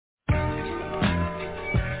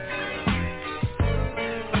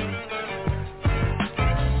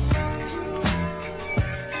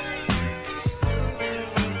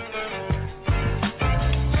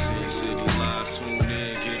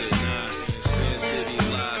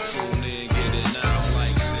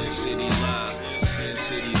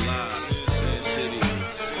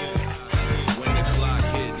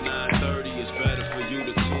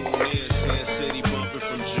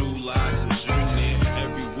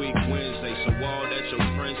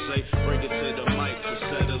say, bring it to the mic to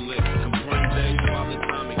settle it. Comprende, Father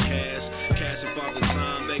Time and Cash and Father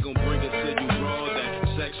Time, they gon' bring it to you raw. That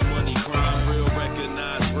sex, money, crime, real,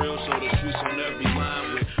 recognize real. So the streets on every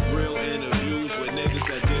line with real interviews with niggas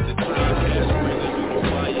that did the time. Cash bringing you the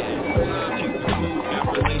fire and time keep the food.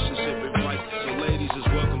 Got relationship advice, so ladies is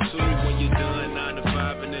welcome too. When you're done 9 to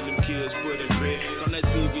 5 and then them kids put in bed, turn that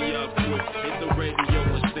TV up quick, hit the radio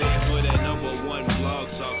instead for that #1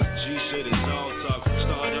 blog talk. G shit is all talk.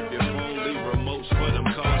 Start up your phone, leave remotes for them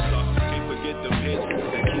cars talk. Can't forget them hits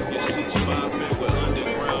that keep your seats popping with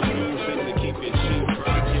underground music to keep your cheap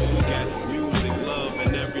rocking. We got music, love,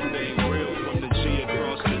 and everything real from the G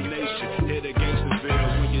across the nation. Hit against the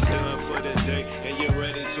bills when you're done for the day and you're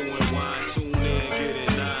ready to unwind. Tune in, get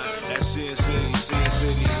it now. That's Sin City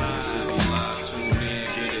Live. Tune in,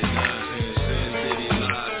 get it now. Sin City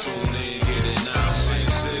Live. Tune in, get it now. Sin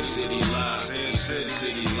City Live. Sin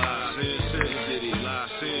City Live. Sin City Live.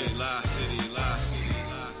 Sin Live. City Live.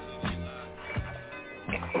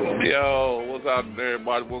 Yo, what's out there,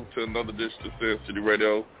 everybody? Welcome to another edition of Sin City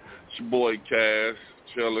Radio. It's your boy Cash,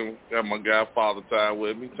 chilling. Got my guy Father Time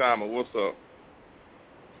with me. Tommy, what's up?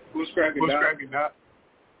 Who's cracking, Doc?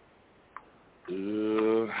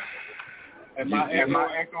 Am I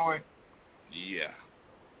echoing? Yeah.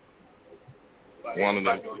 One of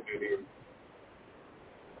them.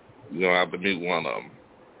 You're going to have to mute one of them.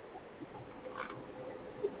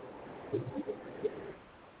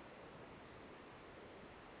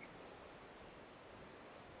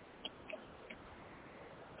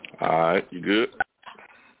 All right, you good?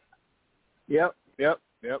 Yep.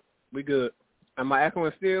 We good. Am I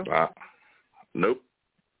echoing still? Nope.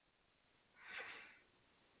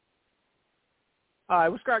 All right,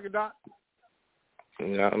 what's cracking, Doc?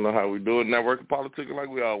 Yeah, I don't know how we do it. Networking politics like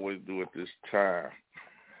we always do at this time.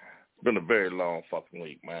 It's been a very long fucking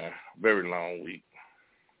week, man. Very long week.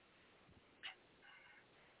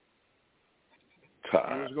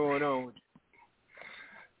 Tired. What's going on?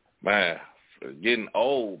 Man, getting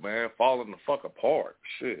old, man. Falling the fuck apart.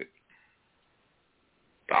 Shit.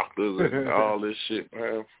 Doctors and all this shit,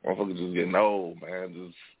 man. Motherfuckers just getting old, man.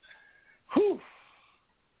 Just, whew.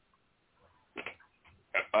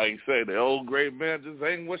 Like you say, the old great man just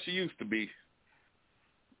ain't what she used to be.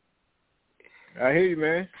 I hear you,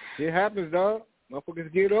 man. It happens, dog.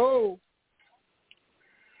 Motherfuckers get old.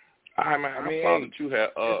 All right, man. I saw that you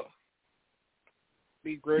had,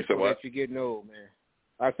 be grateful that you're getting old, man.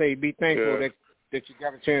 I say be thankful that you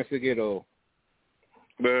got a chance to get old.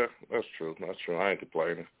 Yeah, that's true. I ain't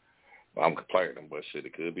complaining. I'm complaining, but shit,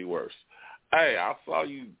 it could be worse. Hey, I saw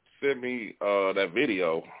you send me that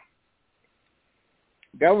video.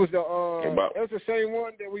 That was the it was the same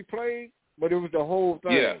one that we played, but it was the whole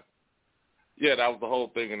thing. Yeah, that was the whole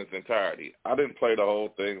thing in its entirety. I didn't play the whole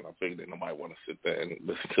thing. I figured they might want to sit there and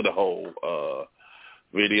listen to the whole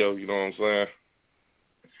video. You know what I'm saying?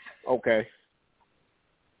 Okay.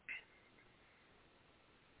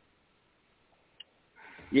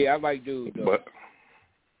 Yeah, I like dude, though. But,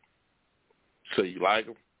 so you like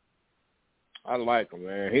him? I like him,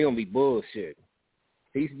 man. He don't be bullshit.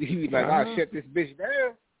 He be like, I'll shut this bitch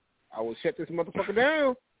down. I will shut this motherfucker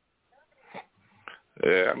down.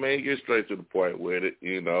 Yeah, I mean, he gets straight to the point with it.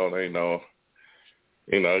 You know, they know.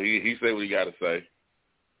 You know, he say what he got to say.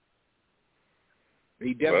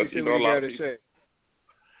 He definitely said what he got to say.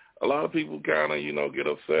 A lot of people kind of, get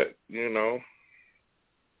upset,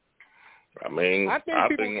 I mean, I think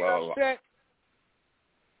people get upset.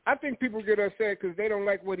 I think people get upset because they don't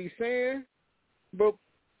like what he's saying, but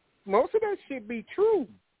most of that shit be true.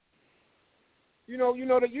 You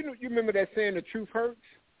remember that saying, "The truth hurts."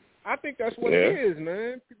 I think that's what it is,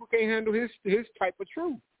 man. People can't handle his type of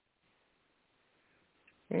truth.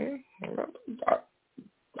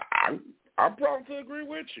 I'm prone to agree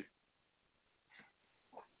with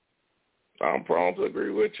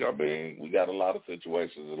you. I mean, we got a lot of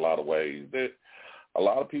situations, a lot of ways that a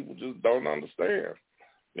lot of people just don't understand.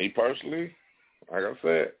 Me personally, like I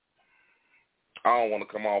said, I don't want to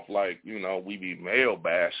come off like, we be male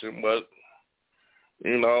bashing, but,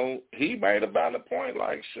 he made a valid point,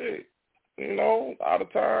 like, shit. A lot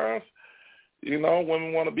of times,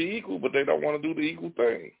 women want to be equal, but they don't want to do the equal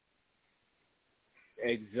thing.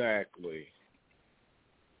 Exactly.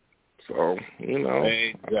 So,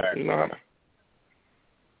 Exactly.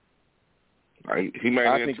 He made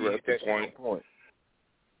an interesting point.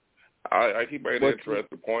 He made an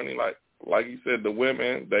interesting point. Like you said, the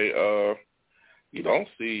women, they you don't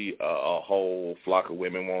see a whole flock of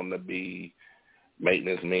women wanting to be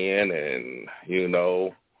maintenance men and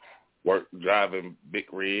work driving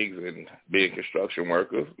big rigs and being construction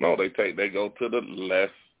workers. No, they go to the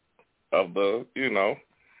less of the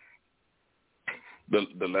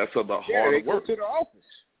the less of the harder they work. Go to the office.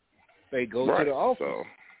 They go to the office. So.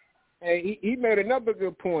 And he made another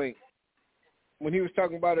good point when he was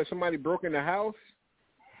talking about if somebody broke in the house,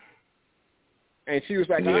 and she was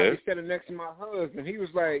like, "I'll be standing next to my husband." He was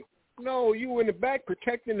like, "No, you in the back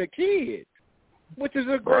protecting the kids," which is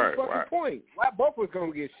a great fucking point. Why both of us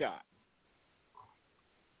gonna get shot?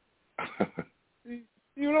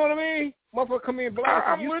 You know what I mean? Motherfucker come in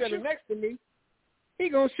blind. You standing next to me. He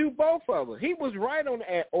gonna shoot both of us. He was right on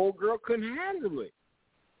that. Old girl couldn't handle it.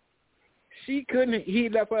 She couldn't. He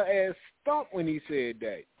left her ass stumped when he said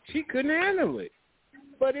that. She couldn't handle it.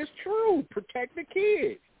 But it's true. Protect the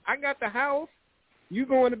kids. I got the house. You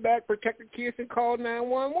go in the back, protect the kids, and call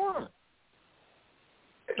 911.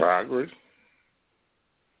 I agree.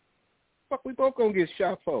 Fuck, we both gonna get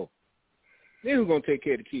shot for. Then who's gonna take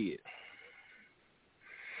care of the kids?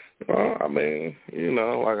 Well, I mean, you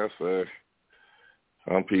know, like I said,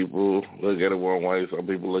 some people look at it one way, some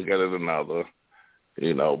people look at it another.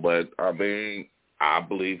 You know, but, I mean, I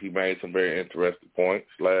believe he made some very interesting points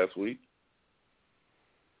last week.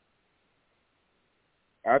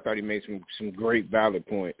 I thought he made some great valid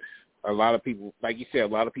points. A lot of people, like you said, a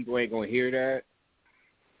lot of people ain't going to hear that.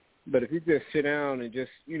 But if you just sit down and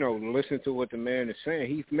just, you know, listen to what the man is saying,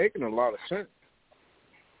 he's making a lot of sense.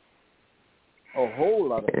 A whole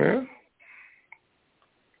lot of sense.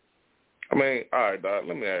 I mean, all right, Doc,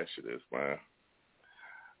 let me ask you this, man.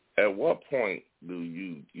 At what point do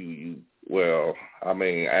you well, I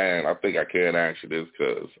mean, and I think I can ask you this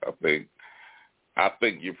because I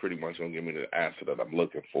think you're pretty much going to give me the answer that I'm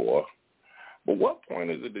looking for. But what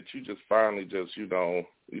point is it that you just finally just, you know,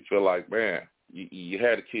 you feel like, man, you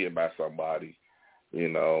had a kid by somebody, you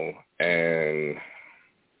know, and,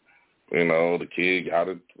 you know, the kid got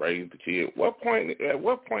to raise the kid. At what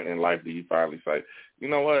point in life do you finally say, you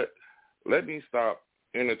know what, let me stop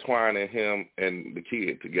intertwining him and the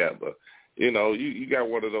kid together? You know, you got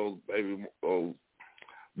one of those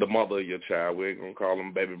the mother of your child, we ain't going to call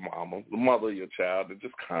them baby mama, the mother of your child that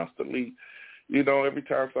just constantly, you know, every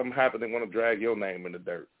time something happens, they want to drag your name in the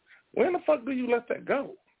dirt. When the fuck do you let that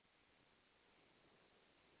go?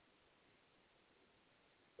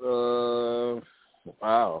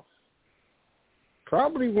 Wow.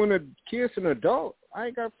 Probably when a kid's an adult, I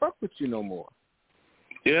ain't got to fuck with you no more.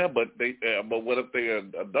 Yeah, but what if they're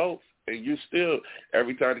adults and you still,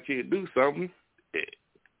 every time the kid do something,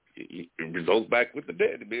 it results back with the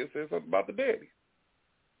daddy. Being said something about the daddy.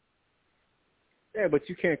 Yeah, but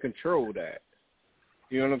you can't control that.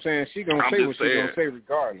 You know what I'm saying? She gonna say what she's gonna say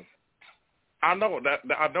regardless. I know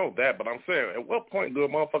that, but I'm saying, at what point do a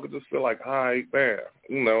motherfucker just feel like, all right, man,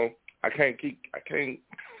 you know, I can't keep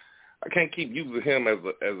using him as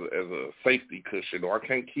a safety cushion, or I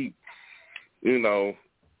can't keep, you know,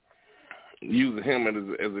 using him as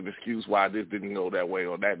an excuse why this didn't go that way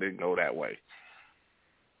or that didn't go that way.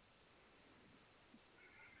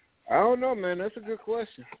 I don't know, man. That's a good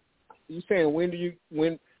question. You saying when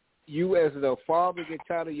you as the father get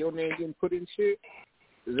tired of your name getting put in shit?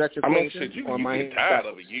 Is that your question? I mean, shit, you get tired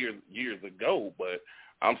of it years ago, but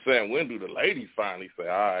I'm saying, when do the ladies finally say,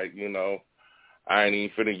 all right, you know, I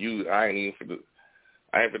ain't finna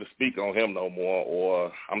speak on him no more,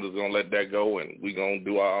 or I'm just gonna let that go and we gonna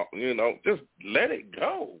do our, you know, just let it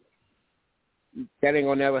go. That ain't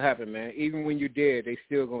gonna never happen, man. Even when you're dead, they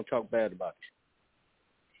still gonna talk bad about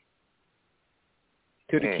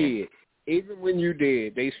you. To the kid. Even when you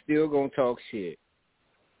dead, they still gonna talk shit.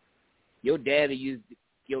 Your daddy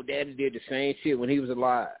did the same shit when he was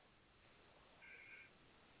alive.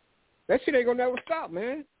 That shit ain't gonna never stop,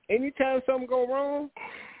 man. Anytime something go wrong,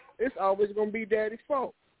 it's always gonna be daddy's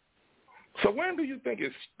fault. So when do you think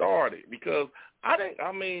it started? Because as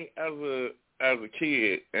a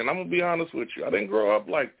kid, and I'm gonna be honest with you, I didn't grow up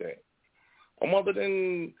like that. My mother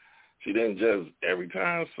she didn't just, every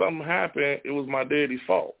time something happened, it was my daddy's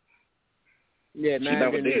fault. Yeah, she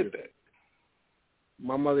never did that.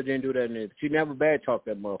 My mother didn't do that neither. She never bad talked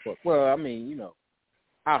that motherfucker. Well, I mean, you know,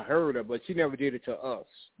 I heard her, but she never did it to us.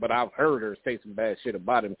 But I've heard her say some bad shit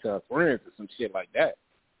about him to her friends or some shit like that.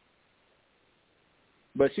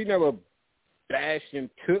 But she never bashed him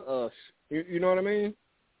to us. You know what I mean?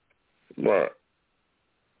 Right.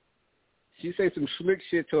 She say some slick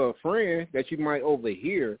shit to her friend that you might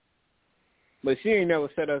overhear, but she ain't never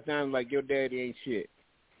set us down like your daddy ain't shit.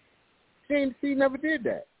 She never did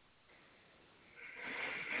that.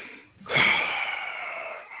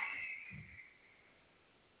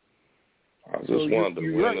 I just wonder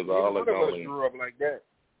when is all it going. Grew up like that.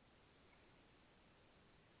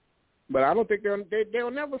 But I don't think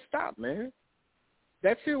they'll never stop, man.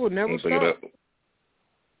 That shit will never stop. I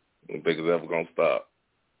don't think it's ever gonna stop.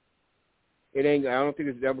 I don't think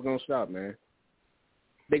it's ever gonna stop, man.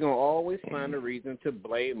 They're gonna always find a reason to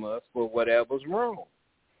blame us for whatever's wrong,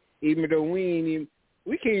 even though we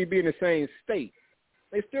can't even be in the same state.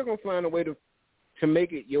 They still gonna find a way to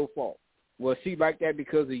make it your fault. Well, she liked that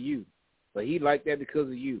because of you, but he liked that because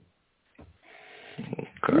of you.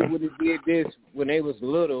 Okay. You would have did this when they was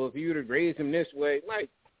little. If you would have raised him this way, like,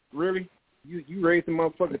 really? You raised the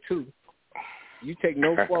motherfucker too. You take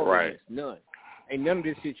no fault right. in this, none. Ain't none of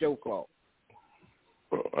this shit your fault.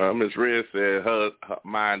 Ms. Red said her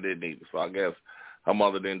mind didn't either, so I guess her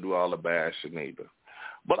mother didn't do all the bashing either.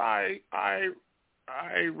 But I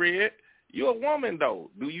Red, you're a woman though.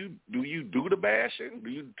 Do you do the bashing? Do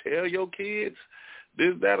you tell your kids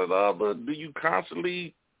this, that, or the other? Do you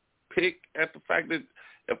constantly pick at the fact that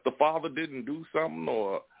if the father didn't do something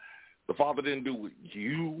or the father didn't do what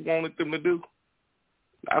you wanted them to do?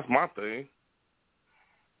 That's my thing.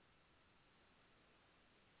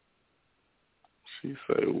 She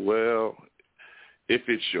said, well, if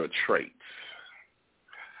it's your traits.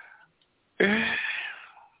 I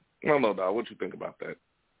don't know, dog. What you think about that?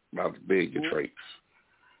 About being your traits?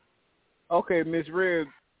 Okay, Ms. Red,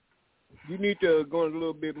 you need to go into a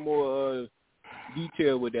little bit more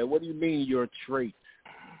detail with that. What do you mean your traits?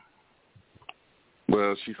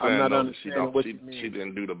 Well, she's saying no, she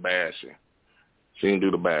didn't do the bashing. She didn't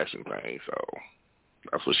do the bashing thing, so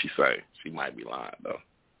that's what she say. She might be lying, though.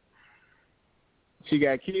 She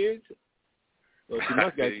got kids? Well, she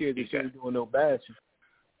must got kids if she ain't doing no bashing.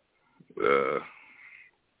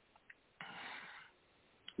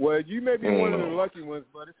 Well, you may be one of the lucky ones,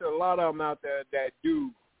 but it's a lot of them out there that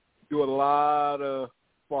do a lot of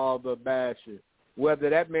father bashing.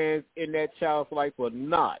 Whether that man's in that child's life or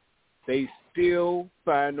not, they still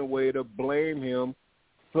find a way to blame him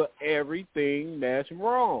for everything that's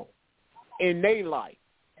wrong in their life.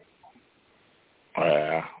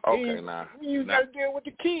 Okay, nah. You got to deal with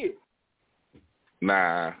the kids.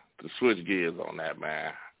 Nah, to switch gears on that,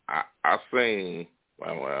 man. I seen,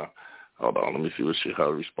 well, hold on, let me see what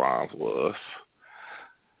her response was.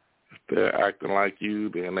 If they're acting like you,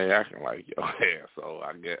 then they acting like your ass. So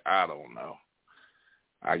I don't know.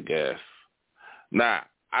 I guess. I'm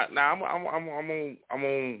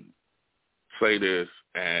gonna say this,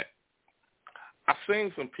 and I've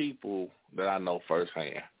seen some people that I know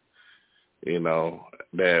firsthand,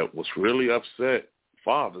 that was really upset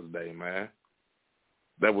Father's Day, man.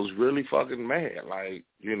 That was really fucking mad. Like,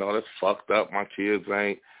 that's fucked up. My kids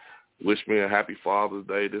ain't wish me a happy Father's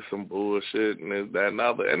Day. This some bullshit and this, that, and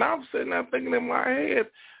other. And I'm sitting there thinking in my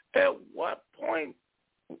head, at what point,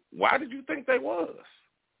 why did you think they was?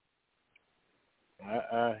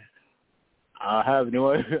 I have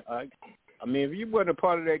no idea. I mean, if you wasn't a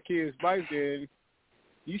part of that kid's life, then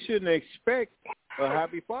you shouldn't expect a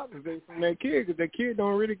happy Father's Day from that kid because that kid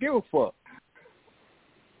don't really give a fuck.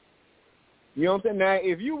 You know what I'm saying? Now,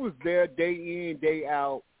 if you was there day in, day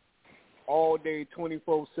out, all day,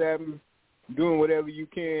 24/7, doing whatever you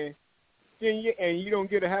can, and you don't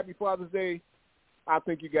get a happy Father's Day, I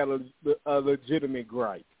think you got a legitimate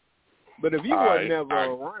gripe. But if you were never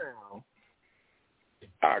around,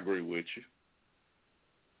 I agree with you.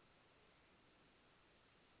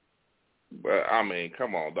 But, I mean,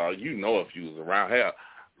 come on, dog. You know if you was around. Hell,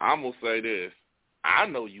 I'm going to say this. I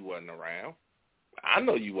know you wasn't around.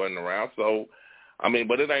 So, I mean,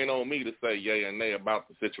 but it ain't on me to say yay and nay about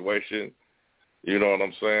the situation. You know what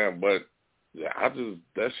I'm saying? But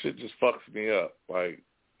that shit just fucks me up. Like,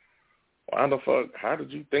 why the fuck, how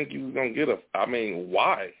did you think you was going to get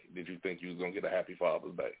why did you think you was going to get a happy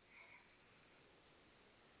Father's Day?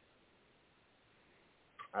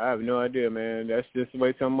 I have no idea, man. That's just the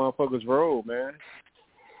way some motherfuckers roll, man.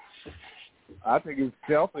 I think it's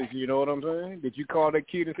selfish, you know what I'm saying? Did you call that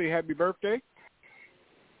kid and say happy birthday?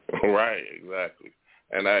 Right, exactly.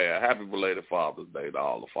 And hey, a happy belated Father's Day to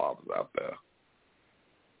all the fathers out there.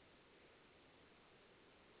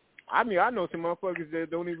 I mean, I know some motherfuckers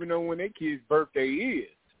that don't even know when their kid's birthday is.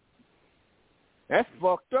 That's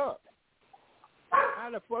fucked up. How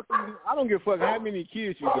the fuck I don't give a fuck how many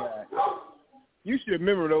kids you got. You should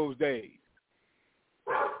remember those days.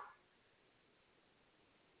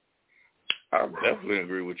 I definitely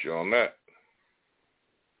agree with you on that.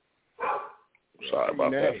 Sorry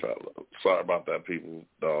about that, fella. Sorry about that, people,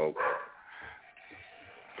 dog.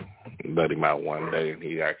 Let him out one day and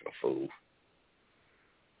he acting a fool.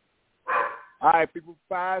 All right, people,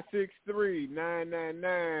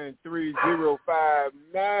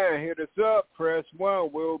 563-999-3059. Hit us up. Press 1.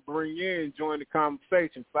 We'll bring you in. Join the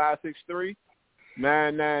conversation.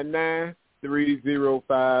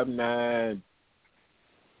 563-999-3059.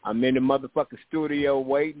 I'm in the motherfucking studio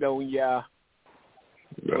waiting on y'all.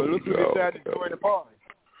 Well, look who decided to join the party.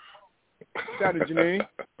 Shout out, Janine.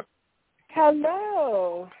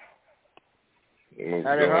 Hello.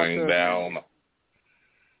 Going down.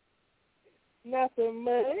 Nothing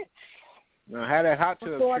much. Now, how that hot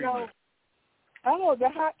tub treatment? Oh, the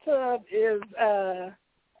hot tub is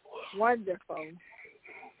wonderful.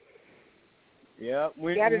 Yeah.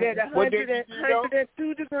 Got it at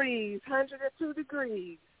 102 degrees. 102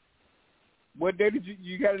 degrees. What day did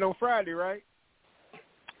you got it on Friday, right?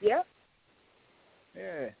 Yep.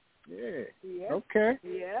 Yeah. Yep. Okay.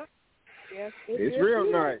 Yep. Yes, it's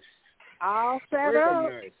real nice. All set real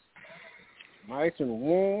up. Nice and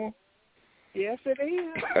warm. Yes, it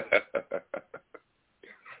is.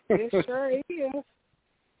 It sure is.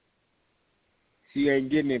 She ain't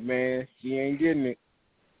getting it, man. She ain't getting it.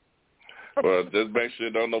 Well, just make sure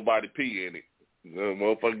don't nobody pee in it. The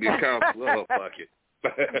motherfucker get counsel. Oh, fuck it.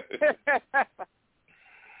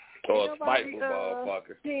 Or a spiteful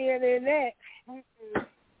motherfucker. Peeing in that. Mm-mm.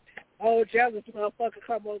 Oh, jealous motherfucker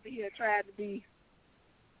come over here trying to be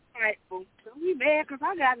spiteful. We mad because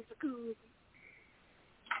I got a jacuzzi.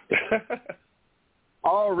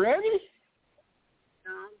 Already?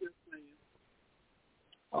 No, I'm just playing.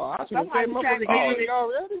 Oh, I was going to say motherfucker getting it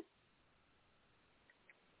already?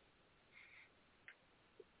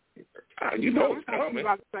 You know it's coming.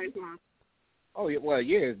 Oh, yeah, well,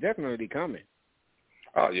 yeah, it's definitely coming.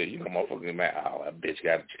 Oh, yeah, you know motherfucking mad. Oh, that bitch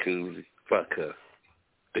got a jacuzzi. Fuck her.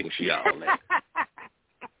 Think she all that.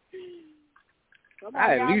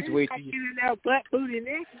 I at least wait till you in there butt booty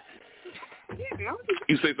naked. Yeah,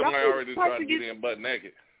 you say somebody already tried to get in butt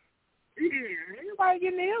naked? Yeah, anybody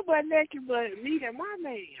getting in butt naked but me and my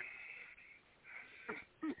man.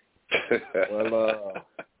 Well,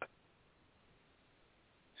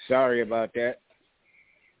 sorry about that.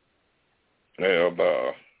 Hell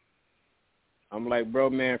no. I'm like, bro,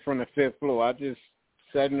 man, from the 5th floor. I just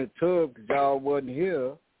sat in the tub because y'all wasn't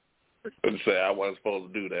here. Let's say I wasn't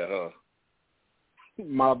supposed to do that, huh?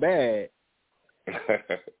 My bad.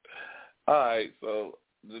 All right, so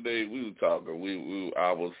today we were talking.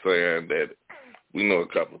 I was saying that we know a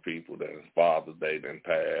couple of people that Father's Day done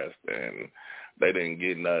passed and they didn't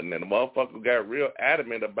get nothing, and the motherfucker got real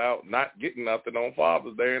adamant about not getting nothing on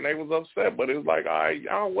Father's Day, and they was upset. But it was like, all right,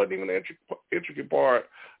 y'all wasn't even an intricate part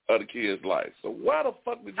of the kid's life. So why the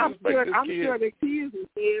fuck did you expect this kid? I'm sure the kids was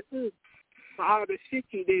there too. For all the shit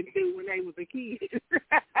you didn't do when they was a kid.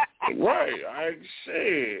 Right.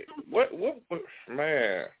 Shit. What,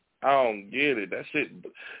 man, I don't get it.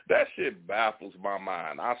 That shit baffles my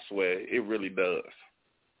mind. I swear, it really does.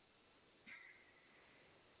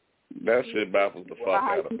 That shit baffles the fuck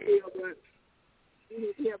out of me. You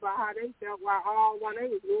didn't hear about how they felt while they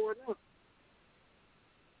was growing up.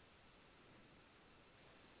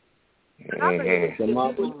 I think you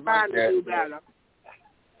was trying to do better.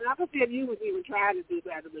 And I can see if you was even trying to do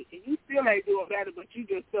better, but you still ain't doing better, but you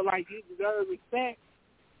just feel like you deserve respect.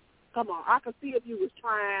 Come on, I can see if you was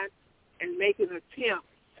trying and making attempts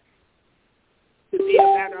to be a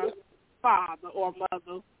better father or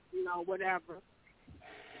mother, whatever.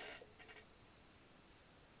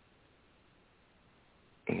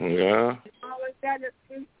 Yeah. Always got an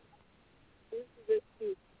excuse. This is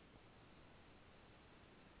excuse.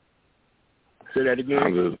 Say that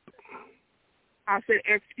again. I said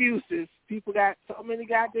excuses. People got so many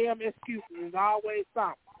goddamn excuses. There's always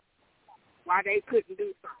something why they couldn't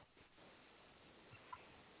do something.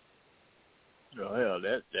 Oh hell,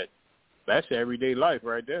 that's everyday life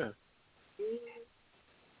right there. Mm-hmm.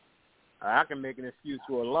 I can make an excuse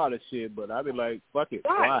for a lot of shit, but I be like, fuck it,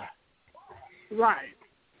 right. Why? Right.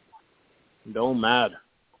 Don't matter.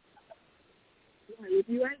 If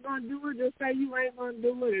you ain't gonna do it, just say you ain't gonna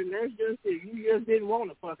do it, and that's just it. You just didn't want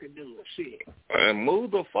to fucking do it, shit. And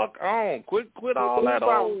move the fuck on. Quit all that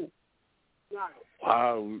old. Right.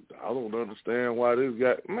 Wow, I don't understand why this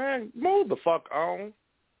guy. Man, move the fuck on.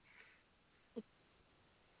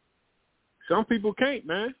 Some people can't,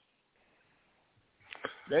 man.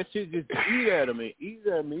 That shit just eat at them,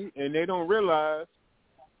 and they don't realize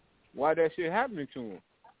why that shit happening to them.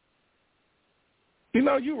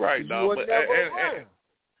 You're right, though.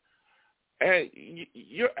 And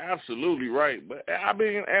you're absolutely right. But, I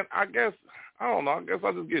mean, and I guess, I don't know, I guess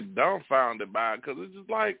I just get dumbfounded by it because it's just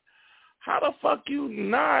like, how the fuck you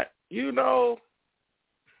not,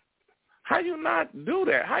 how you not do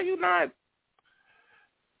that? How you not,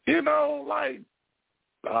 like,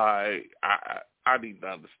 I need to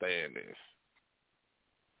understand this.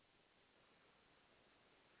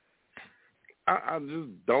 I just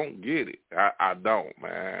don't get it. I don't,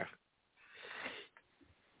 man.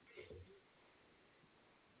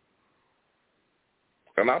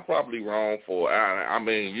 And I'm probably wrong for. I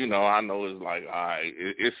mean, you know, I know it's like, all right,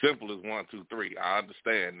 it's simple as 1, 2, 3. I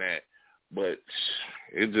understand that, but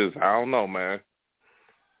it just, I don't know, man.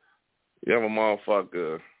 You have a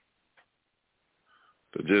motherfucker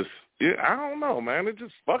to just, yeah, I don't know, man. It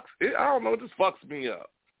just fucks. I don't know. It just fucks me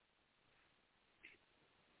up.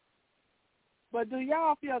 But do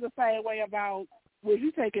y'all feel the same way about, would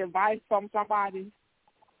you take advice from somebody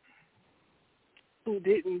who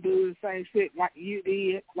didn't do the same shit like you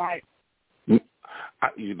did? Like,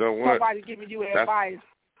 you know what? Somebody giving you advice,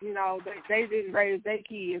 you know, they didn't raise their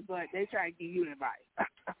kids, but they try to give you advice.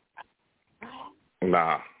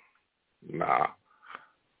 Nah.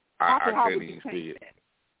 I can't even see it.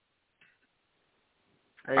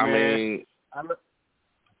 Hey, I mean,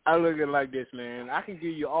 I look at it like this, man. I can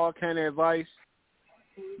give you all kind of advice,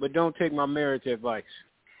 but don't take my marriage advice.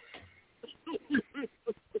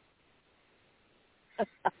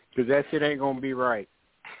 Because that shit ain't going to be right.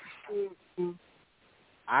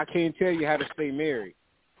 I can't tell you how to stay married.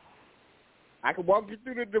 I can walk you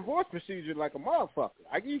through the divorce procedure like a motherfucker.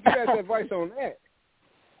 I can give you advice on that.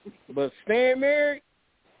 But staying married,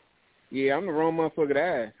 yeah, I'm the wrong motherfucker to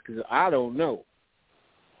ask because I don't know.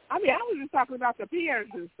 I mean, I was just talking about the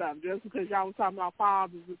parents and stuff, just because y'all was talking about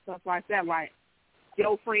fathers and stuff like that. Like,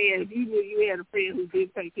 your friend, if you knew you had a friend who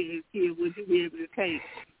did take care of his kid, would you be able to take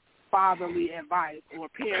fatherly advice or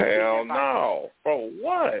parenting Hell advice? no. For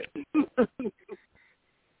what?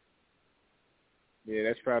 Yeah,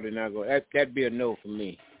 that's probably not going. That'd be a no for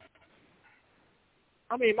me.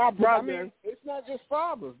 I mean, my brother. I mean, it's not just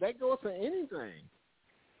fathers. That goes for anything.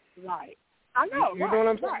 Right. I know. You know what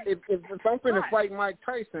I'm saying? Right. If I'm finna fight Mike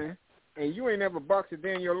Tyson and you ain't ever boxed a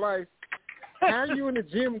day in your life, how are you in the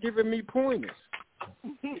gym giving me pointers?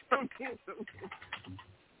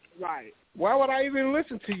 Right. Why would I even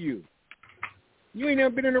listen to you? You ain't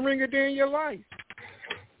never been in the ring a day in your life.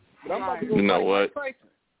 But I'm about to go you know fight what? Mike Tyson.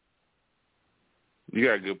 You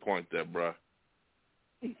got a good point there, bro.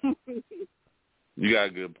 You got a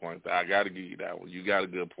good point there. I got to give you that one. You got a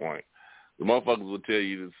good point. The motherfuckers will tell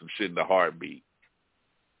you some shit in the heartbeat.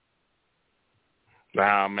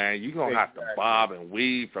 Nah, man, you gonna have to bob and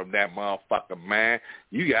weave from that motherfucker, man.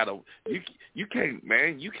 You gotta, you can't,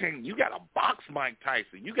 man. You gotta box Mike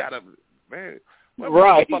Tyson. You gotta, man. What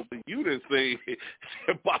right. motherfucker you done seen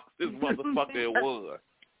box this motherfucker it was?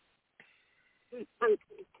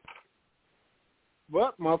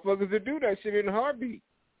 But motherfuckers that do that shit in a heartbeat.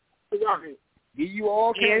 Right. Give you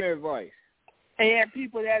all kind of advice. And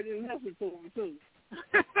people that didn't listen to him, too.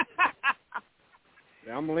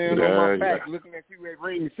 I'm laying on my back looking at you at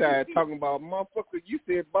ringside talking about, motherfucker, you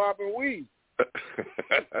said bob and weave.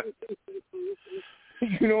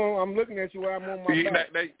 You know, I'm looking at you while I'm on my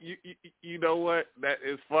back. You know what? That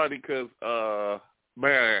is funny because,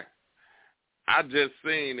 man, I just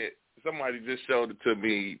seen it. Somebody just showed it to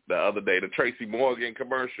me the other day, the Tracy Morgan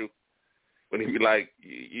commercial, when he be like,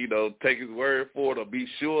 you know, take his word for it or be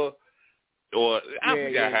sure. Or I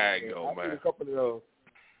forgot how it go, man. A couple of those.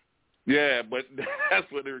 Yeah, but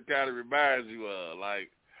that's what it kind of reminds you of.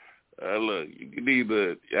 Like, look, you can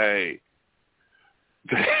either, hey,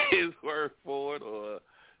 take his word for it or,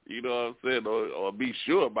 you know what I'm saying, or be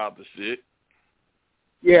sure about the shit.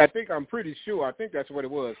 Yeah, I think I'm pretty sure. I think that's what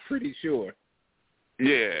it was. Pretty sure.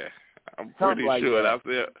 Yeah, I'm pretty sure. That's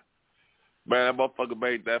it. Man, that motherfucker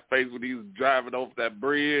made that face when he was driving over that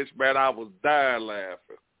bridge. Man, I was dying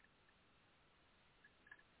laughing.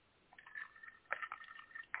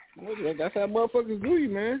 That's how motherfuckers do you,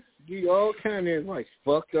 man. Give you all kind of advice.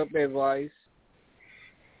 Fucked up advice.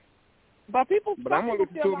 But I'm going to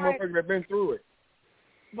listen to a motherfucker that been through it.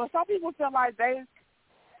 But some people feel like they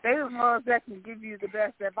the ones that can give you the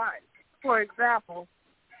best advice. For example,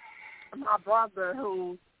 my brother,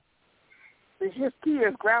 who is his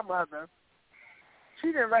kid's grandmother, she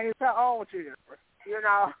didn't raise her own children, you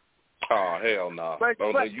know. Oh, hell no.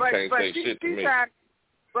 You can't say shit to me.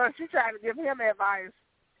 But she tried to give him advice.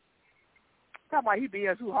 Talking about he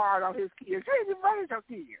being too hard on his kids. She didn't even raise her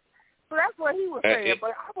kids. So that's what he was saying.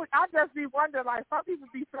 But I just be wondering, like, some people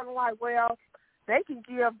be feeling like, well, they can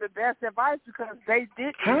give the best advice because they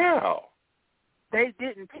didn't. How? They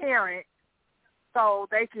didn't parent, so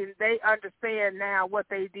they understand now what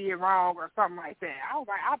they did wrong or something like that. I was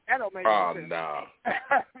like, that don't make sense.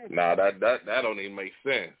 No, that don't even make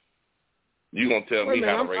sense. You gonna tell me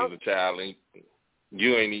how to raise a child and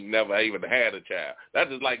you ain't never even had a child. That's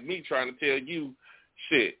just like me trying to tell you,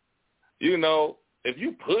 shit. You know, if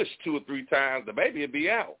you push 2 or 3 times, the baby will be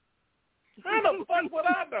out. How the fuck would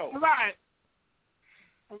I know? Right.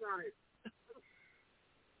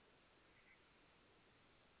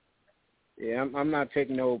 Yeah, I'm not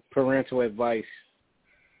taking no parental advice.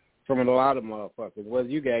 from a lot of motherfuckers, whether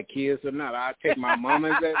you got kids or not. I take my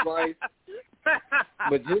mama's advice,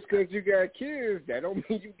 but just because you got kids, that don't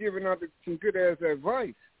mean you giving out some good ass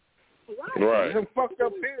advice. Right. There's some fucked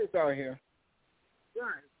up parents out here.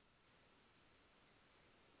 Right.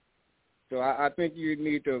 So I think you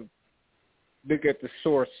need to look at the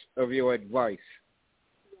source of your advice.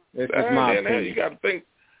 That's my opinion. You got to think.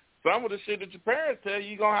 Some of the shit that your parents tell you,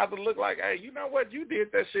 you're going to have to look like, hey, you know what? You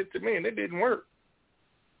did that shit to me, and it didn't work.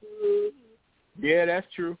 Yeah, that's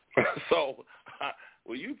true. So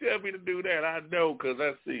when you tell me to do that, I know because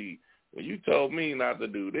I see. When you told me not to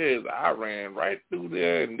do this, I ran right through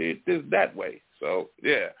there and did this that way. So,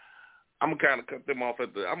 yeah, I'm going to kind of cut them off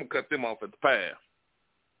at the path.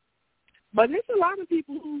 But there's a lot of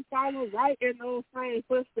people who follow right in those same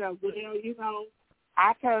footsteps. Well, you know,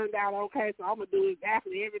 I turned out okay, so I'm going to do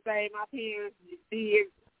exactly everything my parents did.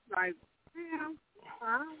 Like,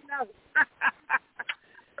 I don't know.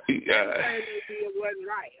 Everything they did wasn't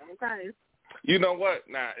right, okay? You know what?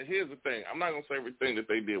 Now, here's the thing. I'm not going to say everything that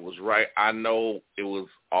they did was right. I know it was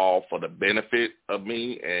all for the benefit of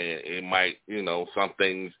me, and it might, you know, some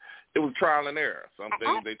things, it was trial and error. Some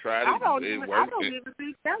things they tried, it worked. I don't even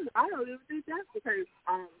think that's the case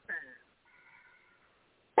all the time.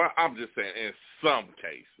 Well, I'm just saying, in some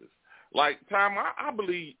cases, like Tom, I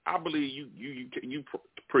believe you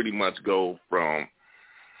pretty much go from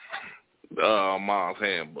Mom's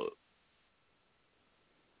Handbook.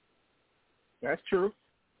 That's true.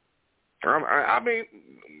 I mean,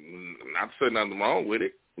 not to say nothing wrong with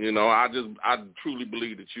it. You know, I truly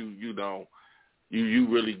believe that you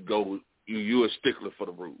really go, you're a stickler for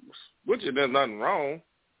the rules, which there's nothing wrong.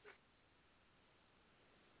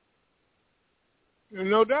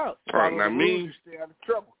 No doubt. All right, now me, you stay out of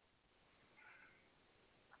trouble.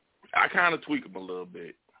 I kind of tweak them a little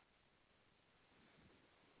bit.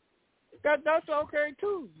 That's okay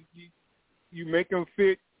too. You make them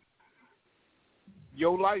fit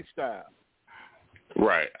your lifestyle.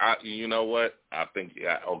 Right. You know what? I think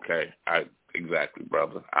okay. Exactly,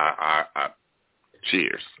 brother. I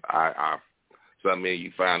cheers. Something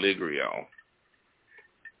you finally agree on.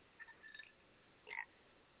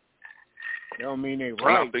 That don't mean they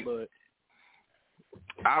right, but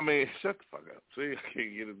I mean, shut the fuck up. See, I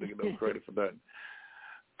can't get a nigga no credit for that.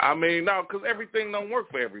 I mean, no, because everything don't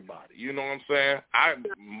work for everybody. You know what I'm saying?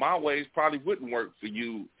 My ways probably wouldn't work for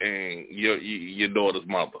you and your daughter's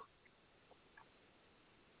mother.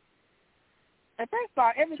 And first of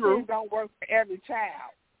all, everything don't work for every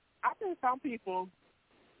child. I think some people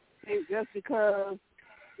think just because,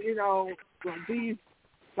 you know, these,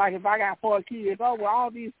 like if I got 4 kids, all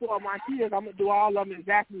these 4 of my kids, I'm going to do all of them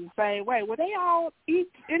exactly the same way. Well, they all, each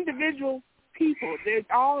individual people, they're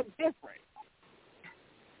all different.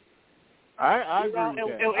 I agree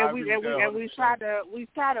with that. And we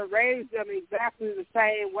try to raise them exactly the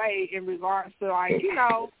same way in regards to, like, you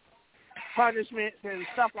know, punishments and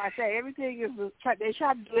stuff like that. Everything is, they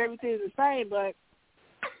try to do everything the same, but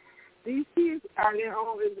these kids are their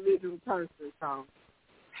own individual persons. So.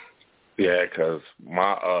 Yeah, because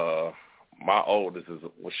my oldest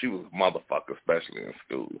she was a motherfucker, especially in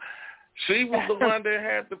school. She was the one that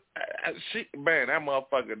had that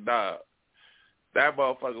motherfucker died. That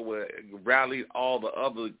motherfucker would rally all the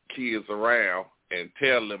other kids around and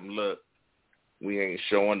tell them, look, we ain't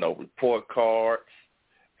showing no report cards.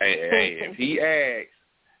 Hey, if he asks,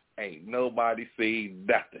 ain't nobody seen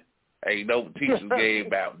nothing. Ain't no teachers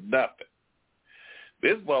gave out nothing.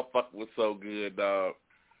 This motherfucker was so good, dog.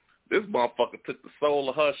 This motherfucker took the sole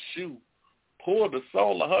of her shoe, pulled the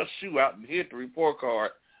sole of her shoe out and hid the report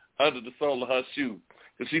card under the sole of her shoe.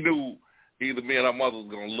 Because she knew either me and her mother was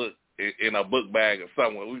going to look in a book bag or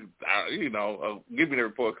somewhere. Give me the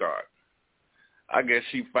report card. I guess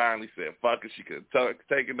she finally said, fuck it, she couldn't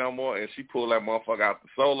take it no more, and she pulled that motherfucker out the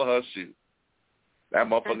sole of her shoe. That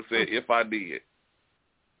motherfucker said, if I did.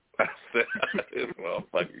 I said, this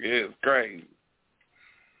motherfucker is crazy.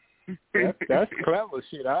 That's clever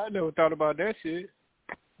shit. I never thought about that shit.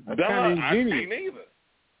 That's kind of ingenious. I ain't either.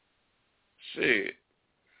 Shit.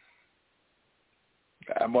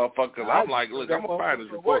 That motherfucker, I'm like, look, I'm going to find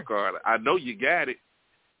this report card. I know you got it.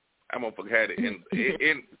 That motherfucker had it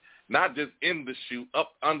in not just in the shoe,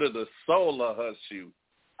 up under the sole of her shoe.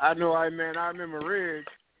 I know, man. I remember Ridge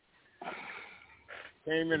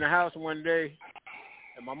came in the house one day,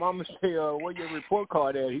 and my mama said, where your report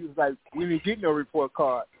card at? He was like, we didn't get no report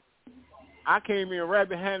card. I came in,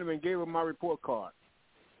 rabbit-handed him, and gave him my report card.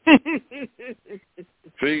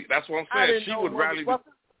 See, that's what I'm saying. She would rally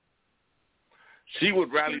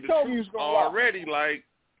the troops already, like,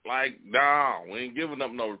 nah, we ain't giving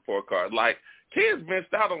up no report card. Like, kids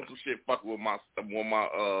missed out on some shit fucking with my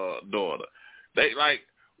daughter. They like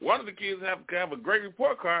one of the kids have a great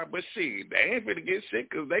report card, but shit, they ain't finna get shit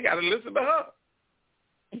because they got to listen to her.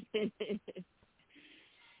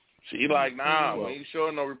 She like, nah, we ain't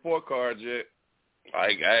showing no report cards yet.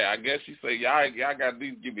 Like, I guess she say, y'all got to at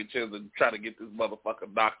least give me a chance to try to get this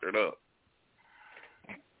motherfucker doctored up.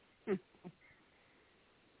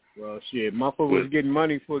 Well, shit, motherfucker was getting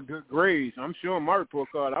money for good grades. I'm showing my report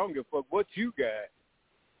card. I don't give a fuck what you got.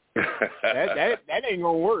 that ain't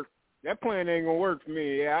gonna work. That plan ain't gonna work for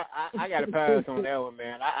me. Yeah, I got to pass on that one,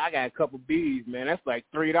 man. I got a couple B's, man. That's like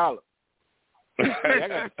 $3. I got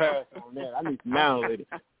to pass on that. I need some analytics.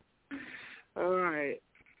 All right.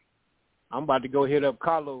 I'm about to go hit up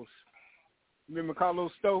Carlos. Remember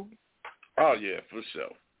Carlos Stowe? Oh, yeah, for sure.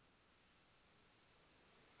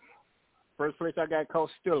 First place I got caught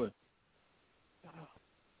stealing.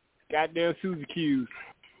 Goddamn Suzy Q's.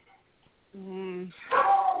 You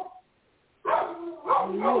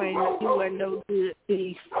ain't no good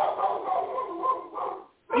thief.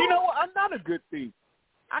 You know what? I'm not a good thief.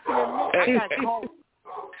 I can admit I got caught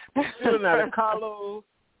stealing out of Carlos.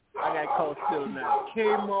 I got caught stealing out of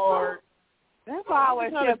Kmart. That's why I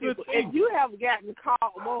always tell people, if you have gotten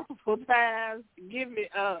caught multiple times, give me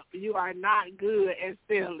up. You are not good at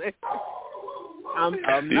stealing. I'm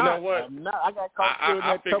not. You know what? I'm not. I got caught stealing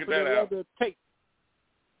that top of the leather tape.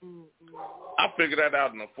 I figured that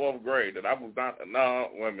out in the 4th grade that I was not. No,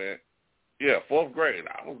 wait a minute. Yeah, 4th grade.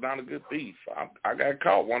 I was not a good thief. I got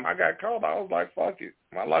caught. When I got caught, I was like, fuck it.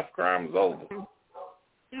 My life crime is over.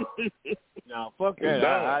 No, fuck that.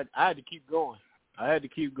 I had to keep going.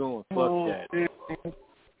 Fuck that.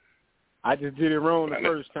 I just did it wrong the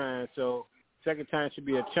first time, so second time should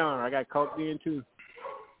be a charm. I got caught then too.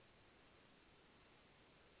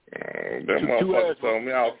 That motherfucker told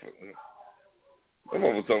me I was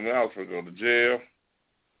going to go to jail.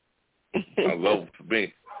 I was over for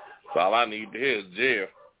me. So all I need to hear is jail.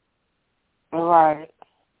 All right.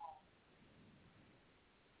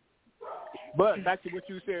 But back to what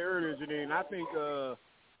you said earlier, Janine, I think,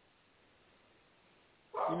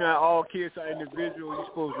 all kids are individual. You're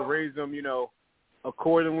supposed to raise them,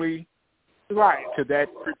 accordingly right to that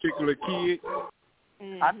particular kid.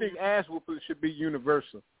 Mm-hmm. I think ass whooping should be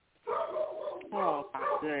universal. Oh, my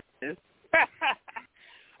goodness.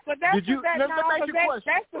 But that's that's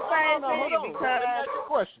the same thing because let me ask you a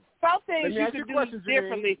question. Some things you can do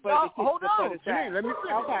differently for the kids. Hold on, Janine, let me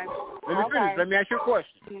finish. Okay. Finish. Let me ask you a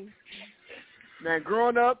question. Mm-hmm. Now,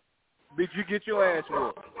 growing up, did you get your ass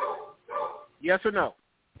whooped? Yes or no?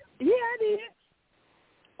 Yeah, I did.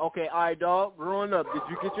 Okay, all right, dog. Growing up, did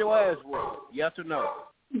you get your ass whooped? Yes or no?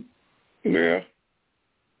 Yeah.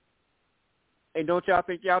 And don't y'all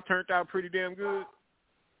think y'all turned out pretty damn good?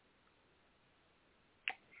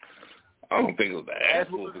 I don't think it was the ass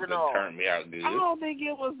whooping that turned me out good. I don't think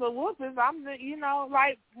it was the whoopings.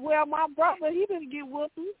 my brother, he didn't get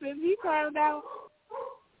whoopings, and he turned out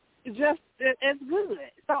just as good.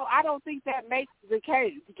 So I don't think that makes the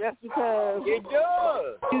case just because it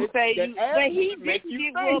does. You say but he didn't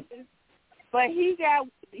get whoopings. But he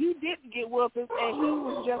didn't get whoopings, and he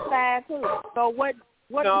was just fine too. So what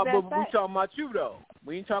does that say? No, but we talking about you though.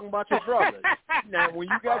 We ain't talking about your brother. Now, when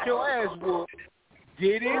you got your ass whooped,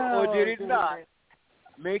 did it or did it not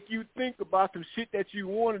make you think about some shit that you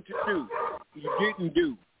wanted to do, you didn't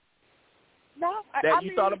do? No,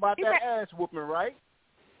 you thought about that ass whooping, right?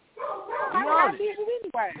 I did it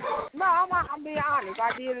anyway. No, I'm being honest.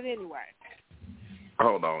 I did it anyway.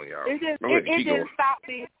 Hold on, y'all. It didn't stop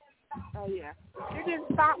me. Oh, yeah. It didn't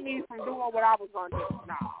stop me from doing what I was going to do.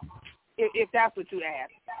 No. If that's what you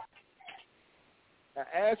asked. An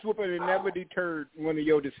ass whooping never deterred one of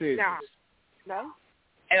your decisions. No.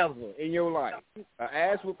 Ever in your life. An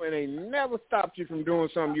ass whooping ain't never stopped you from doing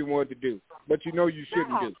something you wanted to do, but you know you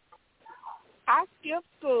shouldn't do. I skipped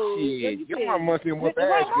school. Shit, your mom must have whooped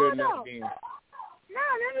ass good enough then. No,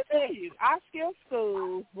 let me tell you. I skipped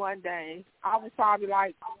school one day. I was probably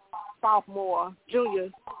like sophomore, junior.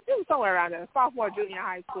 It was somewhere around there. Sophomore, junior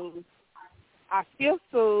high school. I skipped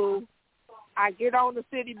school. I get on the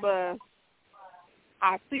city bus.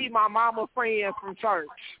 I see my mama friend from church.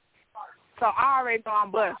 So I already know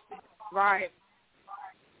I'm busted, right?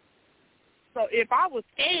 So if I was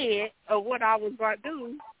scared of what I was going to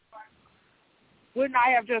do, wouldn't I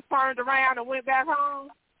have just turned around and went back home?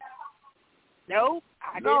 Nope.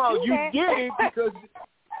 No, you did it because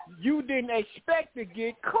you didn't expect to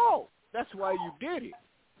get caught. That's why you did it.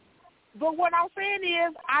 But what I'm saying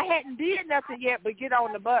is I hadn't did nothing yet but get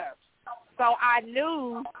on the bus. So I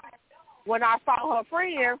knew when I saw her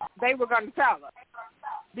friends, they were going to tell her.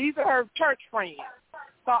 These are her church friends.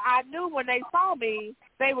 So I knew when they saw me,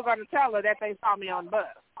 they were going to tell her that they saw me on the bus.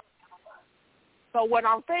 So what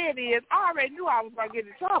I'm saying is, I already knew I was going to get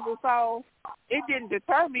in trouble, so it didn't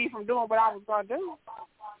deter me from doing what I was going to do.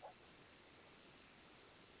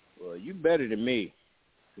 Well, you better than me.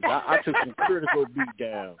 I took some critical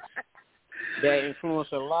beatdowns that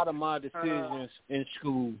influenced a lot of my decisions in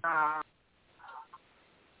school.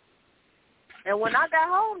 And when I got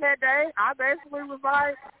home that day, I basically was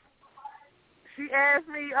like, she asked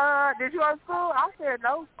me, did you go to school? I said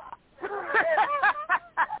no.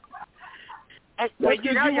 But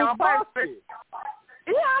you know you're busted.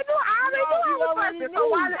 Yeah, I knew. I already knew I was busted, so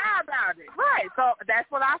why lie about it? Right, so that's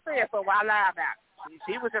what I said, so why lie about it?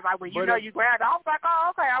 She was just like, well, you know you grabbed it. I was like,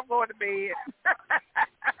 oh, okay, I'm going to bed.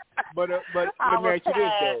 But let me ask you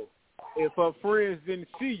this, though. If her friends didn't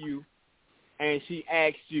see you and she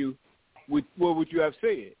asked you, what would you have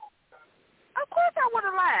said? Of course I would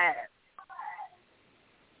have lied.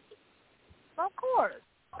 Of course.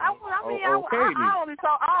 I only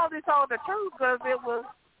told the truth because it was.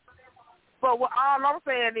 But all I'm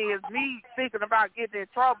saying is me thinking about getting in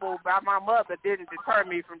trouble by my mother didn't deter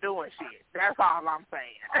me from doing shit. That's all I'm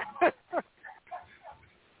saying.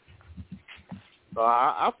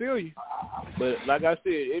 I feel you. But like I said,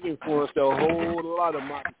 it influenced a whole lot of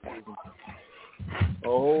my decisions. A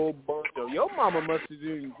whole bunch of. Your mama must have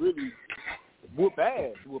didn't really whoop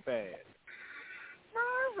ass. No,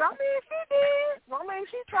 I mean, she did. I mean,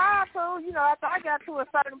 she tried to. You know, after I got to a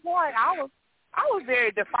certain point, I was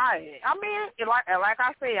very defiant. I mean, like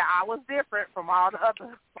I said, I was different from all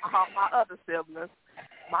my other siblings.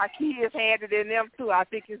 My kids had it in them too. I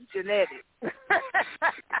think it's genetic.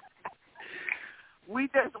 We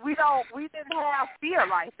didn't have fear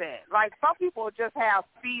like that. Like some people just have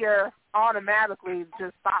fear automatically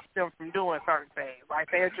just stops them from doing certain things. Like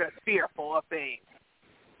they're just fearful of things.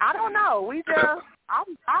 I don't know.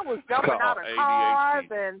 I was jumping out of cars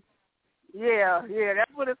and yeah,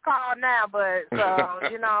 that's what it's called now. But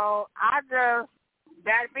you know,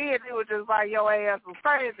 back then it was just like your ass was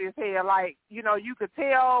crazy as hell. Like you know, you could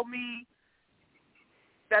tell me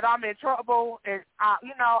that I'm in trouble, and I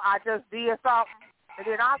just did something, and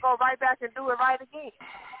then I'll go right back and do it right again.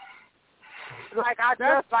 I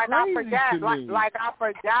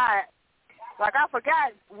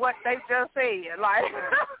forgot what they just said.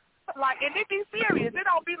 And it be serious. It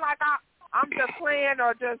don't be like I'm just playing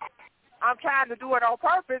or just I'm trying to do it on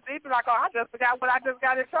purpose. It be like, oh, I just forgot what I just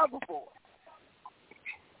got in trouble for.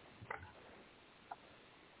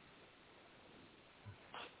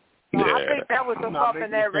 So yeah. I think that was just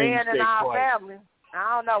something that ran in our family.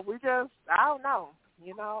 I don't know,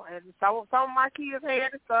 you know, and some of my kids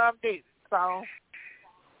had it, some didn't. So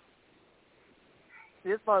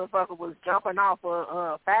this motherfucker was jumping off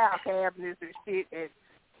of file cabinets and shit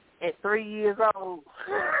at 3 years old.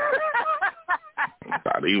 I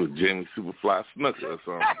thought he was Jimmy Superfly Snooker or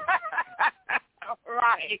something.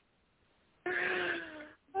 Right.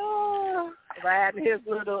 Riding his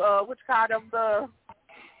little, what you call them, the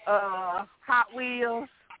Hot Wheels.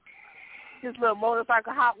 His little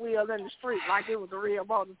motorcycle Hot Wheel in the street like it was a real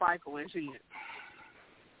motorcycle and shit.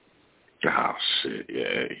 Oh, shit,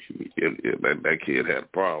 yeah. That kid had a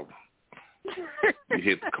problem. He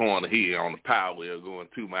hit the corner here on the power wheel going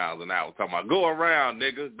 2 miles an hour. Talking about, go around,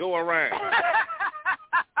 nigga, go around.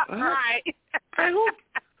 Right. Hey, who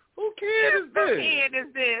kid is this? Who kid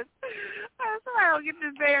is this? Somebody will get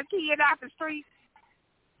this damn kid out the street.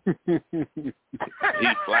 He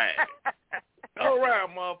flagged. Go around,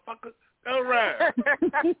 motherfucker. Go around.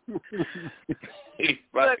 He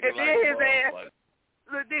Look, and then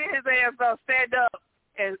his ass gonna stand up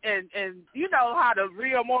and you know how the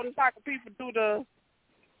real motorcycle people do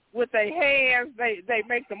with their hands, they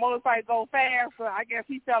make the motorcycle go faster. I guess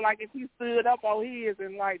he felt like if he stood up on his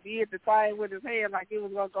and like did the thing with his hand like it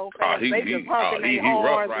was gonna go fast. They just honking their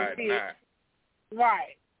horns and shit.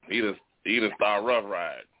 Right. He just started rough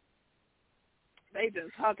riding. They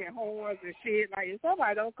just honking horns and shit. Like if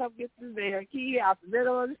somebody don't come get this damn kid out the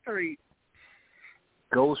middle of the street.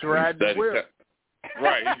 Ghost ride the whip.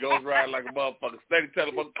 Right, he goes riding like a motherfucker. Steady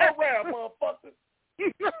telling him, go around, motherfucker.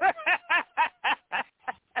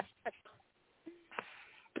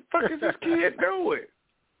 The fuck is this kid doing?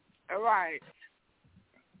 Right.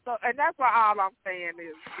 So, and that's why all I'm saying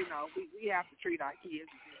is, you know, we have to treat our kids.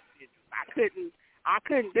 I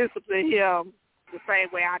couldn't discipline him the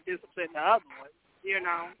same way I disciplined the other one. You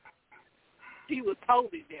know, he was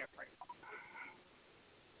totally different.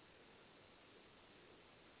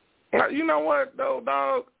 You know what, though,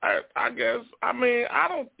 dog? I guess,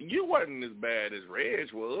 you wasn't as bad as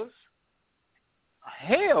Reg was.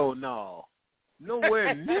 Hell no.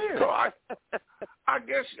 Nowhere near. So I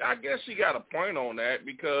guess she got a point on that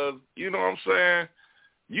because, you know what I'm saying,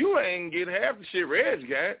 you ain't get half the shit Reg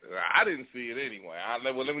got. I didn't see it anyway.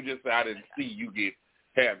 Let me just say I didn't see you get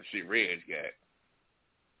half the shit Reg got.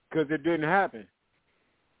 Because it didn't happen.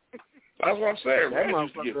 That's what I'm saying. Reg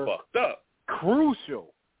used to get fucked up.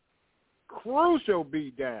 Crucial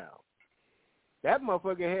beat down. That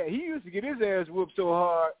motherfucker he used to get his ass whooped so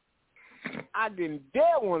hard, I didn't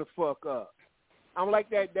dare want to fuck up. I'm like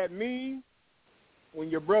that meme when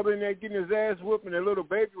your brother in there getting his ass whooped and the little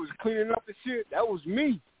baby was cleaning up the shit. That was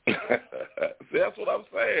me. See, that's what I'm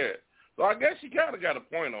saying. So I guess you kind of got a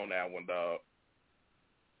point on that one, dog.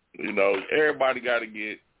 You know, everybody got to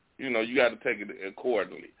get, you know, you got to take it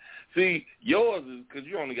accordingly. See, yours is because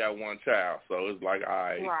you only got one child, so it's like, all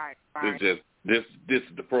right. This is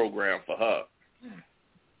the program for her.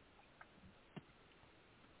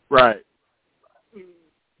 Right.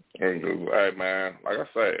 Hey, man, like I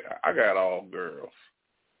say, I got all girls.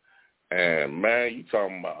 And, man, you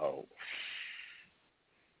talking about,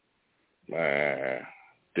 man,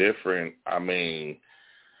 different, I mean,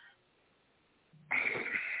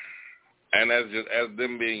 and as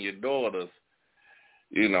them being your daughters,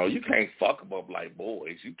 you know, you can't fuck them up like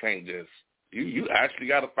boys. You can't just, you actually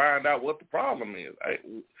got to find out what the problem is.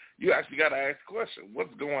 You actually got to ask the question,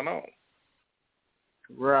 what's going on?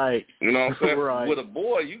 Right. You know what I'm saying? Right. With a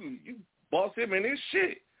boy, you boss him in his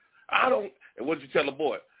shit. And what you tell a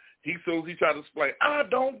boy? As soon as he try to explain, I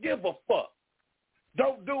don't give a fuck.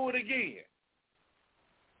 Don't do it again.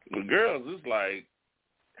 The girls, it's like,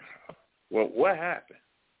 well, what happened?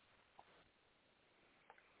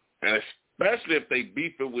 And especially if they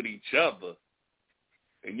beefing with each other.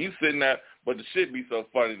 And you sitting there, but the shit be so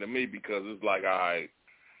funny to me because it's like, all right,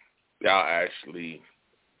 y'all actually,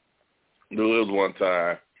 it was one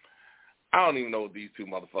time, I don't even know what these two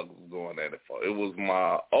motherfuckers was going at it for. It was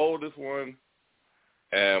my oldest one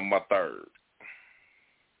and my third.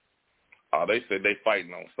 They said they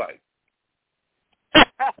fighting on site.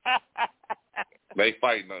 They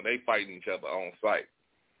fighting each other on site.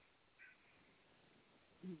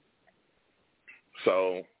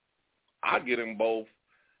 So I get them both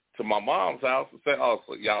to my mom's house and say, oh,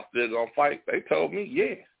 so y'all still gonna fight? They told me,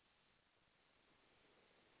 yeah.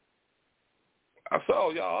 I said,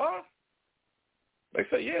 oh, y'all are? They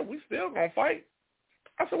said, yeah, we still gonna fight.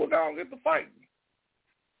 I said, well, go on, get the fighting.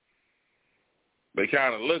 They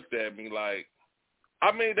kind of looked at me like,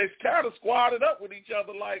 I mean, they kind of squatted up with each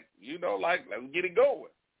other like, you know, like, let's get it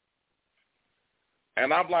going.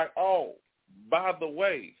 And I'm like, oh, by the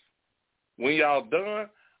way, when y'all done,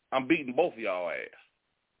 I'm beating both of y'all ass.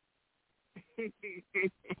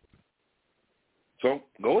 So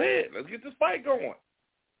go ahead. Let's get this fight going.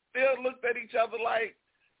 Still looked at each other like,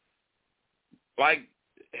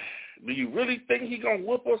 do you really think he gonna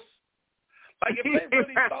whoop us? Like if they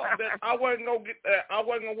really thought that I wasn't gonna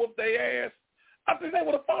whoop their ass, I think they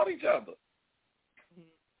would have fought each other.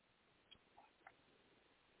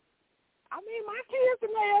 I mean, my kids can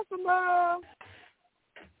have some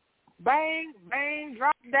bang, bang,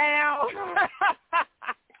 drop down.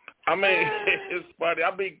 I mean, it's funny.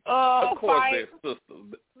 I mean, of course they're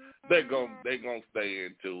sisters. They're gonna stay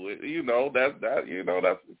into it. You know, that's what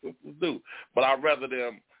sisters do. But I'd rather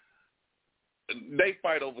them. They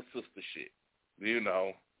fight over sister shit. You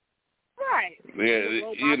know. Right.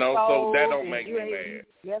 Yeah. You know, so that don't make me mad.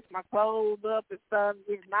 Mess my clothes up and stuff.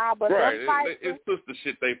 Nah, but right. It's sister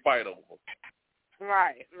shit they fight over.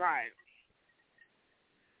 Right.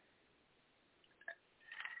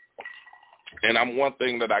 And one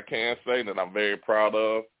thing that I can say that I'm very proud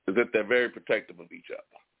of is that they're very protective of each other.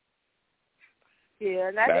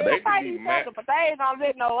 Yeah, now they fight each other, but they ain't gonna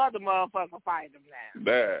let no other motherfucker fight them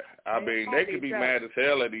now. They could be mad as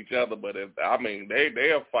hell at each other, but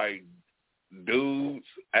they'll fight dudes.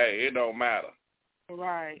 Hey, it don't matter.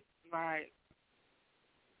 Right.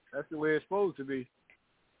 That's the way it's supposed to be.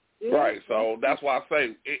 Yeah. Right, so that's why I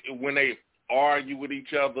say when they argue with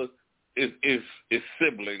each other, it's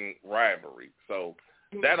sibling rivalry. So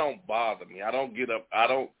that don't bother me. I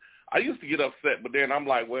used to get upset, but then I'm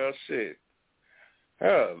like, well, shit.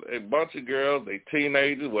 Hell, a bunch of girls, they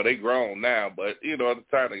teenagers. Well, they grown now, but, you know, at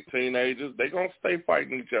the time they teenagers, they going to stay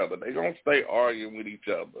fighting each other. They going to stay arguing with each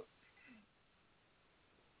other.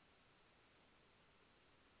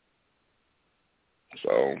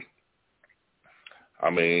 So, I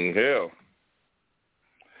mean, hell.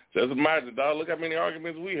 Just imagine, dog, look how many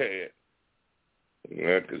arguments we had.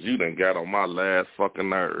 Yeah, because you done got on my last fucking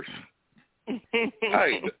nerves.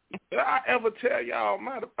 Hey, did I ever tell y'all,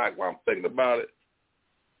 matter of fact, while I'm thinking about it,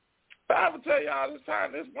 did I ever tell y'all this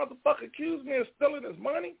time this motherfucker accused me of stealing his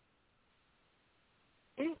money?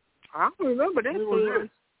 I don't remember that.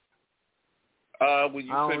 When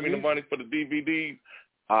you sent me the money for the DVD,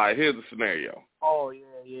 all right, here's the scenario. Oh,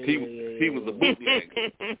 yeah. He was a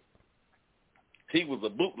bootlegger. He was a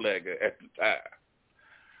bootlegger at the time.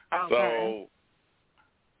 Okay. So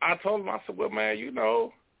I told him, I said, well, man,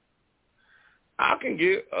 I can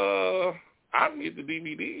get the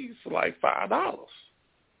DVDs for like $5.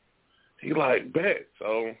 He like, bet.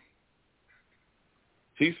 So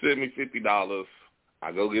he sent me $50.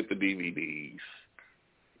 I go get the DVDs.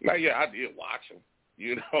 Now, yeah, I did watch them.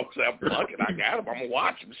 So I'm fucking, I got them. I'm going to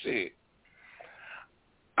watch them, shit.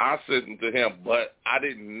 I sent them to him, but I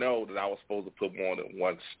didn't know that I was supposed to put more than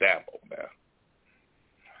one stamp on there.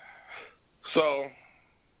 So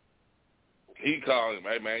he called him,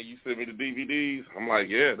 hey, man, you sent me the DVDs? I'm like,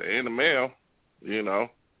 yeah, they're in the mail, So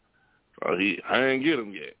I didn't get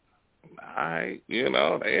them yet. All right, they're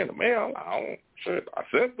in the mail. I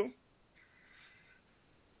sent them.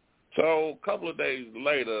 So a couple of days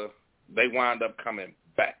later, they wound up coming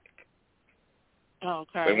back.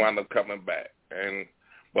 Okay. They wound up coming back.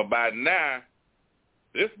 But by now,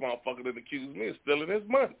 this motherfucker that accused me of stealing his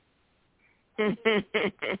money.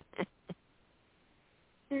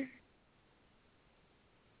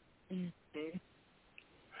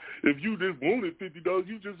 If you just wanted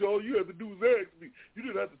 $50, all you had to do was ask me. You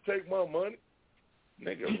didn't have to take my money.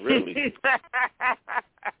 Nigga, really?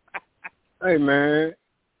 Hey, man.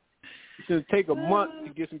 It should take a month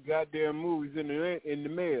to get some goddamn movies in the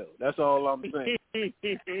mail. That's all I'm saying.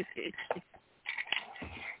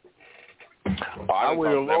 I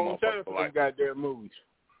waited a long time for them goddamn movies.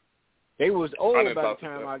 They was old by the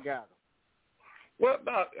time I got them. Well,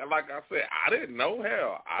 no, like I said, I didn't know.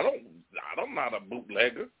 Hell, I'm not a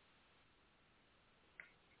bootlegger.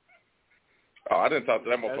 Oh, I didn't talk to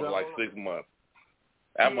that motherfucker for like 6 months.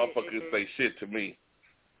 That motherfucker could say shit to me.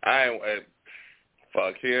 I ain't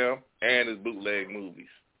fuck him and his bootleg movies.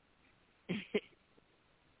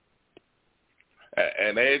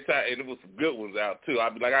 And every time, and it was some good ones out too.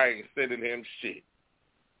 I'd be like, I ain't sending him shit.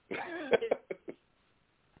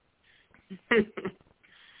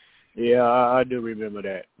 Yeah, I do remember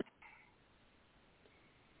that.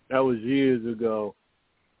 That was years ago.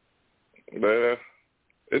 Man,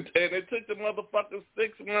 and it took the motherfuckers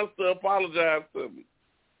 6 months to apologize to me.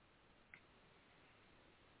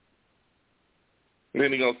 And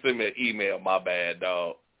then he gonna send me an email. My bad,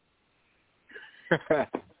 dog.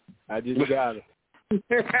 I just got it.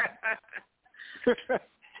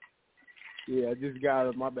 Yeah, I just got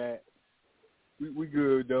it. My bad. We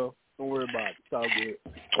good though. Don't worry about it. It's all good.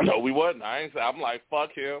 No, we wasn't. I'm like,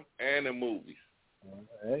 fuck him and the movies.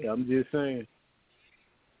 Hey, I'm just saying.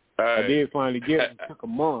 Hey. I did finally get it. It took a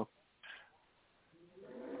month.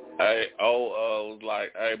 Hey, was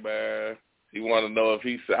like, hey, man, he want to know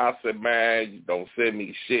if I said, man, you don't send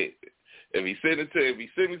me shit. If he send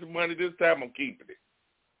me some money this time, I'm keeping it.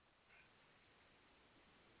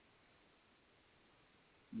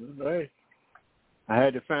 Right. I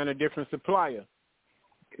had to find a different supplier.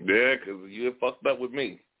 Yeah, because you fucked up with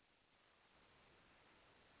me.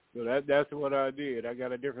 So that's what I did. I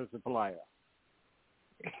got a different supplier.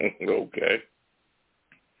 Okay.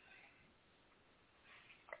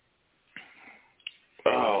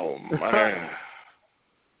 Oh, man.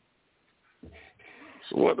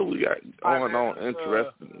 So what do we got going on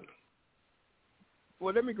interesting?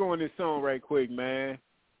 Well, let me go on this song right quick, man.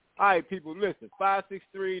 All right, people, listen.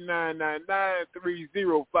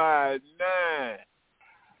 563-999-3059.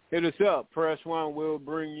 Hit us up. Press 1 will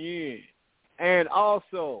bring you in. And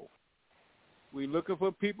also, we looking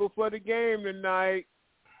for people for the game tonight.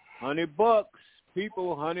 $100,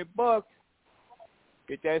 people, $100.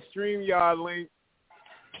 Get that StreamYard link.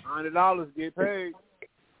 $100 get paid.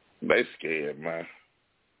 They scared, man.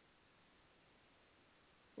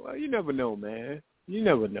 Well, you never know, man. You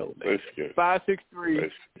never know, man.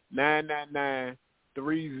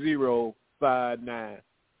 563-999-3059.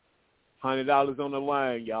 $100 on the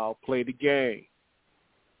line, y'all. Play the game.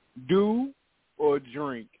 Do or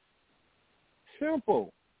drink.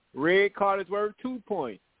 Simple. Red card is worth 2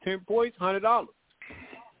 points. 10 points, $100.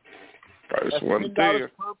 That's $10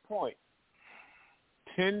 per point.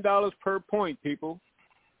 $10 per point, people.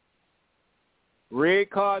 Red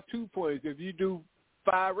card, 2 points. If you do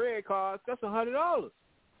 5 red cards, that's $100.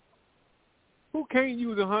 Who can't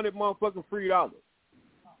use 100 motherfucking free dollars?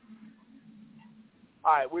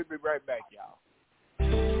 All right, we'll be right back, y'all.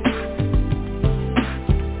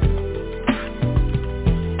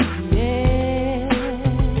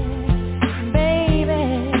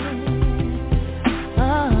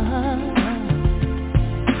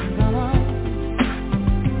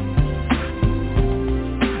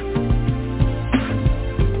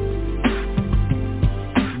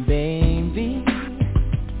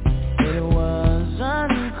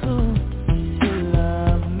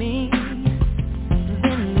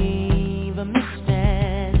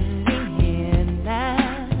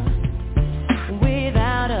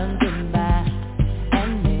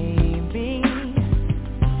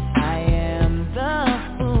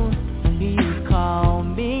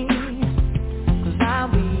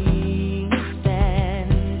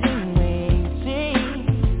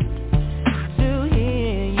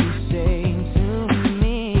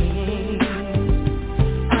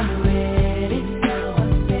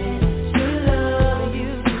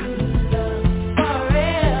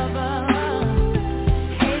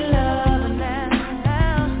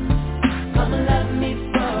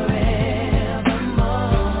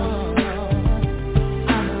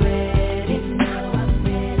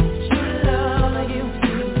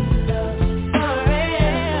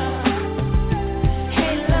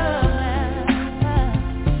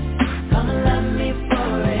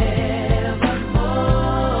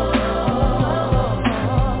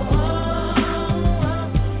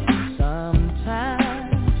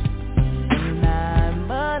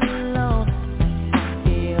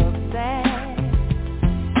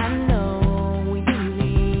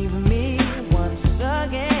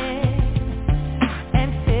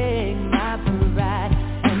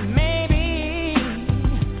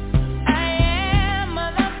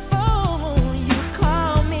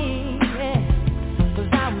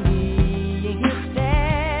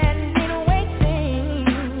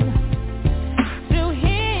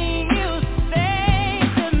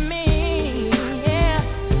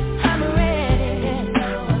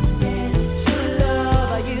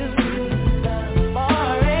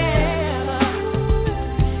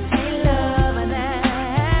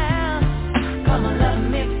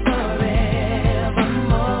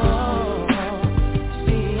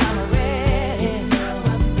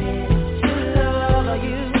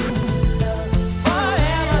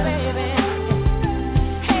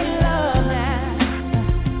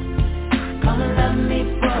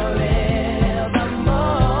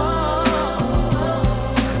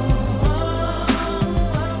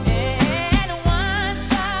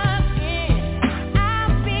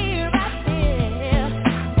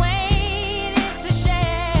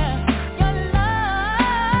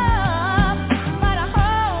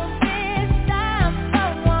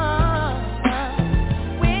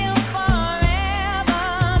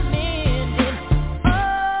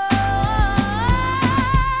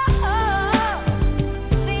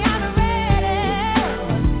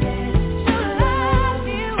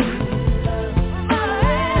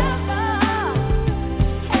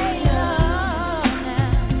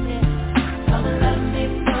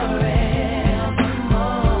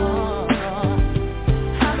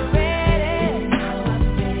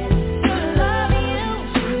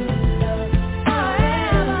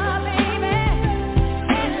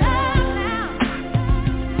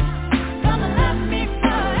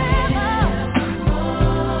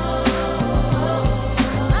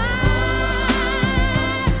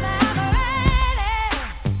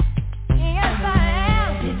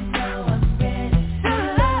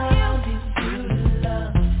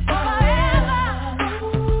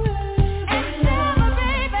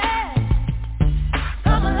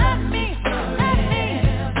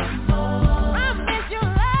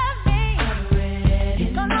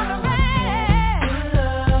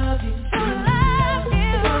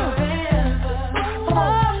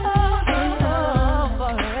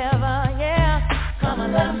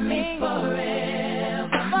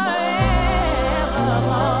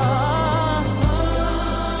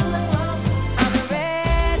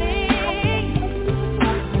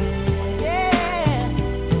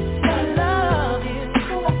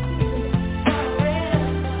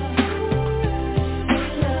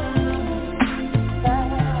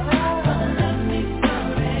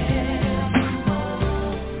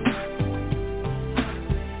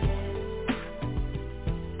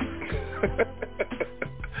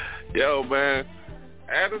 though, man.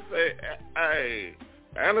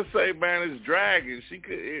 Anna say, man, it's dragging. She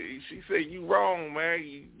said you wrong, man.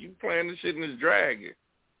 You playing this shit and it's dragging.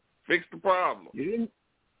 Fix the problem. It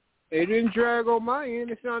didn't drag on my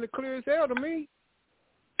end. It sounded clear as hell to me.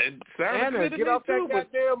 It sounded clear to get me off too,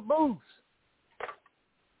 that goddamn boost.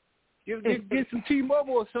 Get some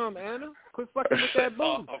T-Mobile or something, Anna. Quit fucking with that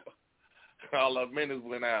boost. All the minutes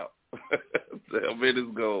went out. The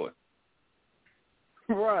minutes going.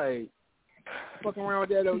 Right. Fucking around with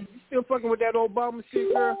that. You still fucking with that Obama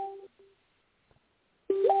shit, girl?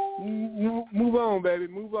 Move on, baby.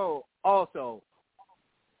 Move on. Also,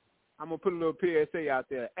 I'm going to put a little PSA out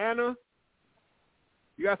there. Anna,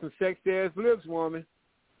 you got some sexy-ass lips, woman.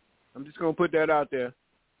 I'm just going to put that out there.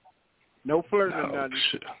 No flirting or nothing.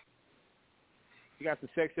 Shit. You got some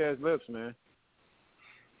sexy-ass lips, man.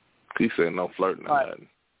 He said no flirting or nothing.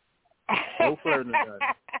 No flirting or nothing.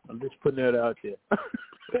 I'm just putting that out there.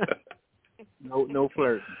 No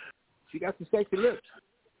flirting. She got some sexy lips.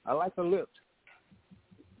 I like her lips.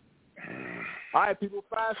 All right, people,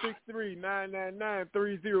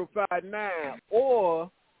 563-999-3059,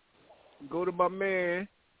 or go to my man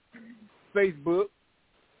Facebook,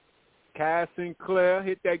 Kai Sinclair,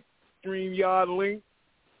 hit that StreamYard link,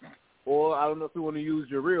 or I don't know if you want to use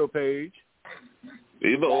your real page.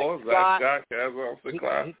 Either or, Zach Scott,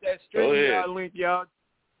 Sinclair. Hit that StreamYard link, y'all.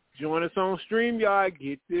 Join us on StreamYard.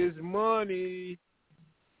 Get this money.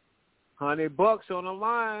 $100 on the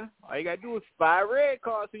line. All you got to do is 5 red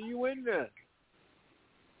cards and you in there.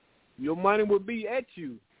 Your money will be at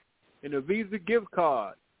you in a Visa gift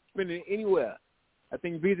card. Spend it anywhere. I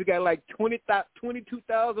think Visa got like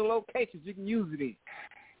 22,000 locations you can use it in.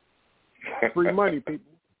 Free money,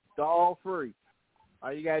 people. It's all free.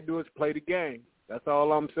 All you got to do is play the game. That's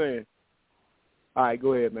all I'm saying. All right,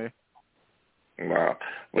 go ahead, man. Nah.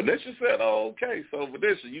 Venetia said, okay. So,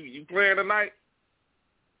 Venetia, you playing tonight?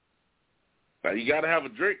 Now, you got to have a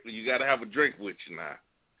drink, or you got to have a drink with you now.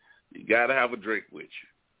 You got to have a drink with you.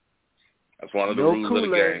 That's one of the rules Kool-Aid.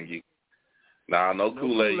 of the game. No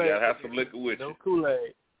Kool-Aid. You got to have some liquor with you. No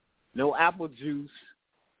Kool-Aid. No apple juice.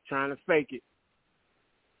 Trying to fake it.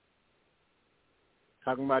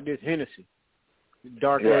 Talking about this Hennessy.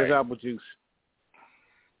 Dark-ass apple juice.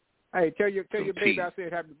 Hey, tell your baby I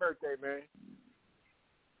said happy birthday, man.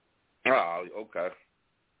 Oh, okay.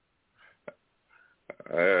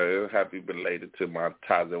 Happy belated to my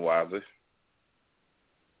Taza Waza.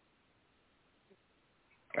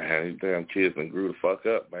 Man, these damn kids done grew the fuck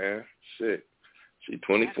up, man. Shit. She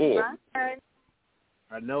 24. I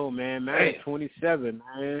know, man. Mine's 27,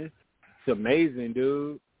 man. It's amazing,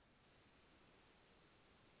 dude.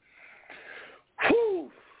 Whew.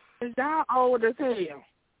 Is y'all old as hell?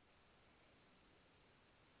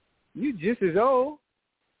 You just as old.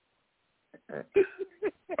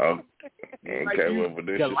 Okay, like well, but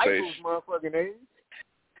this should say motherfucking age.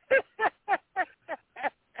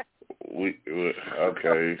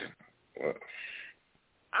 Okay. Well,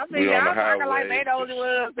 I mean, y'all talking like they the only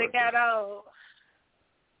ones that got old.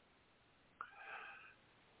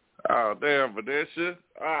 Oh, damn, Vanessa.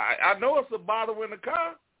 I know it's a bottle in the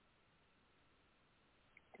car.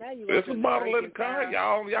 It's a bottle in the car.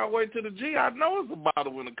 Y'all wait to the G. I know it's a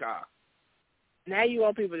bottle in the car. Now you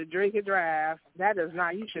want people to drink and drive. That is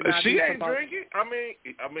not. You should not. She ain't drinking. I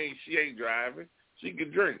mean, she ain't driving. She can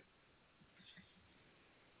drink.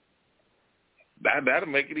 That'll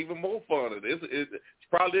make it even more fun. It's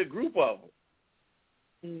probably a group of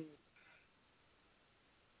them.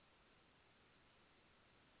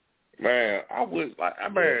 Man, I was like,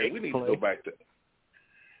 we need to go back to.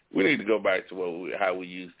 We need to go back to how we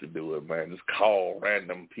used to do it, man. Just call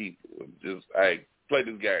random people and just, hey, play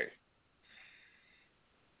this game.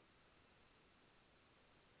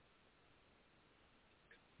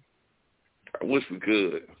 I wish we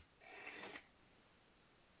could.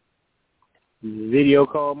 Video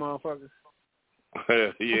call motherfuckers?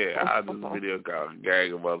 Yeah, I just video call a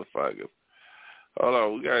gang of motherfuckers. Hold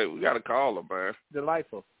on, we got to call them, man.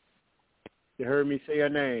 Delightful. You heard me say your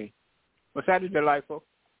name. What's that, Delightful?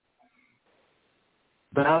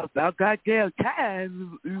 About goddamn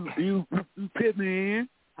time you put me in.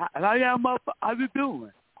 How y'all motherfuckers, how you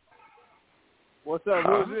doing? What's up?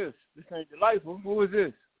 Who is this? This ain't Delightful. Who is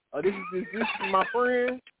this? Oh, this is my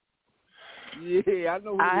friend. Yeah, I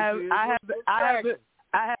know who this is.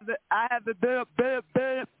 I haven't been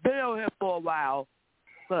here for a while,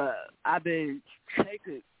 but I've been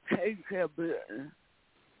taking care of it.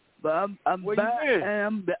 But I'm where back. You been?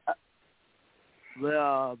 And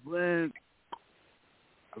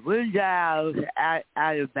when y'all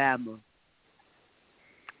Alabama.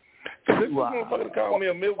 This motherfucker called me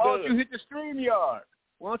a milk Why don't you hit the StreamYard?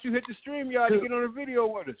 Why don't you hit the StreamYard to get on the video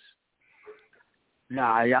with us?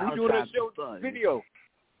 Nah, y'all we doing that show video.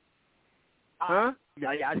 Huh?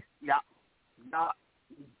 Y'all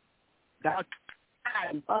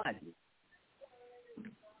funny.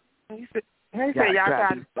 He said y'all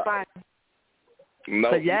trying to find.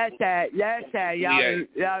 No. Cause last time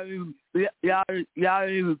y'all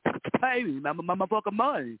even pay me my motherfucking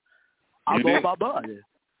money. I'm on my money.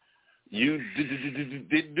 You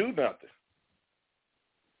didn't do nothing.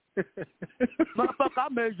 Motherfucker, I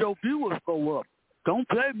made your viewers go up. Don't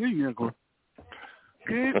play me, nigga.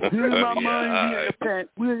 Give my money.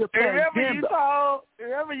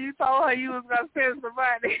 Remember you told her you was gonna send some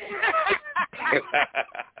money.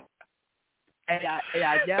 And I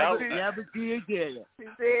never did get it. She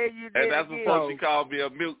said you did. And that's before she called me a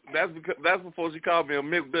milk. That's before she called me a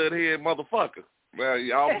milk dud head motherfucker. Well,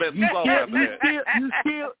 y'all bet you saw that.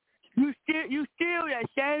 You still that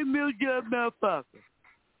same milk dud motherfucker.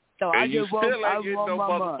 So and I you just still want, ain't getting no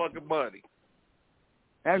motherfucking money.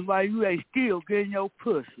 That's why you ain't still getting your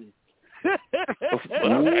pussy. You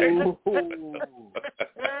know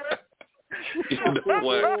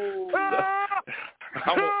what?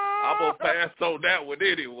 I'm gonna pass on that one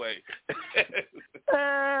anyway.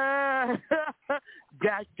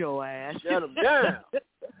 Got your ass. Shut him down.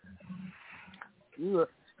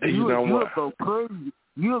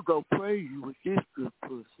 You'll go crazy with this good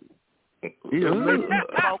pussy. You'll make you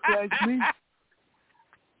talk like me.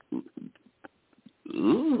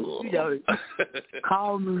 You know,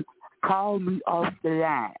 call me off the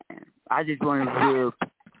line. I just want to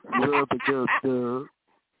rub it up.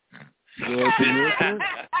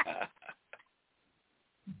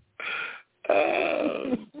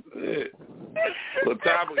 Well,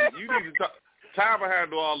 Timer, you need to talk. Timer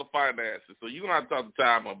handle all the finances, so you gonna have to talk to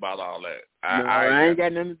Timer about all that. I ain't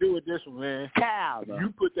got nothing to do with this one, man. Timer, you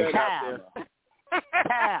put that out there.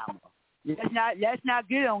 Timer, let's not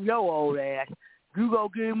get on your old ass. You go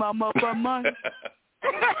give my motherfucking money.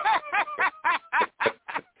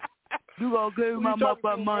 You gonna give my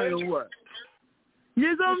motherfucking money or what?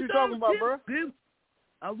 What you talking about, bro?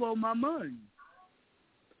 I want my money.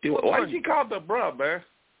 Why she called the bruh, man?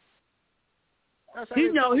 He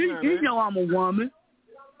know I'm a woman.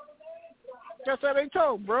 That's how they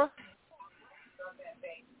talk, bro.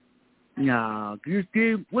 Nah, you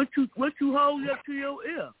give what you hold up to your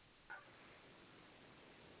ear.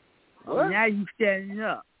 What? Oh, now you standing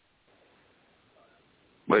up.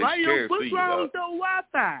 But why you what's wrong with your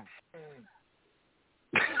Wi-Fi?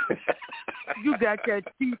 You got that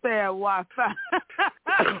cheap ass Wi-Fi.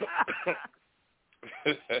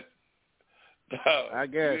 I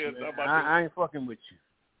guess, man. I ain't fucking with you.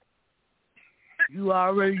 You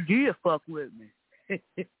already did fuck with me.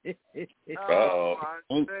 Uh-oh.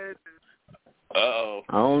 Uh-oh.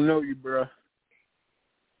 I don't know you, bro.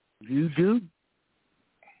 You do?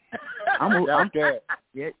 I'm scared.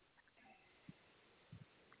 Yeah.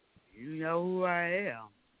 You know who I am.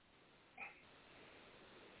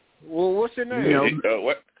 Well, what's your name? You know,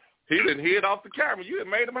 what? He didn't hit off the camera. You had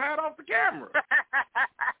made him hide off the camera.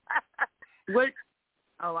 What?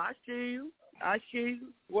 Oh, I see you.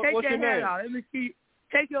 What's your name? name? Out. Let me see.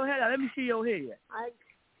 Take your head out. Let me see your head.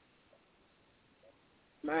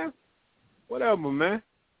 Man, whatever, man.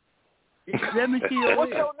 Let me see your head.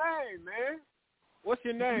 What's your name, man? What's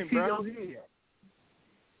your name, bro? Your head.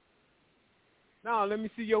 No, let me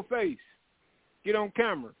see your face. Get on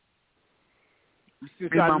camera.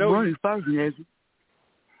 Since Get I my know money you. first, nigga.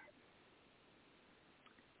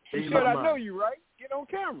 You said I know you, right? Get on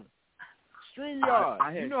camera.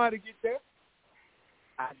 StreamYard. You know how to get there.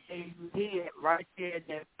 I say you did right there in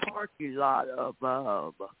that parking lot of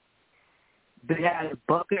they had a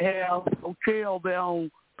Buckingham Hotel there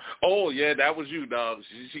on. Oh yeah, that was you, dog.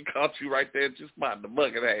 She caught you right there, just spotting the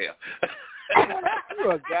Buckingham.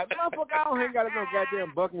 You a goddamn motherfucker. I don't hang out at no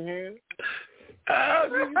goddamn Buckingham.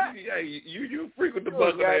 You frequent the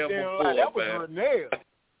Buckingham before, man. That was Renelle.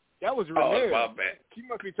 That was Renelle. Oh, my bad. She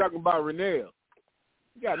must be talking about Renelle.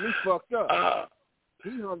 You got me fucked up. He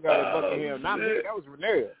hung out at Buckingham, not me. That was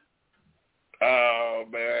Renelle. Oh,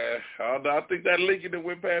 man. I think that Lincoln that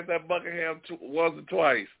went past that Buckingham once or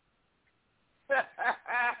twice.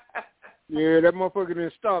 Yeah, that motherfucker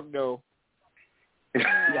didn't stop, though.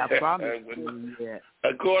 Yeah, I promise you, yeah.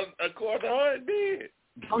 According to her, it did.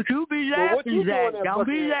 Don't you be laughing, Zach. Don't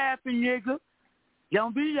be laughing, nigga.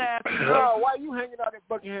 Don't be laughing. No, why you hanging out at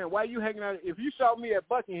Buckingham? Why you hanging out? If you saw me at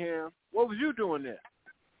Buckingham, what was you doing there?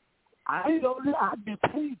 I ain't gonna lie. I get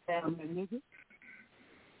paid down there, nigga.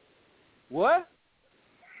 What?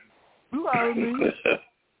 You heard me.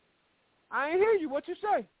 I ain't hear you. What you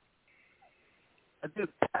say? I get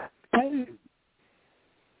paid.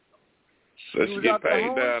 So she get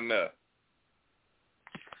paid down there.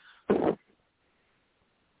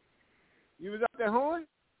 You was out there horn?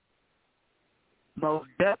 Most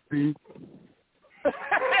definitely.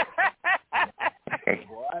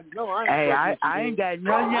 Well, I ain't got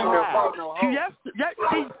nothing in mind. See,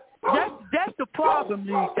 that's the problem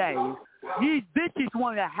these days. These bitches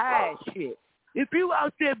want to hide shit. If you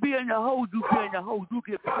out there being a hoe, you being a hoe, you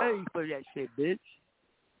get paid for that shit, bitch.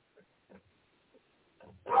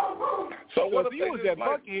 So what if you was that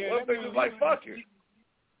bucket? What if they was like, fuck you?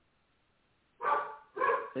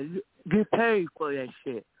 Get paid for that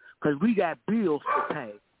shit. Because we got bills to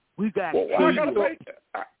pay. We got why I gotta pay?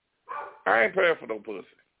 I ain't paying for no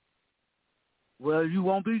pussy. Well, you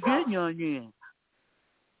won't be getting none then.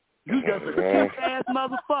 You just a cheap-ass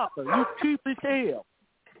motherfucker. You cheap as hell.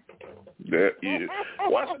 That is.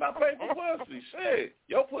 Why should I pay for pussy? Shit.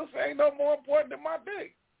 Your pussy ain't no more important than my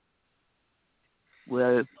dick.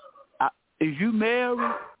 Well, is you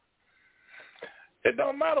married? It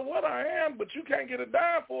don't matter what I am, but you can't get a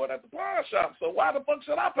dime for it at the pawn shop. So why the fuck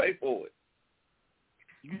should I pay for it?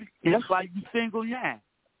 That's why you single now.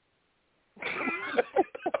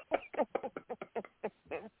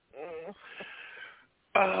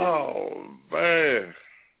 Oh, man.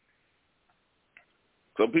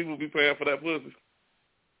 So people be paying for that pussy?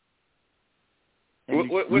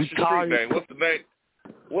 What's your street name?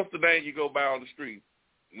 What's the name you go by on the street?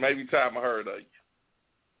 Maybe time I heard of you.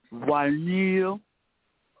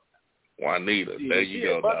 Juanita. There you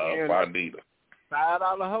go, dog. Juanita. $5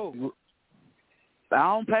 hoe. I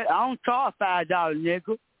don't charge $5,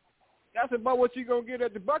 nigga. That's about what you gonna get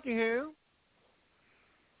at the Buckingham.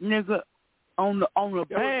 Nigga, on a bad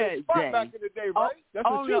day. Back in the day, right? That's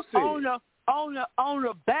what you said. On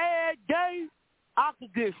a bad day, I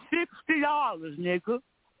could get $60, nigga.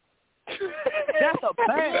 That's a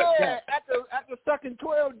bad day. After sucking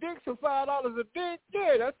 12 dicks for $5 a dick,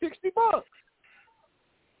 yeah, that's $60.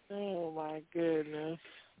 Oh my goodness.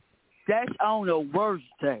 That's on the worst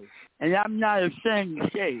day, and I'm not ashamed to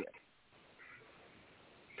say it.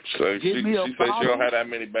 So she says she don't have that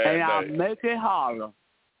many bad days. And I'll make it holler.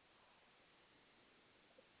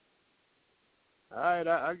 All right,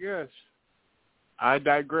 I guess. I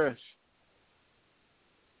digress.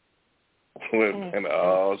 And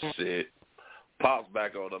oh shit, Pop's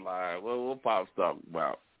back on the line. What Pop's talking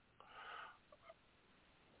about?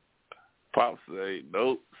 Pop say,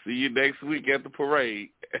 nope. See you next week at the parade.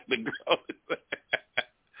 Y'all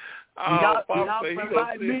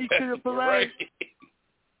invite me to the parade.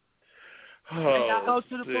 Y'all go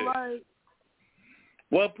to the parade.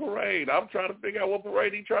 What parade? I'm trying to figure out what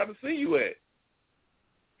parade he's trying to see you at.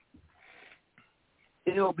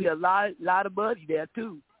 There'll be a lot of buddy there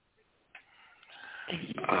too.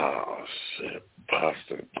 Oh shit, Pops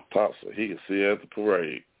said he can see you at the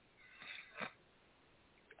parade.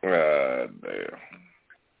 Damn.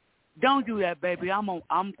 Don't do that, baby. I'm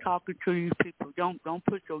talking to these people. Don't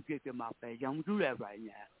put your dick in my face. Don't do that right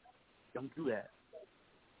now. Don't do that.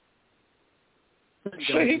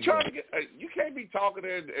 Shit, he trying to get. You can't be talking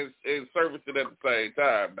and servicing at the same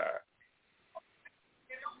time now.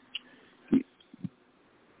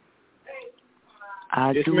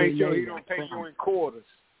 Just make sure he don't take you in quarters.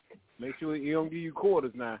 Make sure he don't give you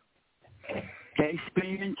quarters now. They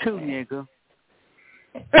spending too, nigga.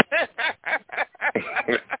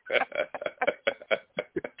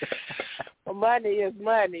 Money is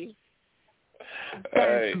money.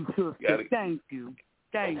 Thank you. You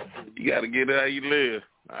gotta get it how you live.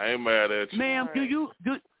 I ain't mad at you. Ma'am, do you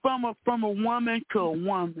from a woman to a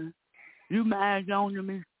woman, you mind loaning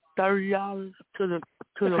me $30 to the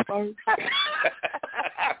first?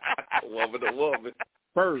 Woman to woman.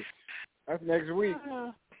 First. That's next week.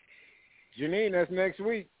 Janine, that's next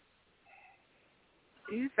week.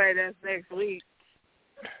 You say that's next week.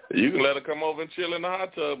 You can let her come over and chill in the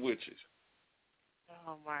hot tub with you.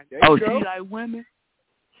 Oh, my God. Oh, she like women?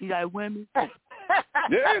 She like women?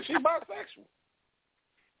 Yeah, she bisexual.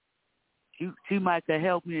 She might have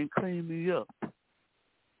helped me and clean me up.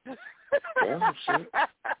 Oh, shit.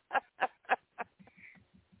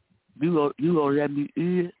 You gonna let me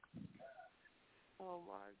eat it? Oh,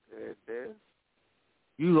 my goodness.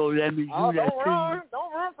 You gonna let me do that to you?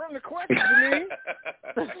 Don't run from the question, Janine.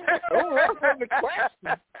 Don't run from the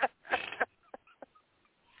question.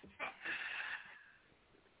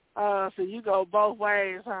 So you go both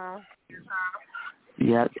ways, huh?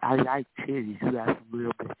 Yeah, I like titties. You got some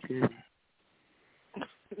real big titties.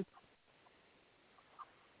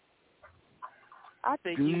 I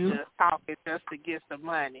think you just talking just to get some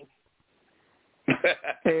money.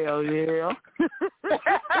 Hell yeah.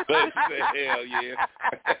 Hell yeah.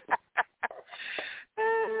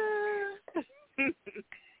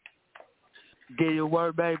 Get your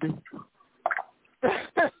word, baby.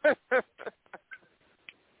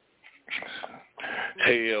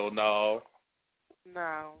 Hell no.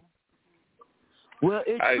 No. Well,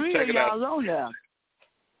 it's three of y'all on there.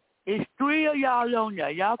 It's three of y'all on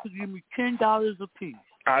there. Y'all could give me $10 a piece.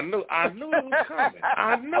 I knew it was coming.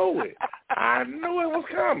 I knew it was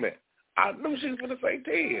coming. I knew she was going to say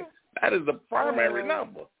 10. That is the primary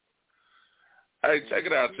number. Hey, check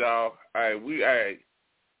it out, y'all. Hey,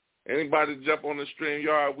 anybody jump on the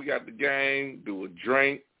StreamYard, we got the game, do a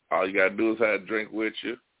drink. All you got to do is have a drink with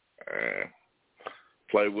you and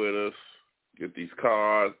play with us. Get these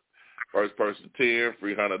cards. First person 10,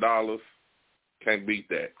 $300. Can't beat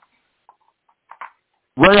that.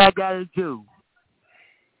 What I got to do?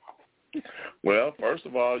 Well, first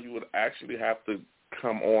of all, you would actually have to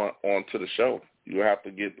come on to the show. You have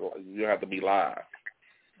to be live.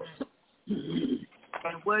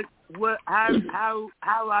 And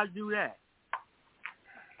how I do that?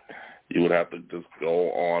 You would have to just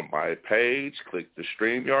go on my page, click the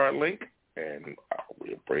StreamYard link, and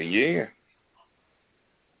we'll bring you in.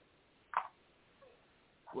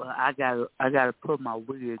 Well, I gotta put my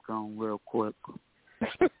wig on real quick.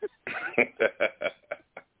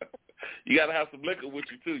 You gotta have some liquor with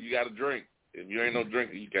you too. You gotta drink. If you ain't no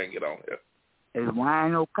drinker, you can't get on here. Is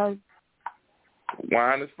wine okay?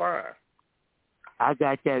 Wine is fine. I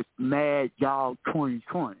got that Mad Dog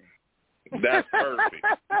 2020. That's perfect.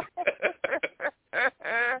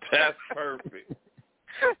 That's perfect.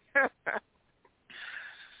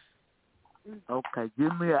 Okay,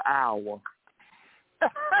 give me an hour.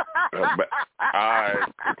 All right.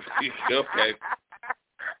 Okay.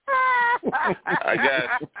 I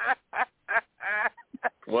got you.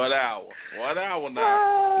 1 hour. 1 hour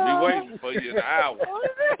now. Be waiting for you in an hour.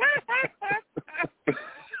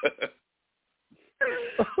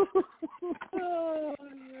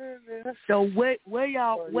 So where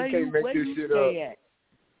you stay at?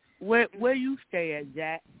 Where you stay at,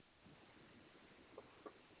 Jack?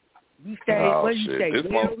 You stay where you stay?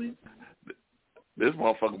 This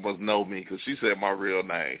motherfucker must know me because she said my real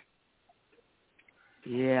name.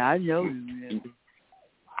 Yeah, I know you.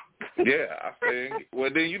 Yeah, I stay in. Well,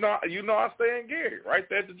 then you know I stay in Gary, right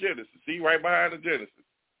there at the Genesis. See, right behind the Genesis.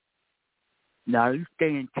 No, you stay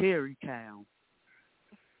in Terrytown.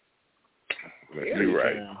 You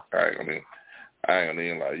right. I ain't gonna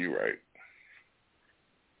even lie. You right.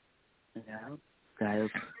 Yeah,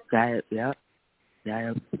 got it. Yep.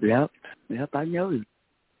 I know you.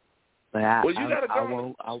 But you gotta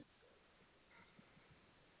go.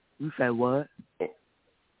 You say what?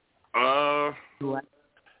 What?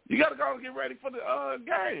 You gotta go and get ready for the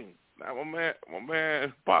game. Now my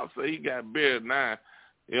man Pop said he got beer now.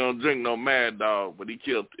 He don't drink no Mad Dog, but he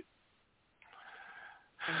killed it.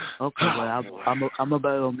 Okay, well I'm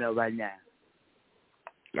about on there right now.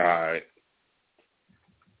 All right.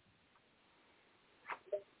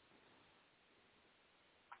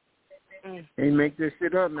 Can't make this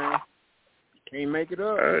shit up, man. Can't make it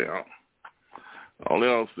up. Hey, only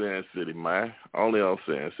on Sin City, man. Only on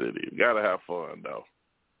Sin City. You gotta have fun, though.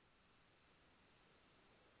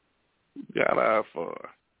 You gotta have fun.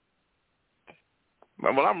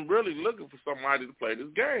 Man, but I'm really looking for somebody to play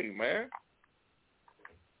this game, man.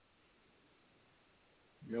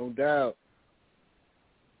 No doubt.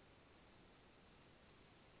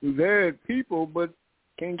 There are people, but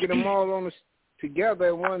can't get them all on together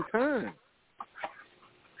at one time.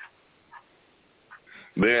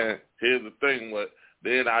 Then here's the thing: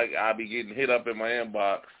 then I be getting hit up in my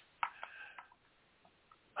inbox.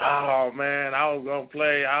 Oh man, I was gonna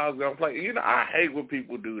play. You know, I hate when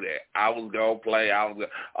people do that. I was gonna play. I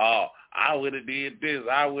would have did this.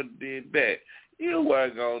 I would have did that. You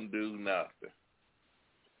weren't gonna do nothing.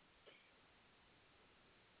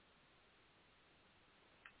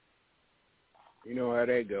 You know how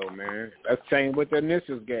they go, man. That's the same with the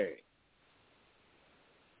initials game.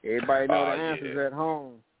 Everybody know the answers at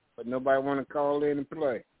home, but nobody want to call in and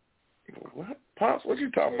play. What? Pops, what you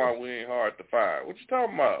talking about? We ain't hard to find. What you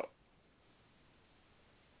talking about?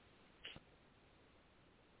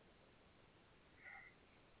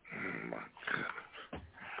 Oh, my God.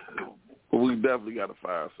 Well, we definitely got to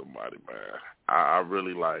find somebody, man. I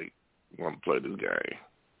really want to play this game.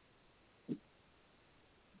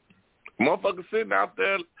 Motherfuckers sitting out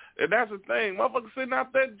there, and that's the thing. Motherfuckers sitting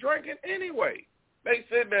out there drinking anyway. They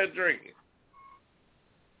sitting there drinking.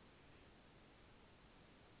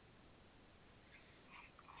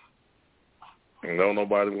 And don't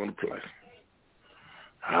nobody want to play.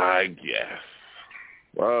 I guess.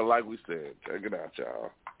 Well, like we said, check it out,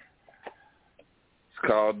 y'all. It's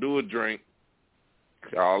called Do a Drink.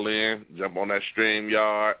 Call in, jump on that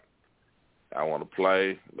StreamYard. I want to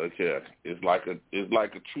play. Look here. It's like a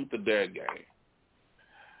truth or dare game.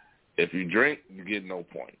 If you drink, you get no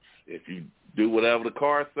points. If you do whatever the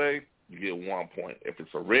card say, you get 1 point. If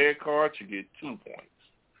it's a red card, you get 2 points.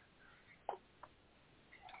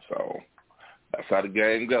 So that's how the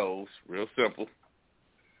game goes. Real simple.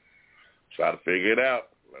 Try to figure it out.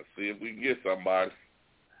 Let's see if we can get somebody.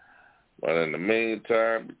 But in the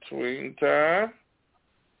meantime, between time,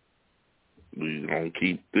 we're going to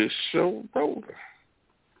keep this show rolling.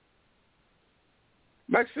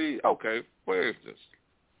 Lexi, okay, for instance.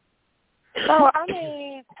 So, I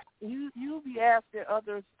mean, you be asking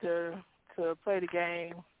others to play the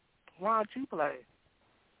game. Why don't you play?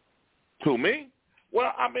 To me?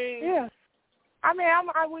 Well, I mean... Yeah. I mean,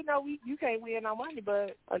 we know you can't win no money,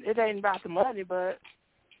 but it ain't about the money, but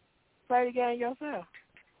play the game yourself.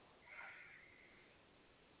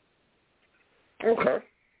 Okay.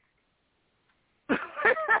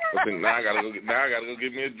 I think now I gotta go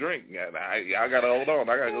get me a drink. I gotta hold on.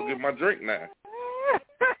 I gotta go get my drink now.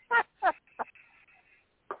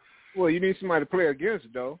 Well, you need somebody to play against,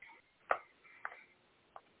 though.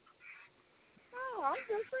 No, I'm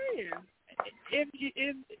just saying. If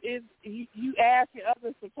you ask the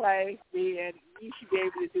others to play, then you should be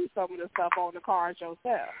able to do some of the stuff on the cards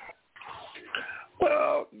yourself.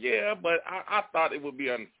 Well, yeah, but I thought it would be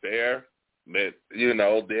unfair that,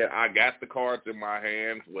 that I got the cards in my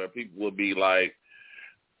hands where people would be like,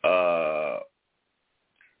 well,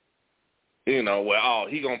 oh,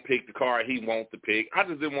 he gonna pick the card he wants to pick. I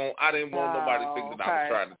didn't want nobody to think that I was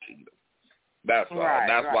trying to cheat him. That's all.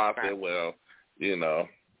 That's why I said, well,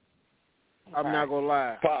 I'm not gonna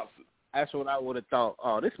lie. Pops. That's what I would have thought.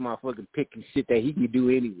 Oh, this motherfucker picking shit that he can do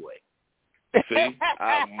anyway. See,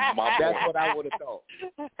 that's what I would have thought.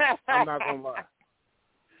 I'm not gonna lie.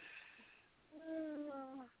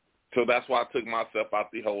 So that's why I took myself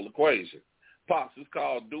out the whole equation. Pops, it's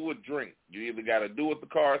called do or drink. You either got to do what the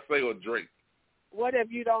cards say or drink. What if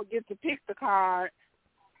you don't get to pick the card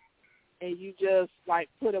and you just,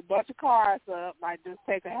 put a bunch of cards up, just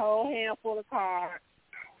take a whole handful of cards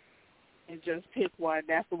and just pick one?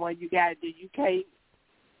 That's the one you got to do. You can't,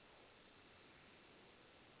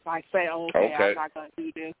 say, okay, I'm not going to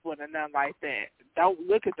do this one or nothing like that. Don't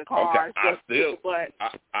look at the cards. Okay,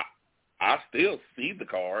 I still see the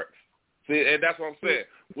cards. See, and that's what I'm saying.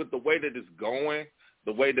 With the way that it's going,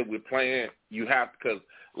 the way that we're playing, you have because,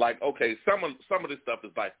 some of this stuff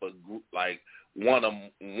is for group, one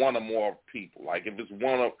or more people. If it's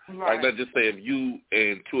one of, let's just say if you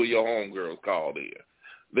and two of your homegirls called in,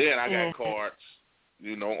 then I got cards,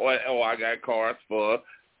 or I got cards for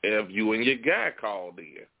if you and your guy called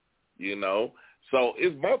in, So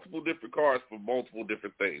it's multiple different cards for multiple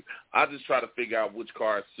different things. I just try to figure out which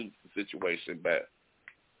card suits the situation best.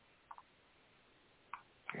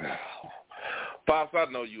 Pops, I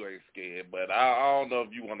know you ain't scared, but I don't know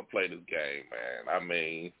if you want to play this game, man. I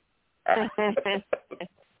mean,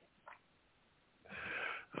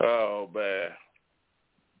 oh, man.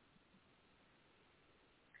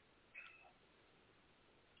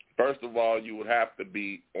 First of all, you would have to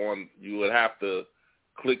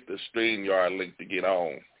click the StreamYard link to get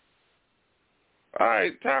on. All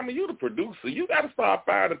right, Tommy, you the producer. You got to start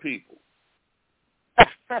finding people.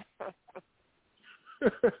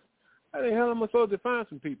 How the hell am I supposed to find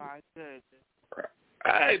some people?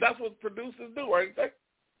 Hey, that's what producers do, right?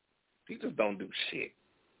 He just don't do shit.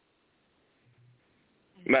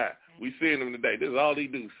 Nah, we seeing him today. This is all he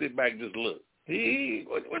do. Sit back and just look.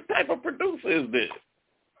 What type of producer is this?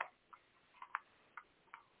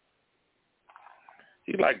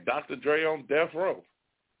 He like Dr. Dre on death row.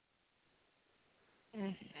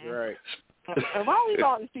 Mm-hmm. Right. Why we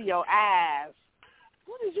going to see your eyes?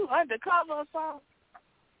 What is you, undercover or something?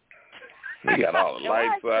 He got all the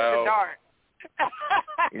lights out. Dark.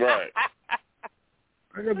 Right.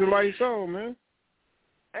 I got the lights on, man.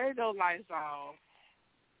 Ain't no lights on.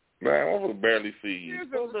 Man, I can barely see you.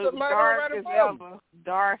 It's dark as ever.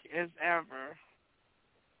 Dark as ever.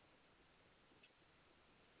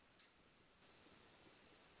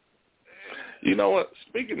 You know what?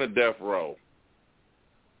 Speaking of death row,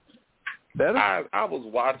 I was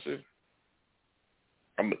watching.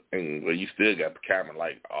 Well, you still got the camera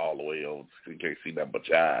all the way over, so you can't see that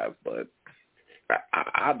much eyes. But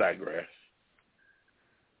I digress.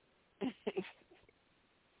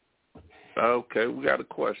 Okay, we got a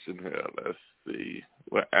question here. Let's see.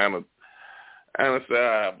 Well, Anna said,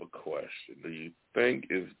 I have a question. Do you think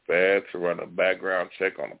it's bad to run a background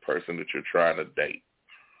check on a person that you're trying to date?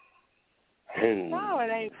 No,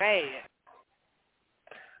 it ain't bad.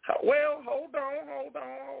 Well, hold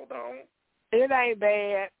on. It ain't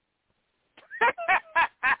bad.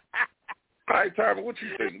 All right, Tommy, what you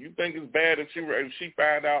think? You think it's bad if she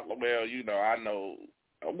find out? Well, I know.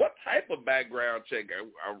 What type of background check?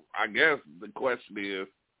 I guess the question is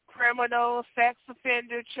criminal, sex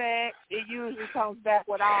offender check. It usually comes back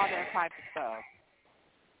with all that type of stuff.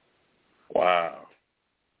 Wow.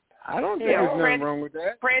 I don't think there's nothing wrong with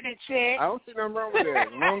that. Credit check. I don't see nothing wrong with that.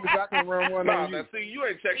 As long as I can run one on you. Now, see, you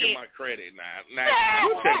ain't checking my credit now. Now,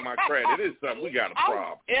 you check my credit. It's something. We got a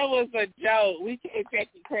problem. It was a joke. We can't check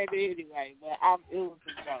your credit anyway, but it was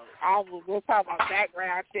a joke. We'll talk about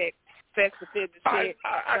background check, sex offender check,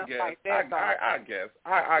 stuff like that.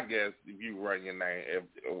 I guess if you run your name, if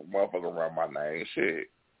a motherfucker run my name,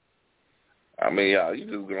 shit. I mean,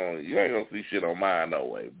 you ain't gonna see shit on mine no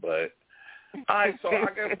way, but. All right, so I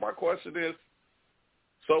guess my question is,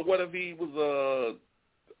 so what if he was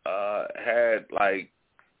had like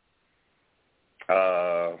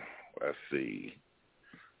let's see,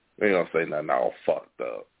 we ain't gonna say nothing all fucked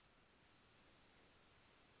up.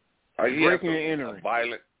 Breaking and entering.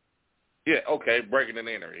 Violent. Yeah, okay, breaking and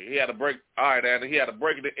entering. He had a break. All right, Anna, he had a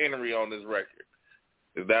breaking and entering on this record.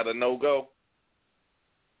 Is that a no go?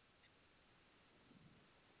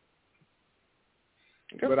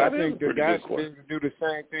 But I think the guy should be able to do the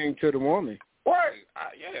same thing to the woman. Right.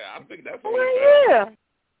 I think that's what yeah.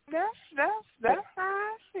 That's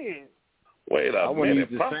fine shit. Wait a minute. I want to use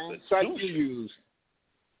the same site you use.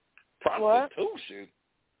 Prostitution?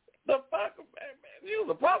 The fuck, man? You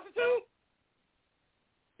was a prostitute?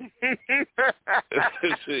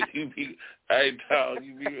 Hey, dog,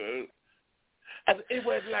 it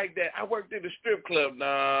wasn't like that. I worked in the strip club.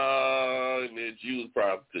 No, man, you was a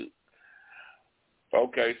prostitute.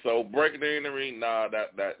 Okay, so breaking the entering,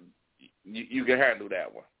 that you can handle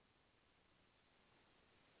that one.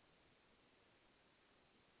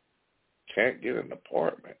 Can't get an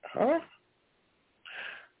apartment, huh?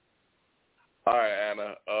 All right,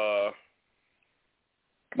 Anna.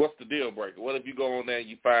 What's the deal breaker? What if you go on there and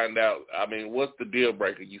you find out? I mean, what's the deal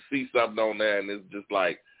breaker? You see something on there and it's just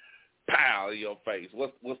like, pow, in your face.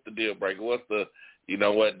 What's the deal breaker? What's the, you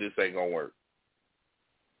know what, this ain't gonna work?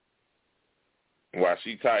 While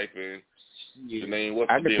she typing, Janine,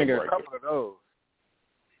 what's the deal breaker? I can think of a couple of those.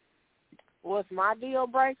 What's my deal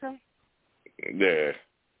breaker? Yeah.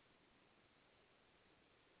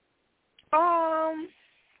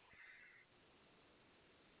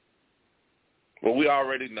 Well, we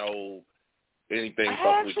already know anything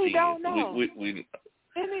fuck with kids. Don't know. We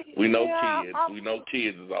know kids. We know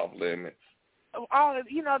kids is off limits.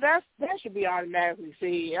 That should be automatically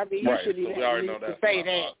seen. I mean, you should even need to say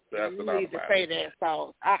that. You need to say that.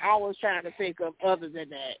 So I was trying to think of other than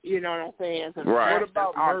that. You know what I'm saying? Right. What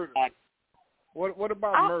about murder? What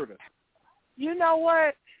about murder? You know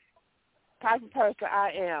what type of person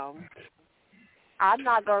I am? I'm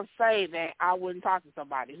not going to say that I wouldn't talk to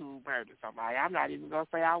somebody who murdered somebody. I'm not even going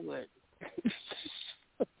to say I would.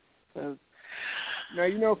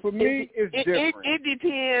 Now, for me, it's different. It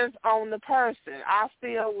depends on the person. I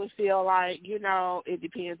still would feel like, it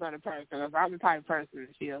depends on the person. If I'm the type of person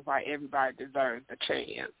that feels like everybody deserves a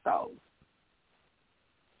chance, so.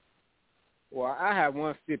 Well, I have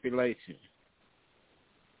one stipulation.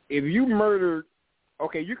 If you murdered,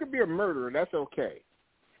 okay, you could be a murderer. That's okay.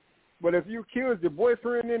 But if you killed your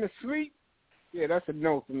boyfriend in his sleep, yeah, that's a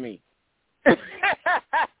no for me.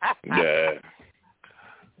 Yeah.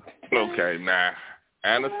 Okay, now.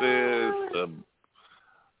 Anna says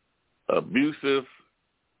abusive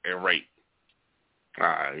and rape. All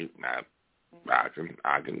right, I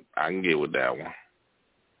can get with that one.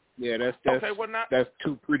 Yeah, that's okay, that's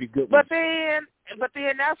two pretty good ones. But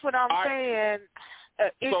then that's what I'm saying.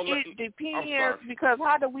 It depends because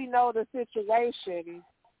how do we know the situation?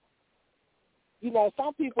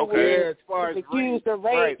 Some people will accuse the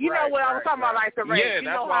rape. What I was talking about, like the rape. Yeah,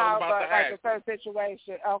 that's what I was about to ask. Like a certain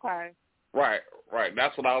situation. Okay. Right.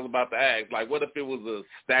 That's what I was about to ask. Like, what if it was a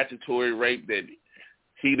statutory rape that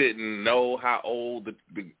he didn't know how old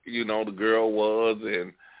the girl was,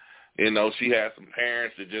 and she had some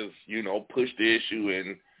parents that just pushed the issue,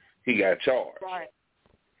 and he got charged.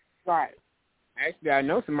 Right. Actually, I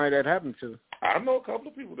know somebody that happened to. I know a couple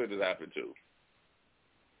of people that it happened to.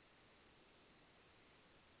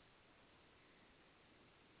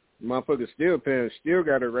 Motherfucker still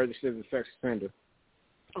got her registered as a sex offender.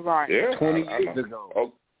 Right. Yeah. 20 years ago.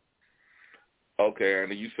 Oh, okay,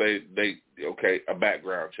 and you say a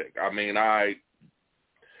background check. I mean,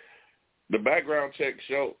 the background check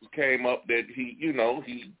came up that he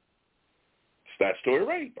statutory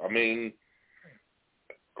rape. I mean,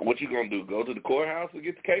 what you gonna do? Go to the courthouse and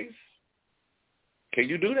get the case? Can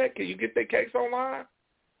you do that? Can you get that case online?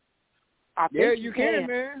 Yeah, you can,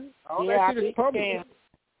 man. All that shit is public.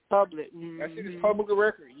 Public. Mm-hmm. That shit is public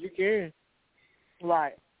record. You can.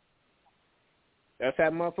 Right. That's how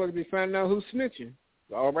motherfuckers be finding out who's snitching.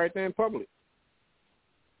 All right there in public.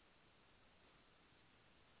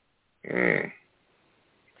 Mm.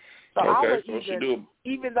 So I would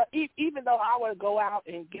even though I would go out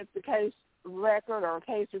and get the case record or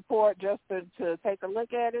case report just to take a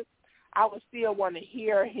look at it, I would still want to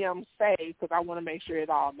hear him say, because I want to make sure it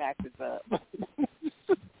all matches up.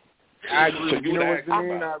 I agree. You know what I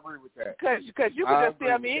mean? I agree with that. Because you could just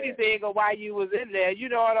tell me anything or why you was in there. You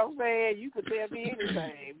know what I'm saying? You could tell me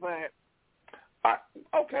anything, but.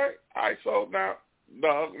 Okay. All right. So now,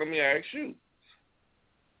 Doug, let me ask you.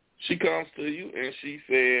 She comes to you and she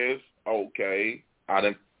says, "Okay, I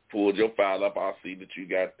done pulled your file up. I see that you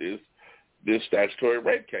got this statutory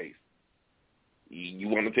rape case. You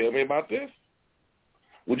want to tell me about this?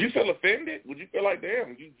 Would you feel offended? Would you feel like,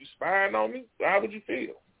 damn, you spying on me? How would you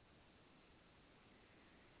feel?"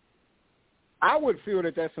 I would feel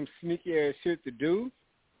that that's some sneaky ass shit to do.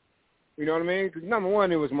 You know what I mean? Because number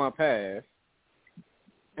one, it was my past,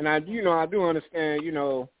 and I do understand.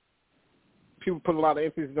 People put a lot of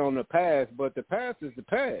emphasis on the past, but the past is the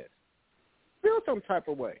past. Feel some type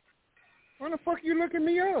of way. Why the fuck you looking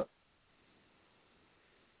me up?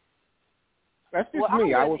 That's just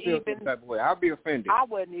me. I would feel some type of way. I'd be offended. I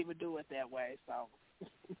wouldn't even do it that way. So.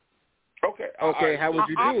 Okay. How would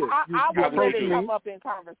you do it? I would let it come up in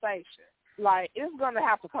conversation. Like, it's going to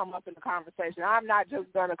have to come up in the conversation. I'm not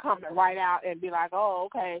just going to come right out and be like, oh,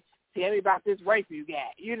 okay, tell me about this rape you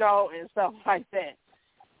got, and stuff like that.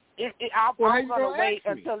 I'm going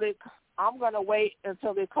to wait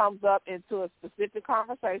until it comes up into a specific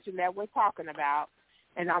conversation that we're talking about,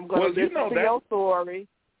 and I'm going to listen to your story.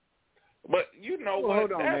 But you know what?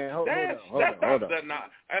 Hold on, man. Hold on.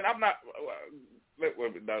 And I'm not. Wait,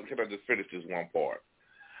 can I just finish this one part?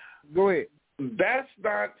 Go ahead. That's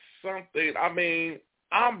not something. I mean,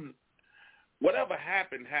 whatever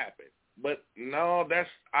happened. But no,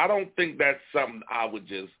 I don't think that's something I would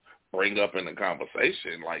just bring up in a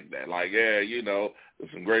conversation like that. Like, yeah,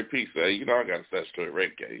 there's some great pizza. I got a statutory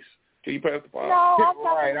rape case. Can you pass the file? No, I'm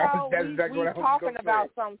talking about we're talking about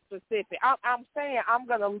something specific. I'm saying I'm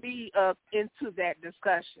going to lead up into that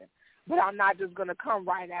discussion, but I'm not just going to come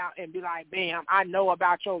right out and be like, bam, I know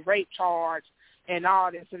about your rape charge and all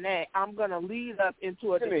this and that. I'm going to lead up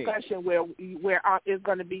into a discussion where it's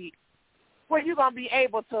going to be, where you're going to be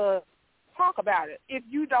able to talk about it. If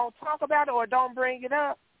you don't talk about it or don't bring it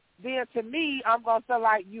up, then to me, I'm going to feel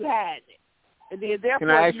like you had it. And then therefore, can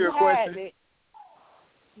I ask you a question? It.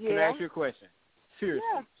 Yeah. Can I ask you a question? Seriously,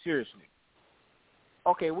 yeah. Seriously.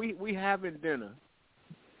 Okay, we having dinner.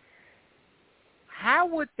 How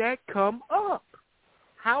would that come up?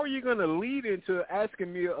 How are you going to lead into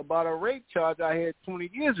asking me about a rape charge I had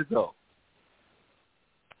 20 years ago?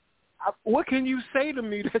 What can you say to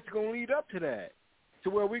me that's going to lead up to that? To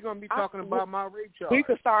where we're going to be talking about my rape charge? We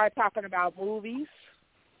could start talking about movies.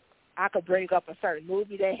 I could bring up a certain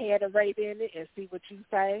movie that had a rape in it and see what you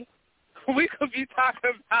say. We could be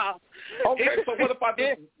talking about. Okay, so what if I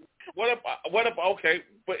do? What if? Okay,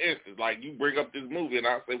 for instance, like you bring up this movie and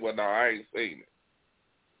I say, well, no, I ain't seen it.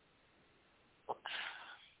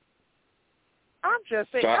 I'm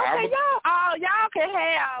just saying, okay, y'all can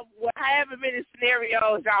have however many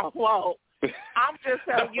scenarios y'all want. I'm just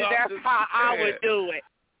telling you that's how I would do it.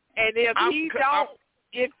 And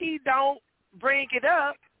if he don't bring it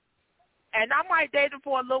up, and I might date him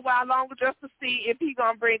for a little while longer just to see if he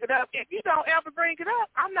gonna bring it up. If you don't ever bring it up,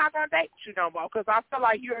 I'm not gonna date you no more because I feel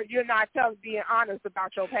like you're not being honest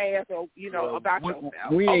about your past or about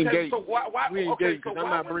yourself. We ain't okay, dating. So why we ain't dating because I'm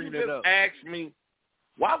not bringing it up.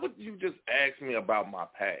 Why would you just ask me about my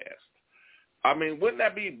past? I mean, wouldn't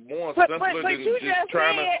that be more simpler than just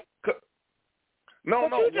trying to? No.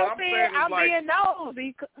 What I'm saying is I'm being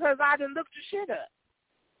nosy because I done looked your shit up.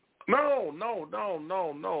 No.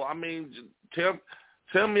 I mean,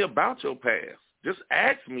 tell me about your past. Just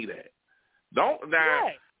ask me that. Don't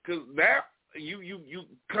now, because now you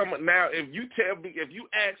come now. If you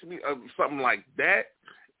ask me something like that,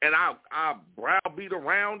 and I browbeat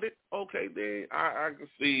around it, okay, then I can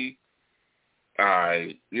see.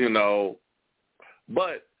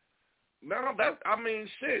 But no,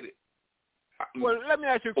 shit. Well, let me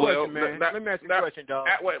ask you a question, man. Let me ask you a question, dog.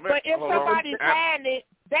 But if somebody's had it,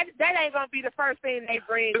 that ain't going to be the first thing they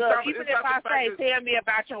bring up. Even if I say, tell me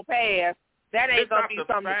about your past, that ain't going to be the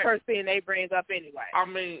first thing they bring up anyway. I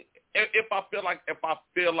mean, if I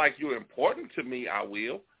feel like you're important to me, I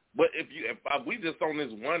will. But if we just on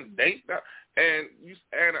this one date now, and you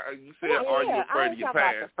said, are you afraid of your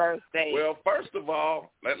past? About the first date. Well, first of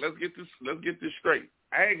all, let's get this straight.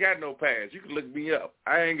 I ain't got no past. You can look me up.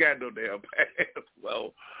 I ain't got no damn past.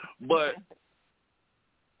 So, but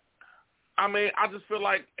I mean, I just feel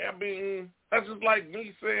like that's just like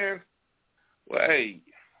me saying, well, hey,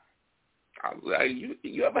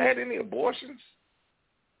 you ever had any abortions?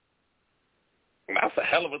 That's a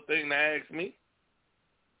hell of a thing to ask me.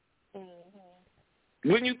 Mm-hmm.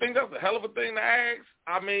 Wouldn't you think that's a hell of a thing to ask?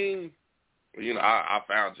 I mean, I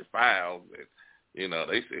found your files, and,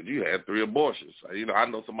 they said you had 3 abortions. I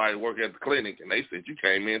know somebody working at the clinic, and they said you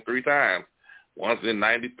came in 3 times. Once in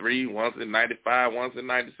 93, once in 95, once in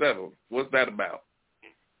 97. What's that about?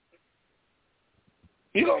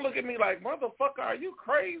 You don't look at me like, motherfucker, are you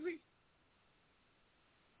crazy?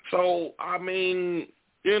 So, I mean,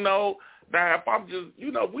 now if I'm just,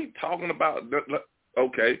 we talking about,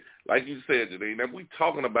 okay, like you said, Janine, if we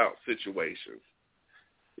talking about situations,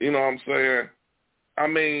 you know what I'm saying? I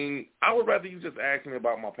mean, I would rather you just ask me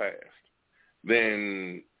about my past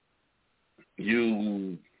than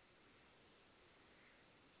you.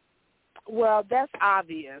 Well, that's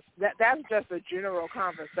obvious. That's just a general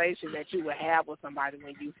conversation that you would have with somebody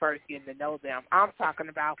when you first get to know them. I'm talking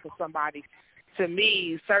about for somebody, to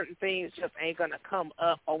me, certain things just ain't going to come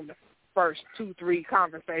up on the first 2-3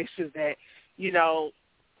 conversations that,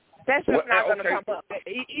 that's just not going to come up.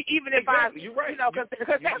 Even if you're right.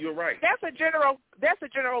 Because you're right. That's a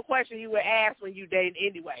general question you would ask when you date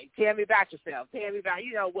anyway. Tell me about yourself. Tell me about,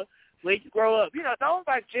 where you grow up. Those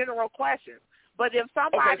are general questions. But if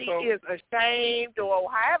somebody is ashamed or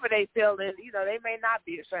however they feeling, they may not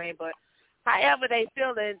be ashamed, but however they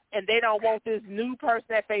feeling, and they don't want this new person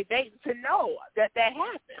that they date to know that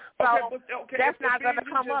happened. So that's not going to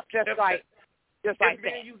come up just like that.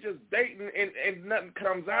 If you just dating and nothing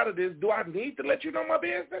comes out of this, do I need to let you know my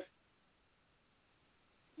business?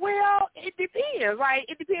 Well, it depends. Like,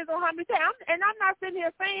 it depends on how many times. And I'm not sitting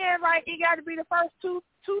here saying, like, it got to be the first 2-3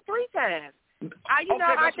 times. I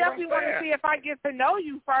definitely want to see if I get to know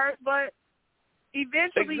you first, but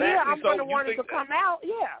eventually, I'm going to want it to come out,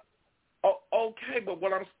 Oh, okay, but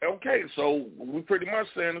so we're pretty much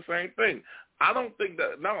saying the same thing. I don't think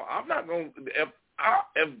that, no, I'm not going to,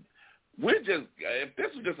 if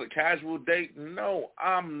this is just a casual date, no,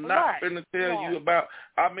 I'm not finna tell you about,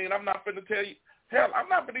 I'm not finna tell you, hell, I'm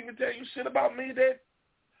not finna even tell you shit about me that,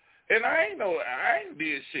 and I ain't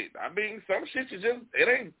did shit. Some shit it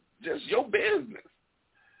ain't just your business.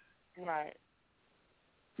 Right.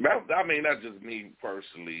 That's just me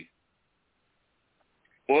personally.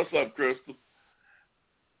 What's up, Crystal?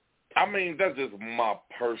 That's just my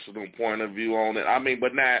personal point of view on it.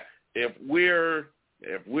 But now, if we're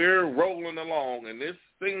rolling along and this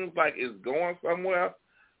seems like it's going somewhere,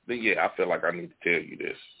 then yeah, I feel like I need to tell you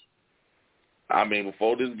this.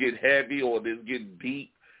 Before this get heavy or this get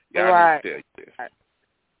deep, I need to tell you this.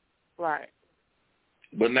 Right.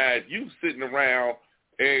 But now, if you sitting around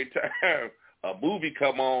every time a movie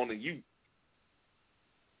come on and you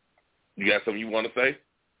got something you want to say?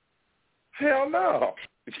 Hell no.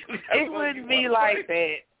 It wouldn't be like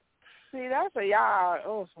that. See, that's a y'all.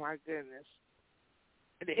 Oh my goodness.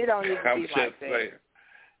 It don't even be like that. Saying.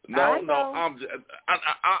 No. I'm just.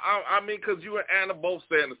 Because you and Anna both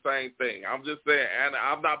saying the same thing. I'm just saying, Anna.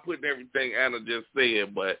 I'm not putting everything Anna just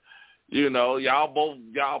said, but y'all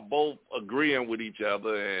both agreeing with each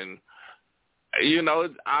other, and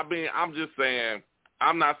I'm just saying.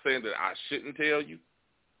 I'm not saying that I shouldn't tell you.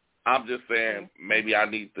 I'm just saying maybe I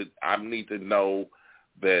need to know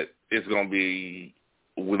that it's going to be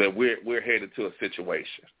that we're headed to a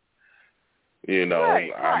situation.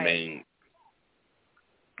 Right. I ain't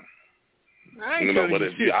telling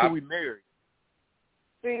you shit till we married.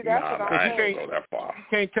 See, that's what I ain't going to go that far. You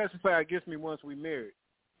can't testify against me once we married.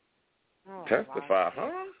 Oh, testify,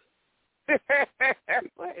 huh?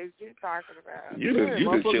 What is you talking about? You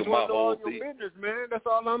done killed my whole theory. Business, man. That's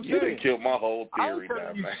all I'm saying. You done killed my whole theory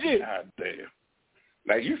now, man. Shit. God damn.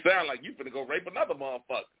 Now you sound like you finna go rape another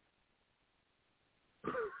motherfucker.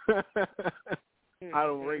 I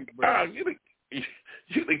don't rape, bro. You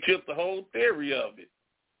done killed the whole theory of it.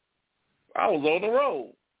 I was on the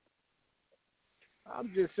road.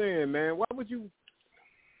 I'm just saying, man. Why would you?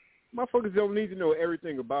 Motherfuckers don't need to know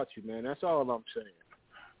everything about you, man. That's all I'm saying.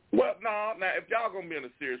 Well, no. Now, if y'all gonna be in a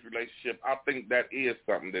serious relationship, I think that is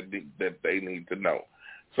something that they need to know.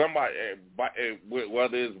 Somebody,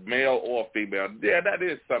 whether it's male or female, yeah, that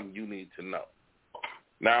is something you need to know.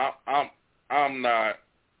 Now, I'm not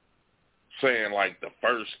saying like the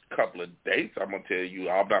first couple of dates, I'm going to tell you,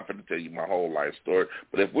 I'm not going to tell you my whole life story.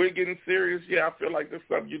 But if we're getting serious, yeah, I feel like there's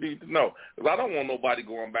something you need to know. Because I don't want nobody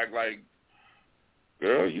going back like,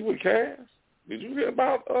 girl, you with Cass? Did you hear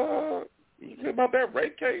about that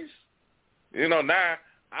rape case? You know, now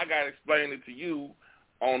I got to explain it to you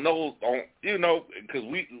because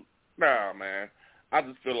man, I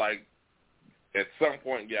just feel like at some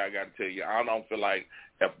point, yeah, I got to tell you, I don't feel like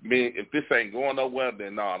if this ain't going nowhere,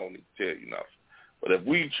 then no, I don't need to tell you nothing. But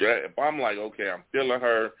if I'm like, okay, I'm feeling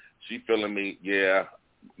her, she feeling me, yeah,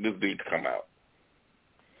 this needs to come out.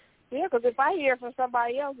 Yeah, because if I hear from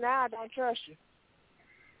somebody else now, I don't trust you.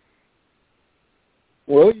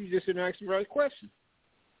 Well, you just didn't ask the right question.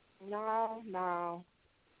 No.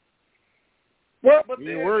 Well, but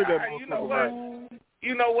you worried about you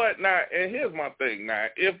know what? Now, and here's my thing. Now,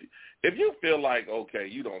 if you feel like, okay,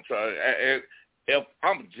 you don't trust, and if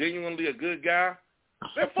I'm genuinely a good guy,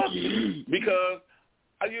 then fuck you. Because,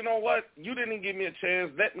 you know what? You didn't give me a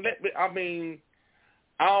chance.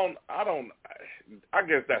 I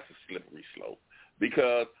guess that's a slippery slope.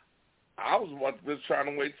 Because I was just trying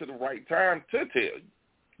to wait till the right time to tell you.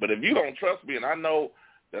 But if you don't trust me and I know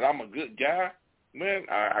that I'm a good guy, man,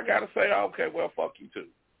 I got to say, okay, well, fuck you too.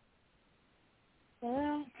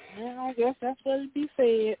 Well, I guess that's what it be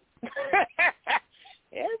said.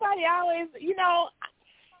 Everybody always,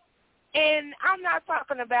 and I'm not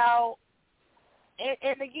talking about,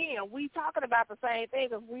 and again, we talking about the same thing.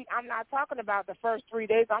 I'm not talking about the first 3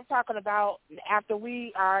 days. I'm talking about after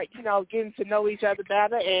we are, getting to know each other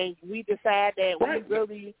better and we decide that we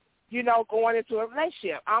really, going into a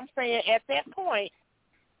relationship. I'm saying at that point,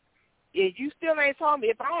 if you still ain't told me,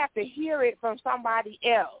 if I have to hear it from somebody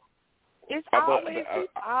else, it's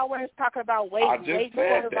always talking about waiting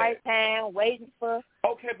for the right time, waiting for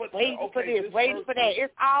this, waiting for that.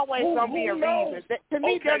 It's always going to be a reason. To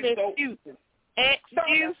me, them excuses.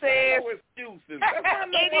 Excuses. No excuses. That's not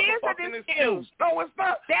no motherfucking excuse. No, it's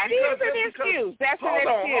not. That is an excuse. That's an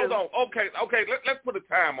excuse. Hold on. Okay. Let's put a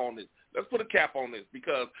time on this. Let's put a cap on this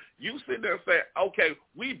because you sit there and say, okay,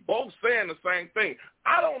 we both saying the same thing.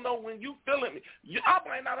 I don't know when you feeling me. I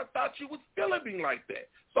might not have thought you was feeling me like that.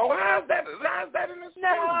 So how's that in this?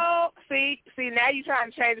 No. See, now you're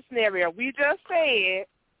trying to change the scenario. We just said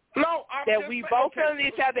that we both feeling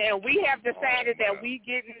each other and we have decided that we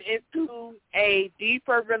getting into a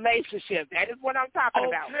deeper relationship. That is what I'm talking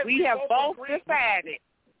about. We have both decided.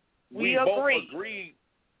 We agreed.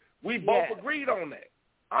 We both agreed on that.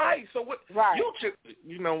 All right, so what? Right.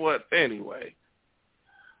 You know what? Anyway,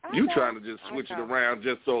 you trying to just switch it around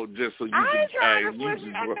just so you can. I ain't trying to switch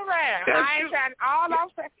it around. All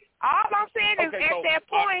I'm saying is at that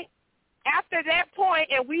point, after that point,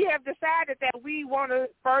 and we have decided that we want to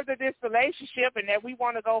further this relationship and that we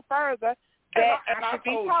want to go further, that I should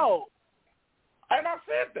be told. And I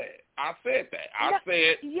said that. I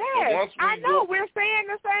said yes. Once I know we're saying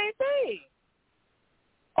the same thing.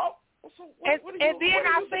 Oh. So what then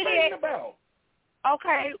I said, about?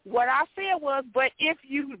 Okay, what I said was, but if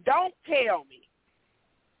you don't tell me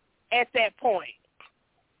at that point,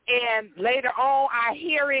 and later on I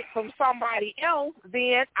hear it from somebody else,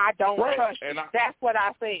 then I don't trust you. That's what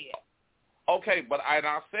I said. Okay, but I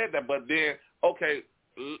said that, but then, okay,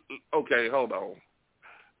 hold on.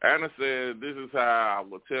 Anna said, this is how I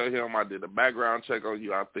will tell him I did a background check on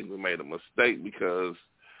you. I think we made a mistake because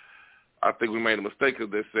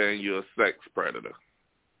they're saying you're a sex predator.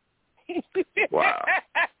 Wow.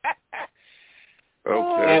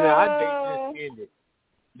 Okay. And our date just ended.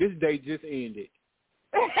 This date just ended.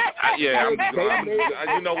 Yeah, you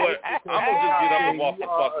know what? I'm going to just get up and walk the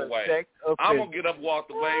fuck away. I'm going to get up and walk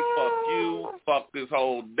away. Fuck you. Fuck this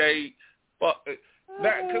whole date. Fuck it.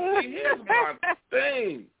 Because here's my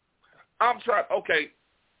thing. I'm trying, okay,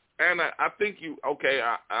 Anna, I think you, okay,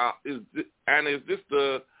 Anna, is this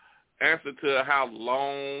the answer to how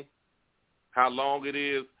long it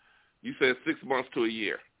is? You said 6 months to a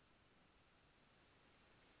year.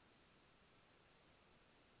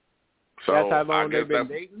 So that's how long they've been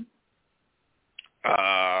dating?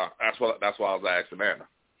 That's why I was asking Anna.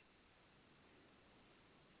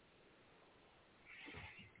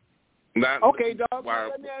 Okay, dog.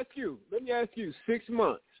 Let me ask you. 6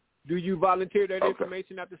 months. Do you volunteer that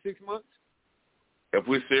information after 6 months? If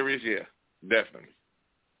we're serious, yeah, definitely.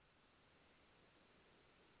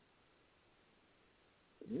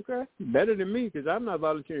 Okay, better than me because I'm not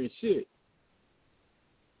volunteering shit.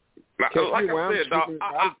 Like I said, dog,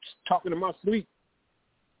 I'm talking to my sleep.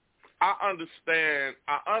 I understand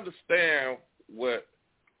what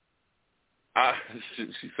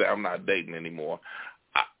she said. I'm not dating anymore.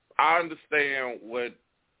 I understand what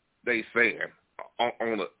they saying.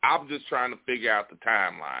 I'm just trying to figure out the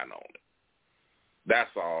timeline on it.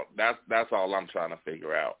 That's all. That's all I'm trying to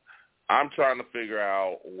figure out. I'm trying to figure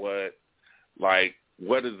out what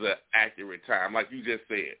is the accurate time? Like you just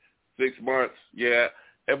said, 6 months. Yeah.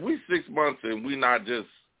 If we 6 months and we not just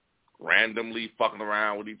randomly fucking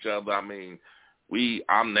around with each other, I mean,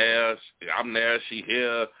 I'm there, she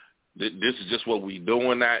here. This is just what we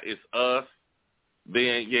doing. That it's us.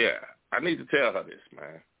 Then yeah, I need to tell her this,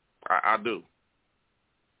 man. I do.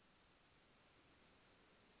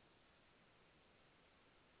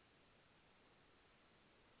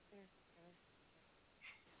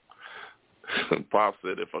 Pop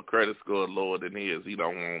said if her credit score lower than his, he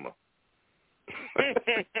don't want her.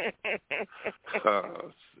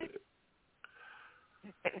 Oh, shit.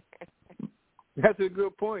 That's a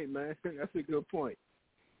good point, man. That's a good point.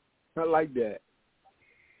 I like that.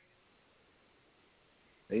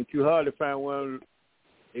 Ain't too hard to find one.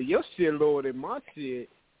 If your shit lower than my shit,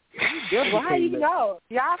 well, how you know?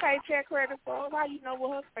 Y'all can't check credit scores. How you know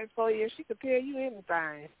what her credit score is? She could tell you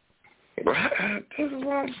anything. This is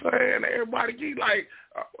what I'm saying. Everybody keep like,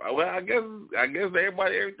 well, I guess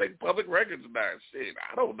everything public records now. Shit,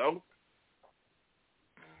 I don't know.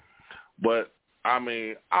 But I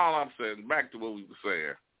mean, all I'm saying, back to what we were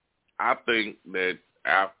saying, I think that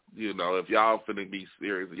if y'all finna be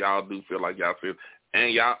serious, y'all do feel like y'all feel,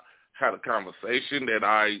 and y'all had a conversation that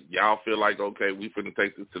y'all feel like, okay, we finna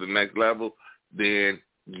take this to the next level, then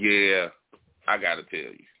yeah, I gotta tell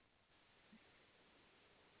you.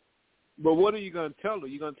 But what are you gonna tell her?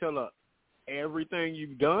 You gonna tell her everything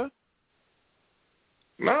you've done?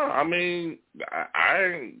 No, I mean,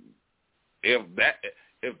 if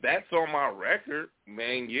that's on my record,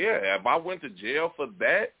 man, yeah. If I went to jail for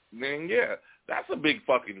that, then yeah, that's a big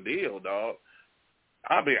fucking deal, dog.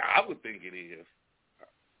 I mean, I would think it is.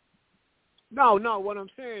 No. What I'm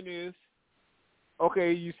saying is,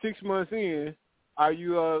 okay, you 6 months in, are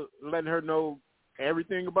you letting her know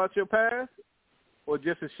everything about your past, or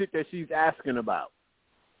just the shit that she's asking about?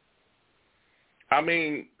 I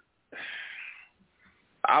mean,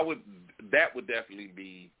 that would definitely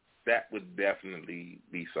be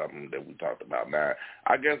something that we talked about. Now,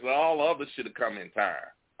 I guess all other shit will come in time.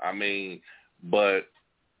 I mean, but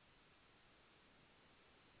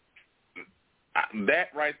that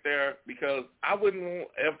right there, because I wouldn't want,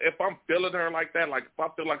 if I'm feeling her like that, like if I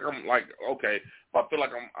feel like I'm like, okay, if I feel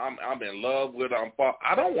like I'm in love with her,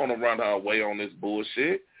 I don't want to run her away on this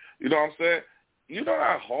bullshit. You know what I'm saying? You know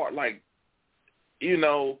how hard, like, I'm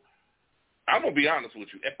gonna be honest with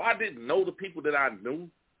you. If I didn't know the people that I know,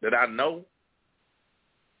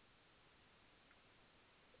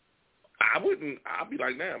 I'd be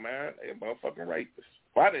like, nah, man, they a motherfucking rapist.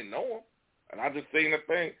 If I didn't know him and I just seen the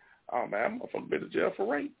thing, oh man, motherfucker been to jail for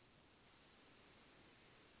rape.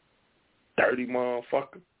 Dirty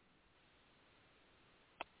motherfucker.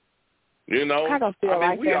 I don't feel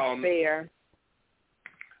like that's fair.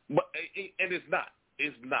 But it's not.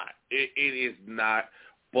 It's not. It is not.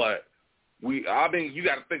 But you got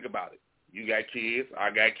to think about it. You got kids. I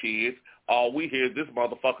got kids. All we hear is this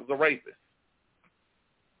motherfucker's a rapist.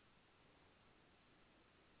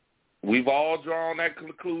 We've all drawn that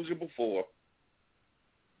conclusion before.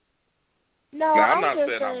 No, now, I'm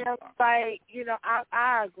just saying,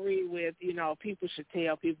 I agree with, people should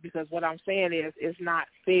tell people, because what I'm saying is it's not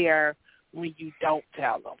fair when you don't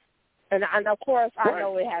tell them. And of course, I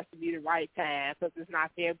know it has to be the right time, because it's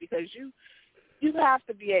not fair, because you have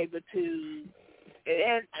to be able to,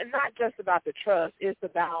 and not just about the trust, it's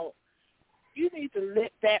about, you need to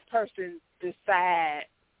let that person decide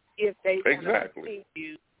if they want to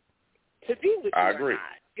continue to be with you or not.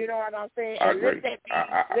 You know what I'm saying? I agree. Let that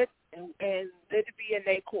be, and let it be in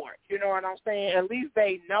their court. You know what I'm saying? At least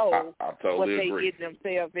they know I totally what they agree. get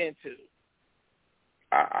themselves into.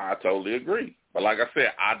 I totally agree. But like I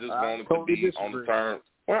said, I just wanted to be on the terms.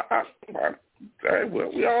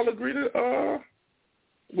 Well, we all agree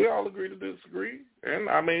to disagree. And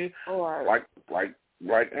I mean, like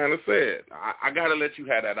Anna said, I gotta let you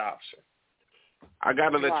have that option. I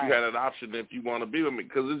gotta let you have that option if you want to be with me,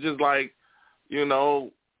 because it's just like,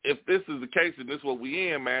 if this is the case and this is what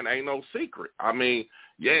we in, man, ain't no secret. I mean,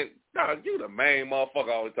 you the main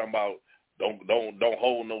motherfucker always talking about don't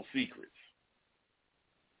hold no secrets.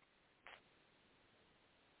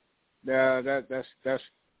 Yeah,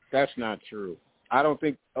 that's not true. I don't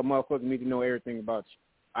think a motherfucker need to know everything about you.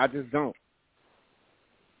 I just don't.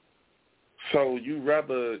 So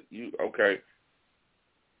okay.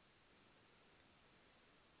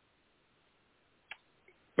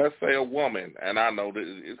 Let's say a woman, and I know that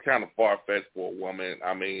it's kind of far-fetched for a woman.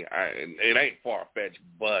 I mean, it ain't far-fetched,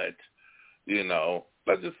 but,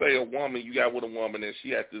 let's just say a woman, you got with a woman and she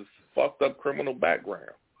had this fucked up criminal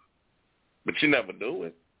background, but you never do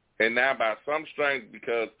it. And now by some strength,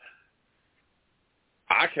 because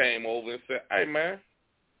I came over and said, hey, man,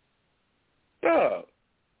 dog,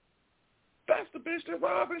 that's the bitch that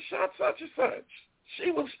robbed and shot such and such.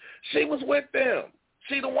 She was with them.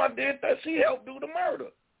 She the one did that. She helped do the murder.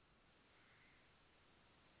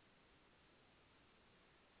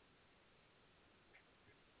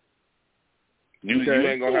 You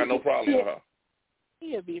ain't gonna have no problem with her.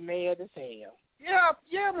 He'll be mad as hell. Yeah,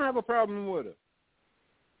 I'm gonna have a problem with her.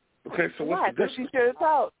 Okay, so what's the difference? She should have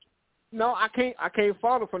talked. No, I can't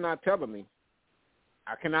fault her for not telling me.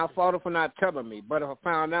 I cannot fault her for not telling me. But if I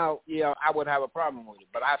found out, yeah, I would have a problem with it.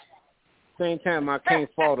 But at the same time, I can't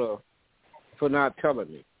fault her for not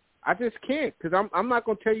telling me. I just can't, because I'm not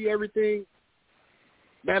going to tell you everything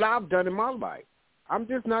that I've done in my life. I'm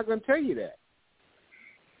just not going to tell you that.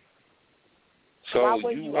 So why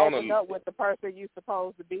would you open up with the person you're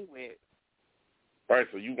supposed to be with? Right,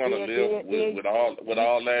 so you want to live with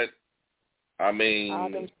all that, I mean... all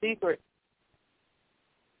them secrets.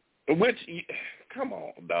 Which, come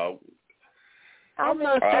on, dog. I'm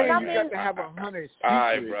not saying you got to have 100 secrets. All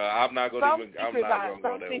right, bro. I'm not going to go there with you tonight.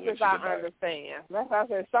 Some secrets I understand. That's what I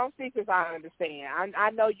said. Some secrets I understand. I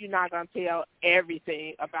know you're not going to tell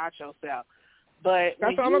everything about yourself. But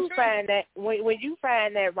when you find that when you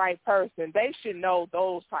find that right person, they should know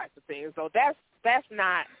those types of things. So that's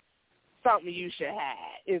not something you should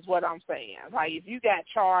hide, is what I'm saying. Like if you got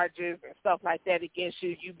charges and stuff like that against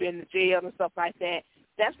you, you've been to jail and stuff like that,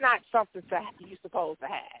 that's not something you're supposed to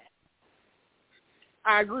hide.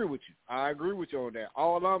 I agree with you. On that.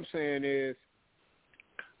 All I'm saying is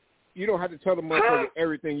you don't have to tell the motherfucker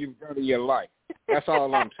everything you've done in your life. That's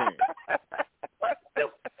all I'm saying.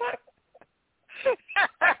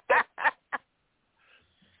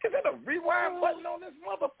 Is it a rewind button on this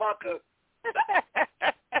motherfucker?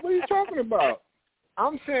 What are you talking about?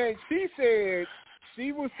 I'm saying she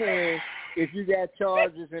was saying if you got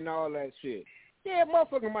charges and all that shit. Yeah,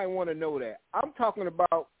 motherfucker might want to know that. I'm talking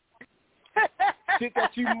about shit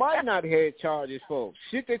that you might not have charges for.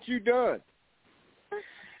 Shit that you done.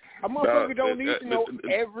 A motherfucker don't need to know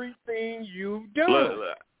everything you've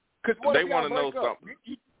done. Because they want to know something.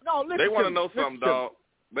 No, listen. They want to know something, dog.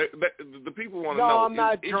 The people want to know. No, I'm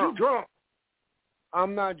not drunk. Is you drunk?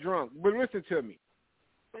 I'm not drunk. But listen to me.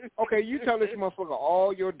 Okay, you tell this motherfucker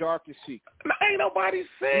all your darkest secrets. Ain't nobody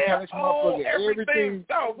said everything.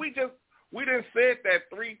 No, we didn't say that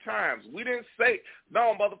 3 times. We didn't say,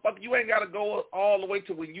 no, motherfucker, you ain't got to go all the way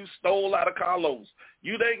to when you stole out of Carlos.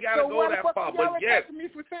 You ain't got to go that far. But yes. Me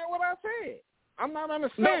for saying what I said. I'm not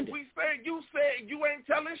understanding. No, you said you ain't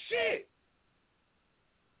telling shit.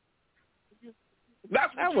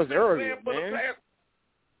 That's what that was earlier, man.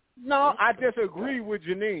 No, I disagree with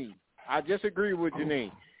Janine.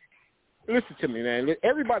 Listen to me, man.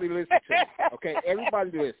 Everybody listen to me, okay?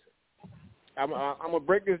 Everybody listen. I'm going to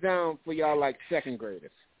break this down for y'all like second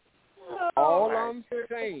graders. All I'm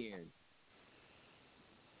saying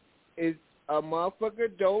is a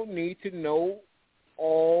motherfucker don't need to know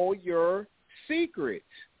all your secrets.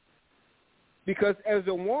 Because as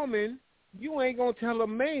a woman, you ain't going to tell a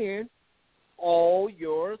man all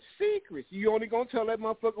your secrets. You only going to tell that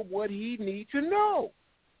motherfucker what he needs to know.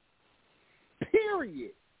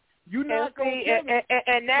 Period. You're not going to tell him.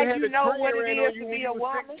 And now you know what it is to be a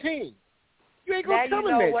woman. 16. You ain't going to tell him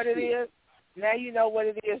that. Now you know what it is. Now you know what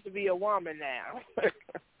it is to be a woman now.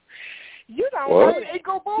 You don't know. It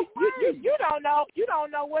go both ways. You don't know. You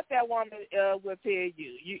don't know what that woman will tell you.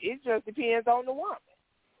 It just depends on the woman.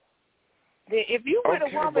 If you with a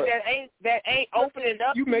woman that ain't opening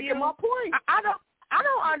up, you making my point. I don't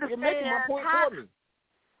understand. You're making my point for me.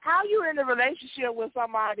 How you in a relationship with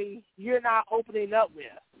somebody you're not opening up with?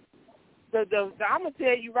 I'm gonna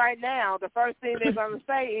tell you right now. The first thing they're gonna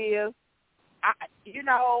say is, how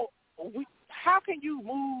can you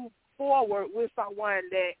move forward with someone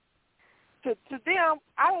that to them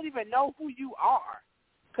I don't even know who you are,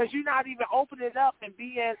 because you're not even opening up and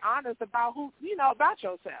being honest about about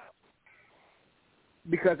yourself.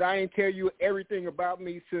 Because I ain't tell you everything about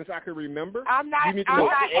me since I can remember. I'm not asking you. I'm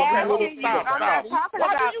not talking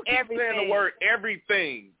Why about do you keep everything. saying the word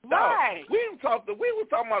everything? Right. No, we were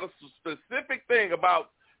talking about a specific thing about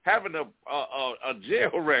having a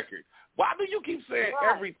jail record. Why do you keep saying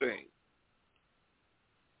everything?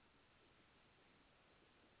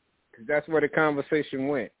 Because that's where the conversation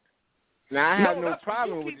went. Now, I have no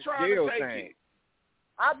problem with the jail thing.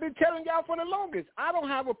 I've been telling y'all for the longest. I don't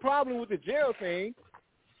have a problem with the jail thing.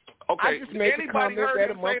 Okay. I just make a comment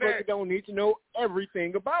that a motherfucker don't need to know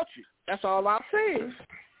everything about you. That's all I'm saying.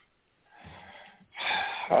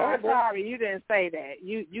 I'm sorry, you didn't say that.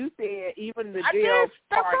 You said even the jail part.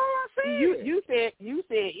 That's all I said. You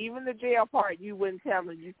said even the jail part you wouldn't tell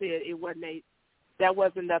them. You said it wasn't that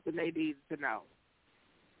wasn't nothing they needed to know.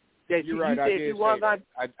 That you're right. I did say that.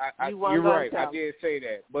 You're right. I did say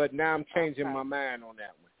that, but now I'm changing my mind on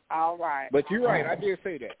that one. All right. But you're right. I did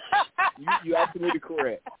say that. You absolutely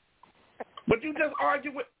correct. But you just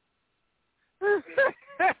argue with.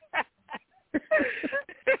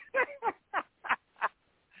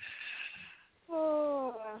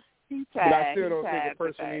 Oh, but I still don't think a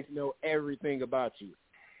person needs to know everything about you.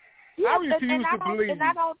 Yeah, I refuse to believe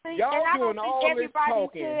y'all doing all this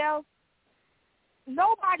talking.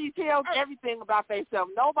 Nobody tells everything about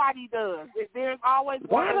themselves. Nobody does. There's always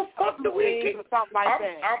why the fuck do we keep something like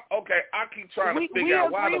that? Okay, I keep trying to figure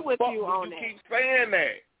out why the fuck do you keep saying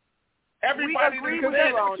that. Everybody agree with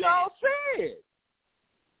that's what y'all said.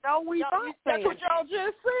 No, we don't. That's what y'all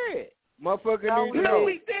just said. Motherfucker need to know.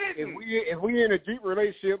 We didn't. If we in a deep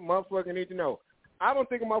relationship, motherfucker need to know. I don't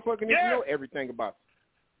think a motherfucker needs to know everything about you.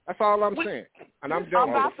 That's all I'm saying. And I'm done.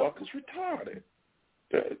 Motherfucker's retarded.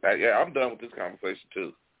 Yeah, I'm done with this conversation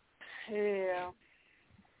too. Yeah.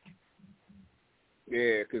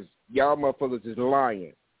 Yeah, because y'all motherfuckers is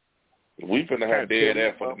lying. We finna have dead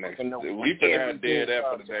air for the next. We finna have dead air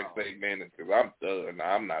for the next 8 minutes because I'm done.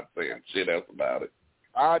 I'm not saying shit else about it.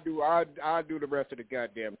 I'll do the rest of the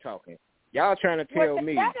goddamn talking. Y'all trying to tell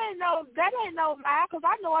me that ain't no lie because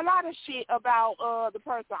I know a lot of shit about the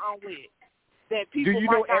person I'm with that people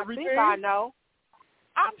might not think I know.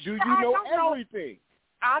 Do you know everything?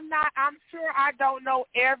 I'm sure I don't know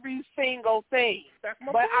every single thing,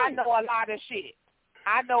 but point. I know a lot of shit.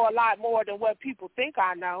 I know a lot more than what people think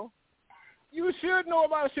I know. You should know a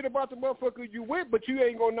lot of shit about the motherfucker you with, but you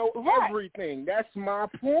ain't gonna know everything. That's my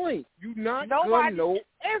point. You not gonna know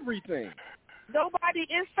everything. Nobody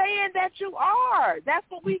is saying that you are. That's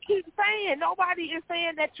what we keep saying. Nobody is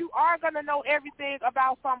saying that you are gonna know everything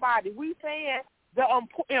about somebody. We saying the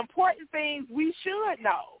important things we should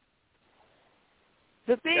know.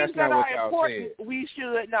 The things that are important, we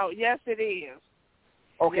should know. Yes, it is.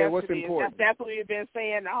 Okay, yes, what's important? That's what we've been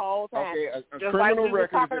saying the whole time. Okay, a criminal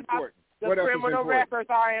record is important. The criminal records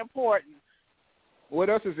are important. What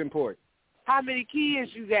else is important? How many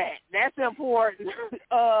kids you got? That's important.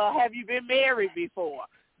 Have you been married before?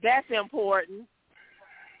 That's important.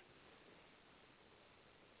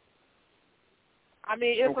 I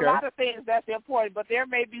mean, it's a lot of things that's important, but there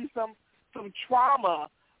may be some trauma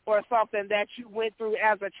or something that you went through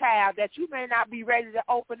as a child that you may not be ready to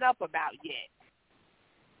open up about yet.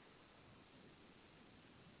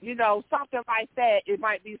 You know, something like that, it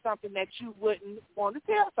might be something that you wouldn't want to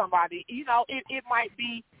tell somebody. You know, it might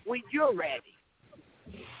be when you're ready.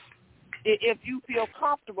 If you feel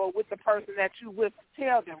comfortable with the person that you with to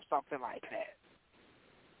tell them something like that.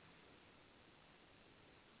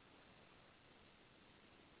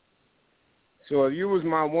 So if you was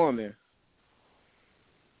my woman,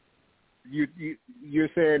 you're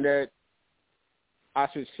saying that I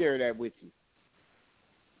should share that with you.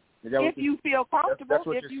 If you feel comfortable,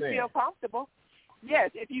 feel comfortable,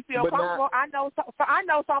 yes. If you feel comfortable, I know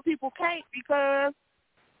some people can't because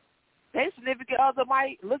their significant other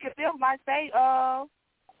might look at them like they,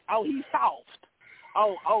 he's soft.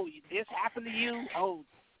 Oh, this happened to you.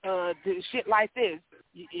 Shit like this.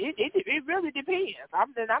 It really depends.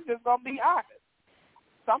 I'm just gonna be honest.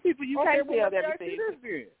 Some people you can't tell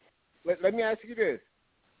everything. Let me ask you this.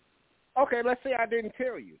 Okay, let's say I didn't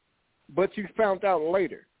tell you, but you found out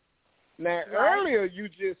later. Now, earlier you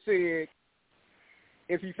just said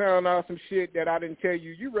if you found out some shit that I didn't tell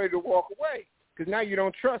you, you ready to walk away because now you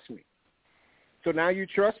don't trust me. So now you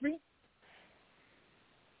trust me?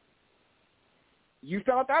 You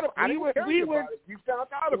found out about it. You found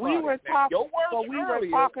out about it. Your words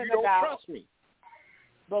earlier, you don't trust me.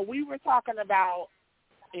 But we were talking about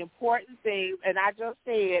important things, and I just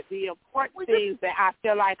said the important things that I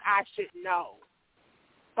feel like I should know.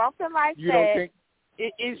 Something like you that. Don't think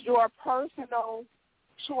it is your personal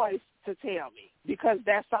choice to tell me because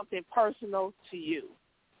that's something personal to you.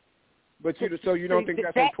 But so you don't think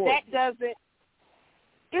that's important? That doesn't.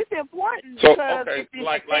 It's important so, because okay,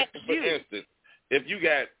 like for instance, if you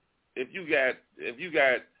got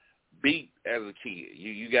beat as a kid,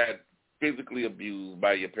 you got physically abused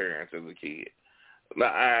by your parents as a kid.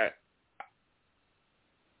 Now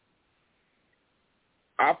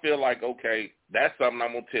I feel like that's something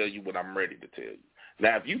I'm gonna tell you when I'm ready to tell you.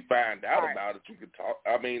 Now, if you find out about it, you can talk.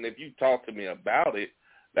 I mean, if you talk to me about it,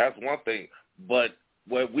 that's one thing. But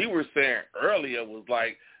what we were saying earlier was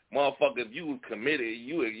like, motherfucker, if you was committed,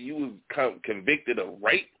 you was convicted of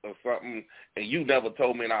rape or something, and you never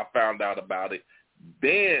told me and I found out about it,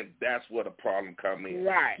 then that's where the problem comes in.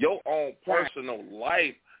 Right. Your own personal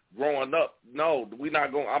life growing up, no,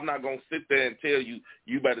 I'm not gonna sit there and tell you,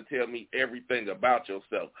 you better tell me everything about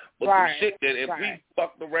yourself. But the shit that if we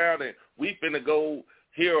fucked around and we finna go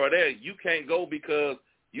here or there, you can't go because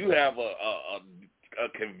you have a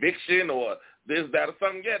conviction or this, that, or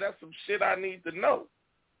something. Yeah, that's some shit I need to know.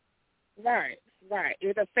 Right.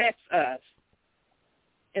 It affects us.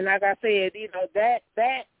 And like I said,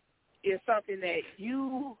 that is something that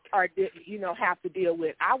you are, have to deal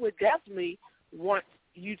with. I would definitely want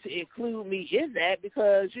you to include me in that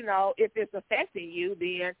because, if it's affecting you,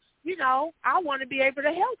 then, I want to be able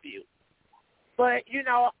to help you. But,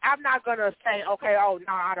 I'm not going to say, okay, oh,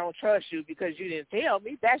 no, I don't trust you because you didn't tell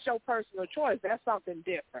me. That's your personal choice. That's something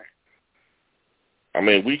different. I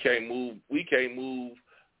mean, we can't move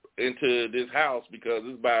into this house because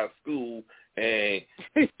it's by a school and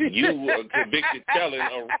you were convicted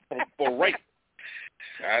felon for rape.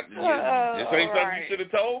 This ain't something you should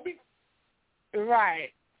have told me.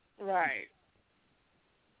 Right.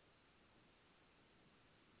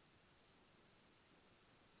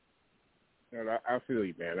 I feel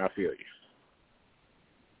you, man. I feel you.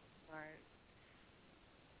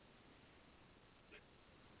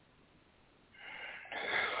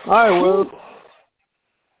 All right, well.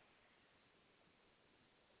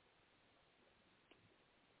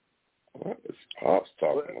 What is Pops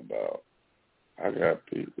talking about? I got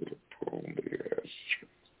people to pull me ass.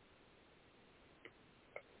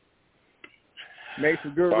 Make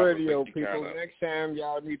some good radio, people. Next time,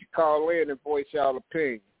 y'all need to call in and voice y'all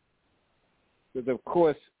opinion. Because, of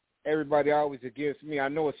course, everybody always against me. I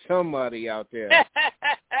know it's somebody out there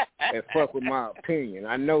that fuck with my opinion.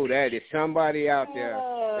 I know that. There's somebody out there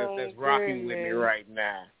that's rocking with me right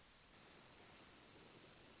now.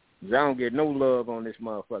 I don't get no love on this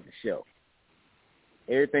motherfucking show.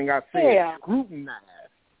 Everything I say is scrutinized.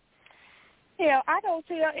 Hell, I didn't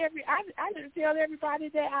tell everybody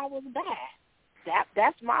that I was bad.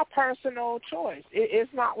 That's my personal choice.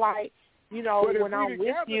 It's not like, when I'm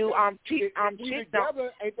with you, I'm cheating. It's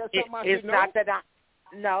not that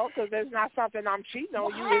no, because it's not something I'm cheating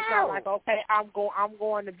on you. It's not like, okay, I'm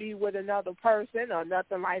going to be with another person or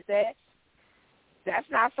nothing like that. That's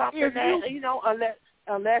not something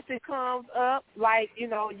unless it comes up, like, you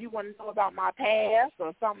want to know about my past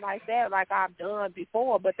or something like that, like I've done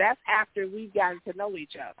before, but that's after we've gotten to know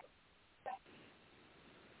each other.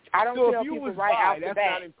 I don't tell people right out the back.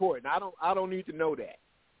 That's not important. I don't need to know that.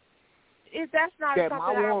 That's not something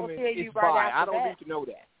I will tell you right out the back. I don't need to know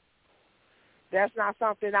that. That's not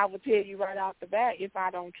something I would tell you right out the back if I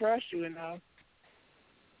don't trust you enough.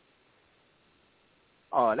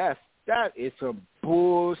 Oh, that is some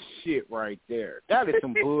bullshit right there. That is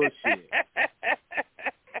some bullshit.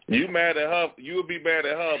 You mad at her? You'll be mad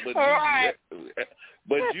at her,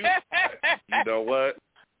 but you know what?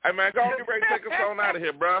 Hey man, go on, get ready to take us on out of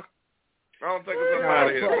here, bro. Don't take us on out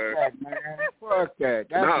of here, man. Fuck that.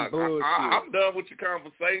 That's some bullshit. I'm done with your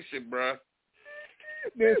conversation, bro.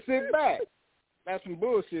 Then sit back. That's some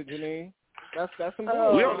bullshit, Janine. That's some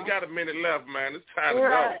bullshit. We only got a minute left, man. It's time to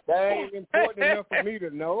go. That ain't important enough for me to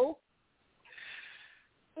know.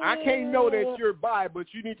 I can't know that you're bi, but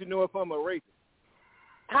you need to know if I'm a rapist.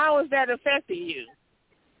 How is that affecting you?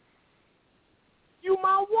 You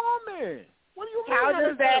my woman. What do you mean? How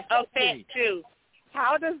does that affect you?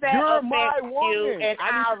 How does that affect you and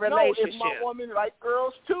our relationship? If my woman like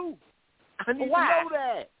girls too. I need to know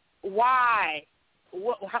that. Why?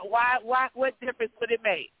 What difference would it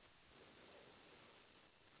make?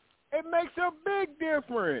 It makes a big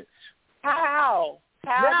difference. How?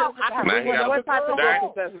 What type of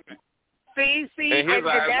difference? See,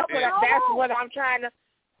 that's what I'm trying to.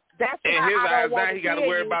 That's what in his eyes, now he got to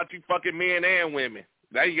worry about you fucking men and women.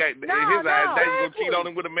 Now you got in his eyes, now you gonna cheat on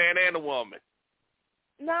him with a man and a woman.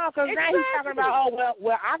 No, because now he's talking about,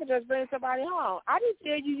 well, I could just bring somebody home. I didn't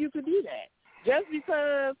tell you could do that. Just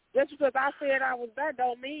because I said I was that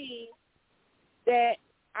don't mean that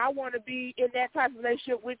I want to be in that type of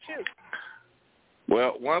relationship with you.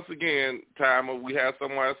 Well, once again, Timer, we have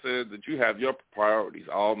someone that said that you have your priorities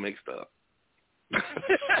all mixed up.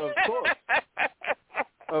 Of course.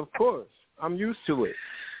 Of course. I'm used to it.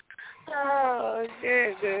 Oh,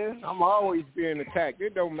 goodness. I'm always being attacked.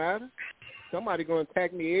 It don't matter. Somebody going to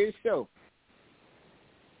attack me every show.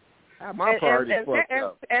 I have my priorities fucked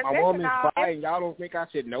up. My woman's bi and y'all don't think I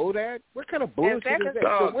should know that? What kind of bullshit is that?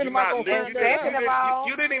 So when am I going to find that out?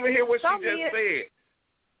 You didn't even hear what she just said.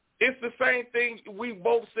 It's the same thing we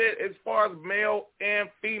both said as far as male and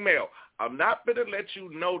female. I'm not going to let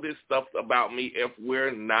you know this stuff about me if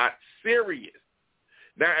we're not serious.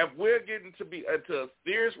 Now, if we're getting to be into a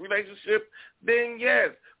serious relationship, then yes.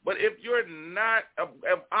 But if you're not,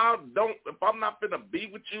 if I'm not finna be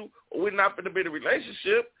with you, or we're not finna be in a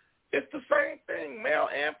relationship, it's the same thing, male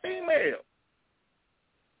and female.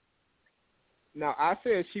 Now, I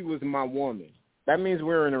said she was my woman. That means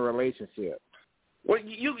we're in a relationship. Well,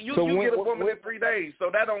 you get a woman in 3 days, so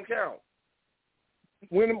that don't count.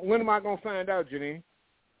 When am I gonna find out, Janine?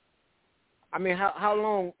 I mean, how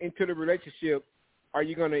long into the relationship are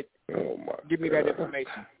you gonna give me that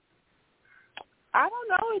information? I don't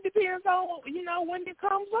know. It depends on when it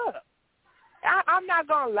comes up. I'm not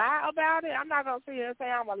gonna lie about it. I'm not gonna sit here and say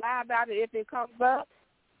I'm gonna lie about it if it comes up.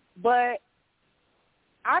 But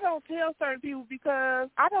I don't tell certain people because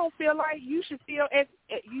I don't feel like you should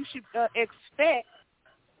expect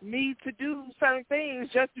me to do certain things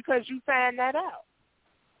just because you find that out.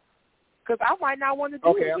 Because I might not want to do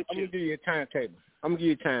it with you. Okay, I'm going to give you a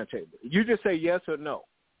timetable. You just say yes or no.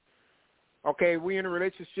 Okay, we in a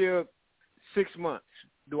relationship 6 months.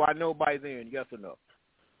 Do I know by then, yes or no?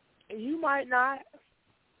 You might not.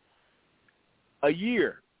 A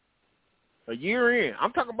year in.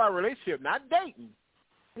 I'm talking about relationship, not dating.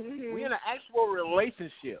 Mm-hmm. We in an actual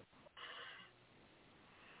relationship.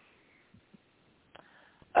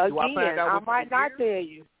 Again, I might not tell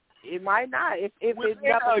you. It might not. If it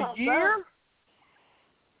never comes year? Up,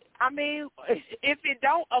 I mean, if it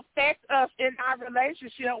don't affect us in our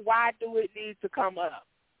relationship, why do it need to come up?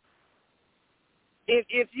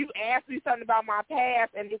 If you ask me something about my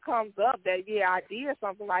past and it comes up that, yeah, I did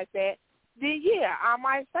something like that, then, yeah, I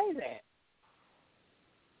might say that.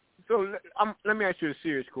 So let me ask you a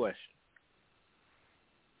serious question.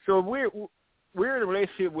 So we're in a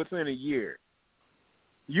relationship within a year.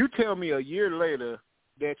 You tell me a year later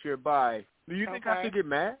that you're bi. Do you think I should get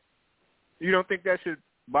mad? You don't think that should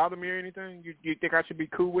bother me or anything? You think I should be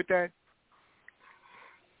cool with that?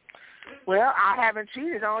 Well, I haven't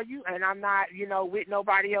cheated on you, and I'm not, with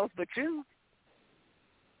nobody else but you.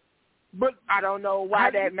 But I don't know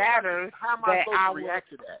why that matters. How am I supposed to react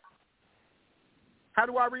to that? How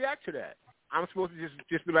do I react to that? I'm supposed to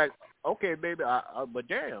just be like, okay, baby, but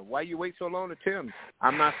damn, why you wait so long to tell me?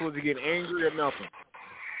 I'm not supposed to get angry or nothing.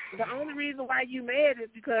 The only reason why you mad is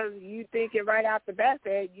because you thinking right out the bat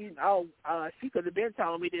that she could have been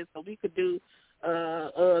telling me this, so we could do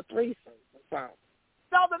threesome or something.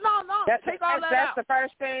 No. Take all that out.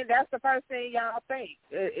 That's the first thing y'all think.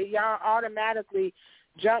 Y'all automatically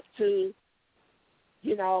jump to,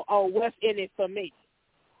 what's in it for me.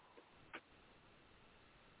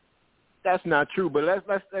 That's not true. But let's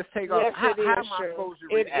take off. Yes, how am I supposed to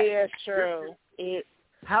react? It is true.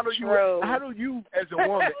 How do you as a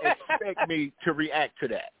woman expect me to react to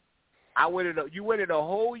that? You waited a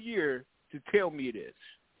whole year to tell me this.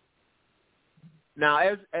 Now,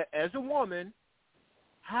 as a woman,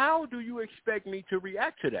 how do you expect me to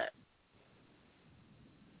react to that?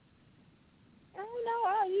 I don't know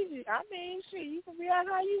how you. I mean, shit, you can react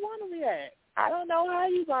how you want to react. I don't know how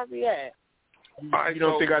you gonna react. You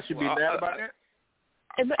don't think I should be mad about that?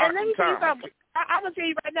 And let me tell you something. I'm gonna tell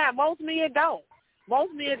you right now. Most men don't.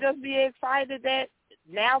 Most men just be excited that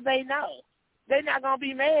now they know. They're not gonna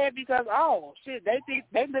be mad because shit, they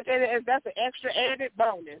look at it as that's an extra added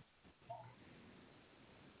bonus.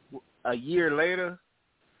 A year later,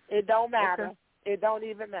 it don't matter. Okay. It don't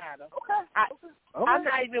even matter. Okay. I'm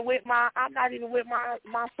not even with my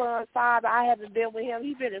son's father. I haven't been with him.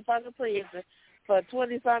 He's been in fucking prison for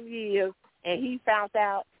 20-some years, and he found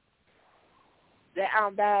out that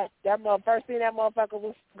I'm back. First thing that motherfucker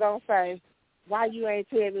was gonna say, why you ain't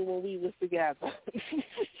tell me when we was together?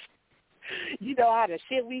 You know how the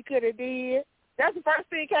shit we could have did? That's the first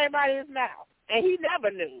thing came out of his mouth. And he never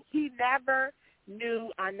knew. He never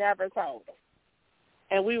knew. I never told him.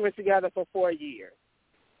 And we were together for 4 years.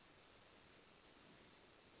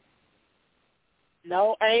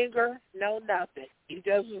 No anger, no nothing. He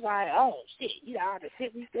just was like, oh, shit, all the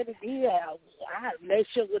shit we could have did, our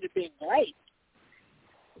relationship would have been great.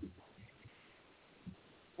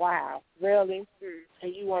 Wow, really?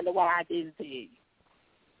 And you wonder why I didn't tell you.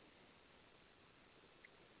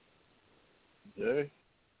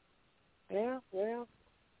 Yeah, well,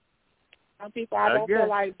 some people I don't feel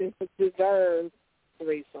like this deserve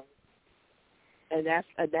threesome, and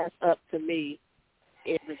that's up to me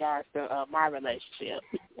in regards to my relationship.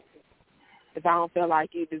 If I don't feel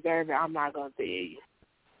like you deserve it, I'm not gonna tell you.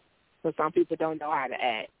 But some people don't know how to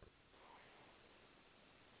act,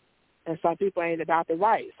 and some people ain't about the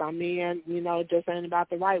right. Some men, just ain't about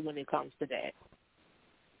the right when it comes to that.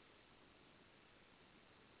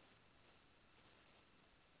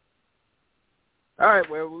 All right,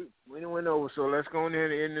 well, we went over, so let's go in there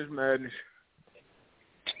and end this madness.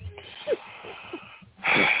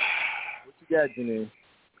 got, Janine?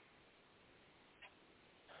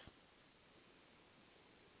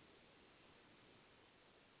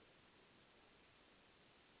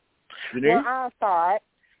 Well, I'll start.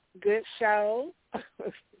 Good show.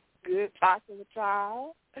 Good talking with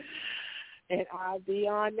y'all. And I'll be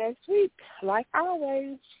on next week, like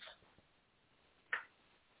always.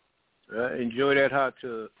 Enjoy that hot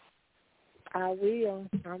tub. I will.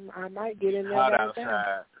 I might get in there hot right outside.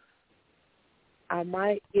 now. I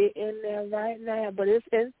might get in there right now, but it's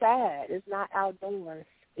inside. It's not outdoors.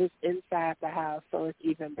 It's inside the house, so it's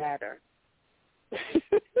even better.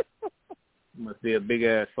 Must be a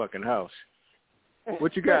big-ass fucking house.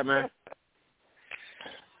 What you got, man?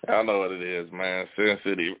 I know what it is, man.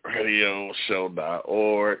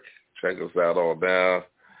 SinCityRadioShow.org. Check us out on down.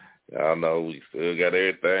 Y'all know we still got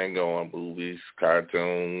everything going, movies,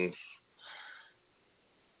 cartoons.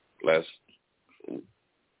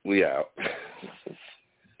 We out.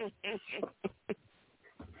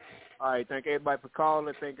 All right, thank everybody for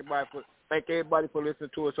calling. Thank everybody for listening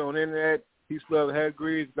to us on the internet. Peace, love, hair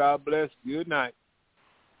grease. God bless. Good night.